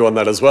agree with you on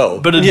that as well.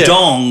 But a Yeah.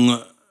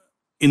 dong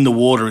in the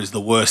water is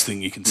the worst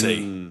thing you can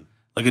see.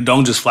 Like a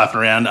dong just flapping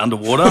around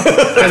underwater.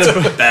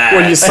 That's bad.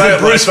 when you say it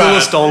Bruce like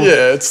Willis that, dong.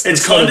 yeah, it's not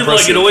kind of like,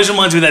 impressive. it always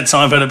reminds me of that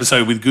Seinfeld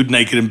episode with Good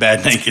Naked and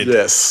Bad Naked.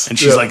 Yes. And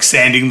she's Yeah. like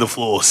sanding the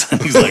floors.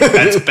 And he's like,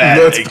 that's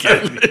bad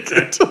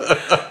naked.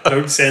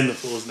 Don't sand the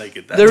floors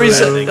naked. That's There is,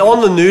 bad naked.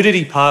 on the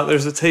nudity part,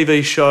 there's a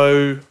TV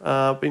show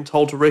been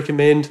told to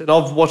recommend, and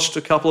I've watched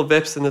a couple of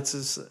eps and it's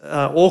as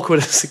awkward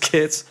as it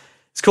gets.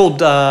 It's called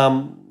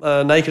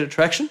Naked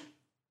Attraction.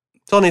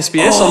 It's on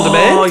SBS on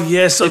demand. Oh,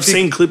 yes. I've If you-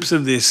 seen clips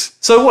of this.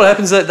 So what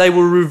happens is that they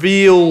will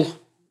reveal,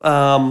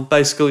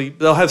 basically,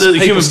 they'll have some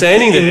people Human-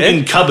 standing there,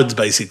 in cupboards,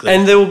 basically.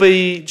 and there will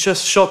be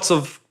just shots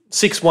of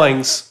 6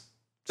 wangs.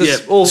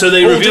 Just yeah. So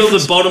they all reveal the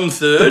different- bottom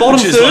third, bottom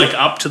which is third. like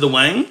up to the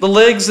wang. the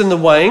legs and the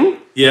wang,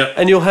 Yeah.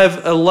 and you'll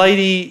have a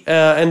lady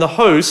and the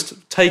host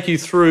take you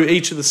through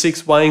each of the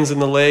 6 wangs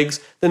and the legs.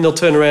 Then they'll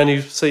turn around and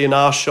you see an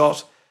arse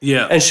shot,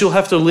 Yeah. and she'll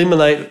have to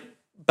eliminate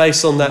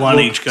based on that one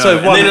look. each go. So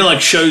and one, then it like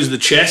shows the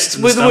chest.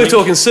 And the we're stomach.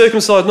 talking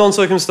circumcised,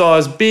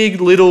 non-circumcised, big,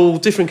 little,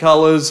 different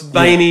colours,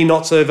 veiny,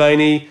 not so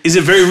veiny. Is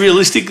it very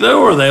realistic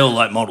though, or are they all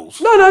like models?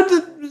 No,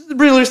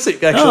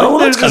 realistic actually. Oh, well,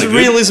 that's There's kinda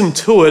good. realism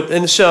to it,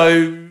 and so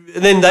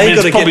and then I they mean,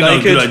 got to it's get probably not a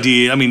naked. good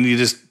idea. I mean, you're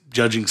just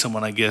judging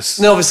someone, I guess.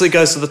 And obviously it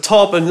goes to the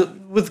top,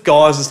 and with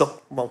guys, it's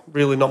not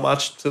really not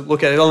much to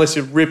look at unless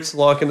you're ripped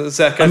like in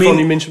Zac Efron I mean,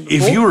 you mentioned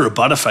before. if you were a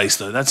butterface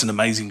though, that's an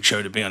amazing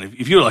show to be on.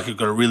 If you're like you've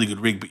got a really good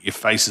rig, but your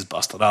face is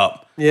busted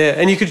up. yeah,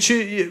 and you could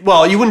choose.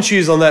 Well, you wouldn't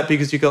choose on that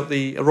because you got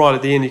the right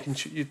at the end. You can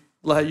choose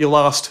your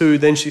last 2.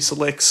 Then she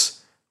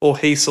selects or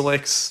he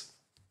selects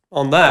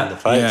on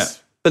that. Face. Yeah.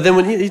 But then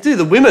when you do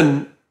the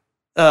women,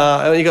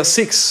 and you got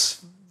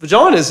 6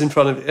 vaginas in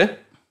front of you,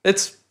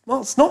 it's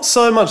not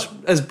so much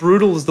as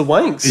brutal as the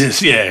wanks.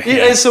 Yes, yeah.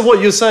 Yeah, and so what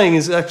you're saying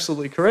is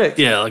absolutely correct.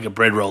 Yeah, like a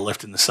bread roll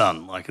left in the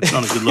sun. Like it's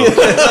not a good look. It's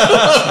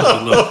not a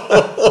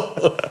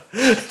good look.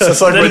 So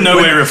it's like That in when, no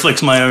way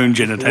reflects my own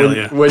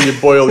genitalia. when you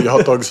boil your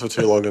hot dogs for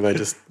too long and they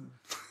just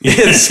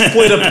It's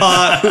split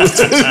apart.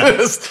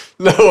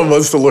 no one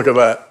wants to look at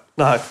that.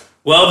 No.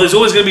 Well, there's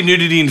always going to be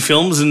nudity in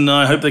films, and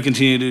I hope they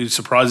continue to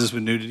surprise us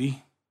with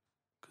nudity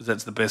because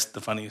that's the best,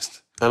 the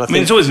funniest. And I I mean,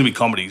 think it's always going to be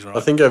comedies, right?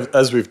 I think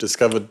as we've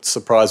discovered,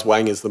 surprise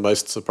wang is the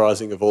most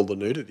surprising of all the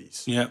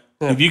nudities. Yeah.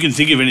 If you can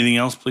think of anything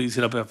else, please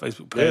hit up our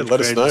Facebook page. Yeah, let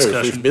us create know if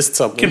discussion. we've missed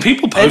something. Can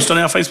people post on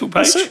our Facebook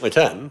page? Certainly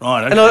can.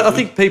 Right. Okay. And I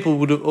think people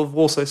would have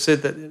also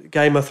said that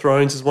Game of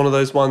Thrones is one of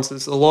those ones.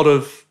 There's a lot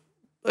of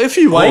A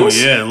few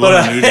wanks, yeah, a lot but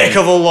of a nudity. heck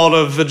of a lot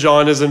of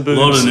vaginas and boobs.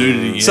 A lot of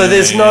nudity. So yeah,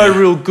 there's yeah. no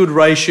real good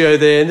ratio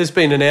there, and there's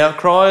been an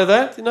outcry of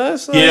that,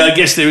 So, Yeah, I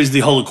guess there is the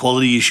whole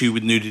equality issue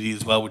with nudity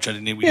as well, which I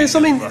didn't. Yes, I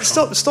mean,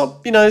 stop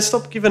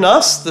giving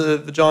us the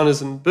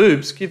vaginas and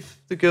boobs. Give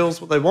the girls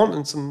what they want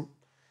and some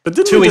But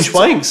didn't 2-inch we just,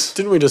 wanks.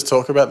 Didn't we just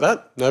talk about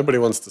that? Nobody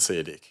wants to see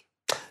a dick.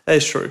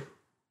 That's true.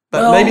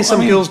 But Well, maybe some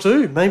I mean- girls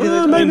do. Maybe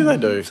they do. Maybe they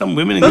do. Some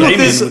women and But look, gay men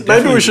there's- would Maybe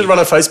definitely we should run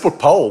a Facebook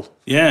poll.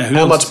 Yeah. Who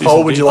How wants much to see poll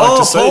some would you dick? like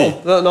to see?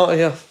 Paul. No,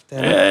 yeah.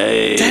 Damn it.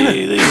 Hey, there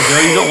you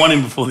go. You got one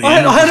in before the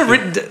end. I had it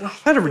written down.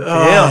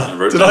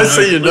 Did I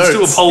see your Let's notes?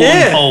 do a poll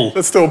Yeah. on poll.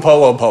 Let's do a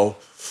poll on poll.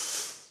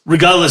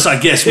 Regardless, I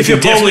guess we If can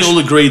you're definitely Polish-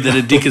 all agree that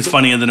a dick is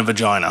funnier than a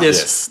vagina. Yes.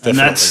 Yes, And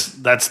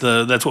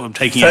definitely. that's what I'm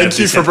taking out of Thank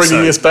you this for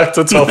bringing us episode. back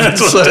to topic. That's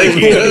what I'm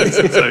taking out of this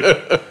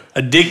episode.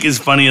 A dick is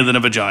funnier than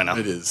a vagina.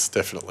 It is,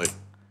 definitely.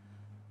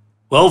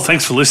 Well,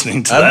 thanks for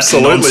listening to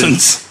Absolutely. that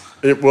nonsense.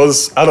 It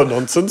was utter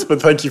nonsense,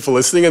 but thank you for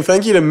listening. And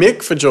thank you to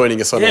Mick for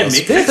joining us on Yeah, our Mick,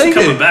 Yeah, thanks thank for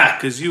coming you. back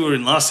because you were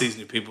in last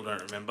season if people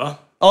don't remember.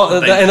 Oh,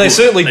 and they would.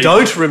 certainly They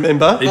don't would.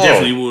 remember. They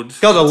definitely would.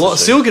 Got a lot.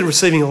 Still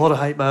receiving a lot of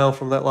hate mail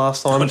from that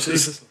last time.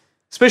 Conscious. Jesus.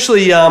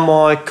 Especially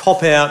my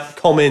cop-out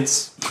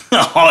comments.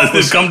 Oh,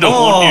 they've come to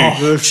haunt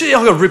you. Oh, gee,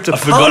 I got ripped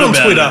apart Forgot on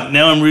about Twitter. it.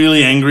 Now I'm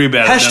really angry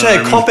about it.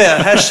 Hashtag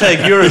cop-out.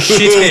 Hashtag you're a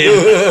shithead.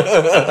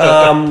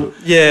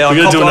 Yeah, We're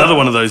going to do another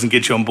one of those and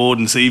get you on board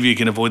and see if you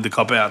can avoid the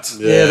cop-outs.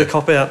 Yeah, the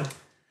cop-out.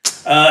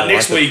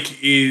 Next week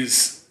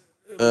is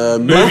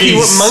Monkey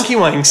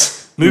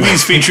wanks.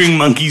 movies featuring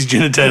monkeys'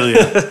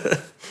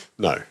 genitalia.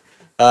 No.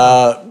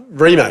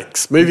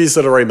 Remakes. Movies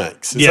that are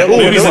remakes. Is Yeah, that what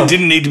we're movies doing? that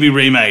didn't need to be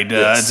remade.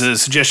 Yes. It's a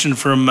suggestion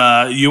from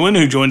Ewan,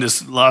 who joined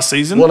us last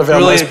season. One of our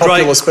Brilliant, most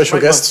popular great, special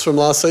great guests from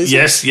last season.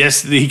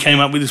 Yes, he came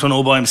up with this one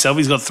all by himself.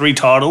 He's got 3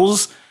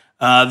 titles.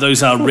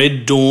 Those are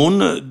Red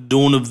Dawn,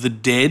 Dawn of the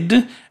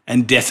Dead,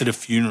 and Death at a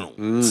Funeral.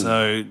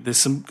 So there's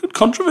some good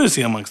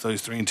controversy amongst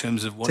those 3 in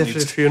terms of what Death at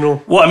needs a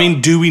Funeral. Well, I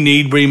mean, do we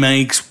need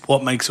remakes?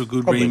 What makes a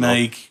good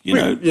remake? You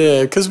know,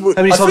 Yeah, because How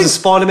many times has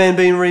Spider-Man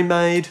been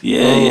remade?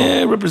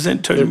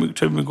 represent Tobey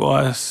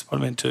Maguire,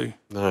 Spider-Man 2.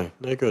 No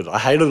good. I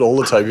hated all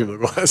the Tobey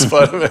Maguire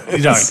Spider-Man.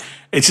 You don't.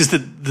 It's just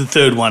that the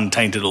third one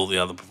tainted all the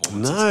other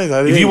performances. No, they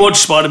If you didn't. watch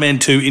Spider-Man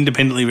 2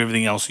 independently of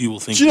everything else, you will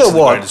think Do you this know is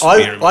the what? greatest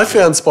superhero I movie.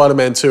 found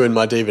Spider-Man 2 in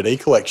my DVD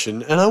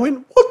collection and I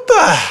went, what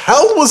the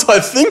hell was I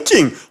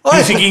thinking?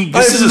 You're thinking, I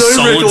this have is a no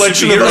solid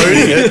recollection of superhero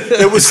owning it.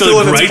 It was It's got still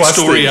a in its great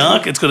plastic. story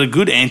arc. It's got a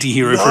good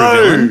anti-hero for a No,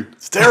 villain.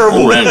 it's terrible.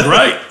 All round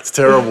great. It's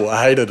terrible.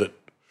 I hated it.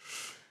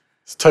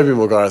 Tobey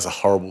Maguire is a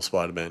horrible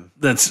Spider-Man.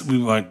 That's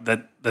not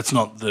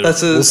the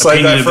That's a- We'll save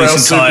opinion that of for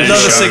this our entire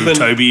another show, segment.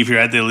 Toby. If you're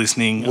out there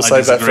listening, We'll I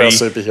save that for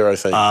disagree. our superhero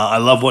theme. I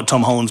love what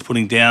Tom Holland's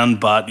putting down,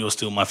 but you're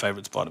still my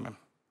favourite Spider-Man.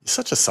 You're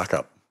such a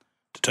suck-up.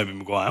 To Tobey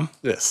Maguire.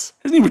 Yes.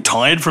 Hasn't he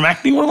retired from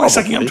acting? What am I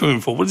sucking up to him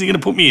for? What is he going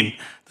to put me in?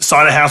 The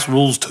Cider House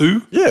Rules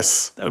 2?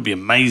 Yes. That would be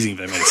amazing if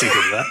they made a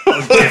sequel to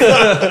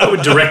that. I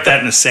would direct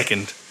that in a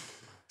second.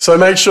 So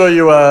make sure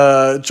you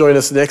join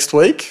us next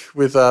week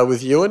with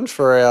Ewan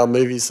for our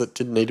movies that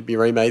didn't need to be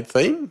remade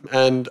theme.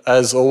 And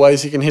as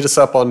always, you can hit us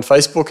up on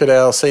Facebook at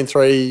our Scene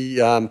 3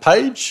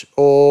 page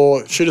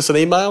or shoot us an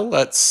email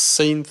at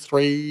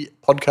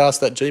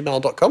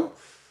scene3podcast@gmail.com.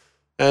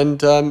 And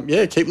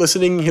keep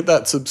listening, hit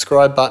that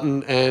subscribe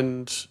button,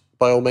 and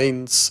by all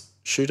means,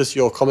 shoot us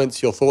your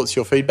comments, your thoughts,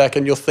 your feedback,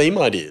 and your theme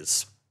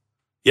ideas.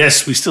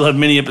 Yes, we still have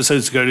many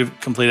episodes to go to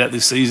complete out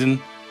this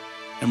season,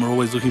 and we're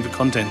always looking for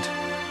content.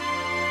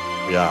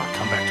 We are.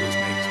 Come back to us,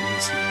 mates.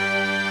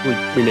 We miss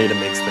you. We need a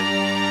mix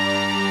thing.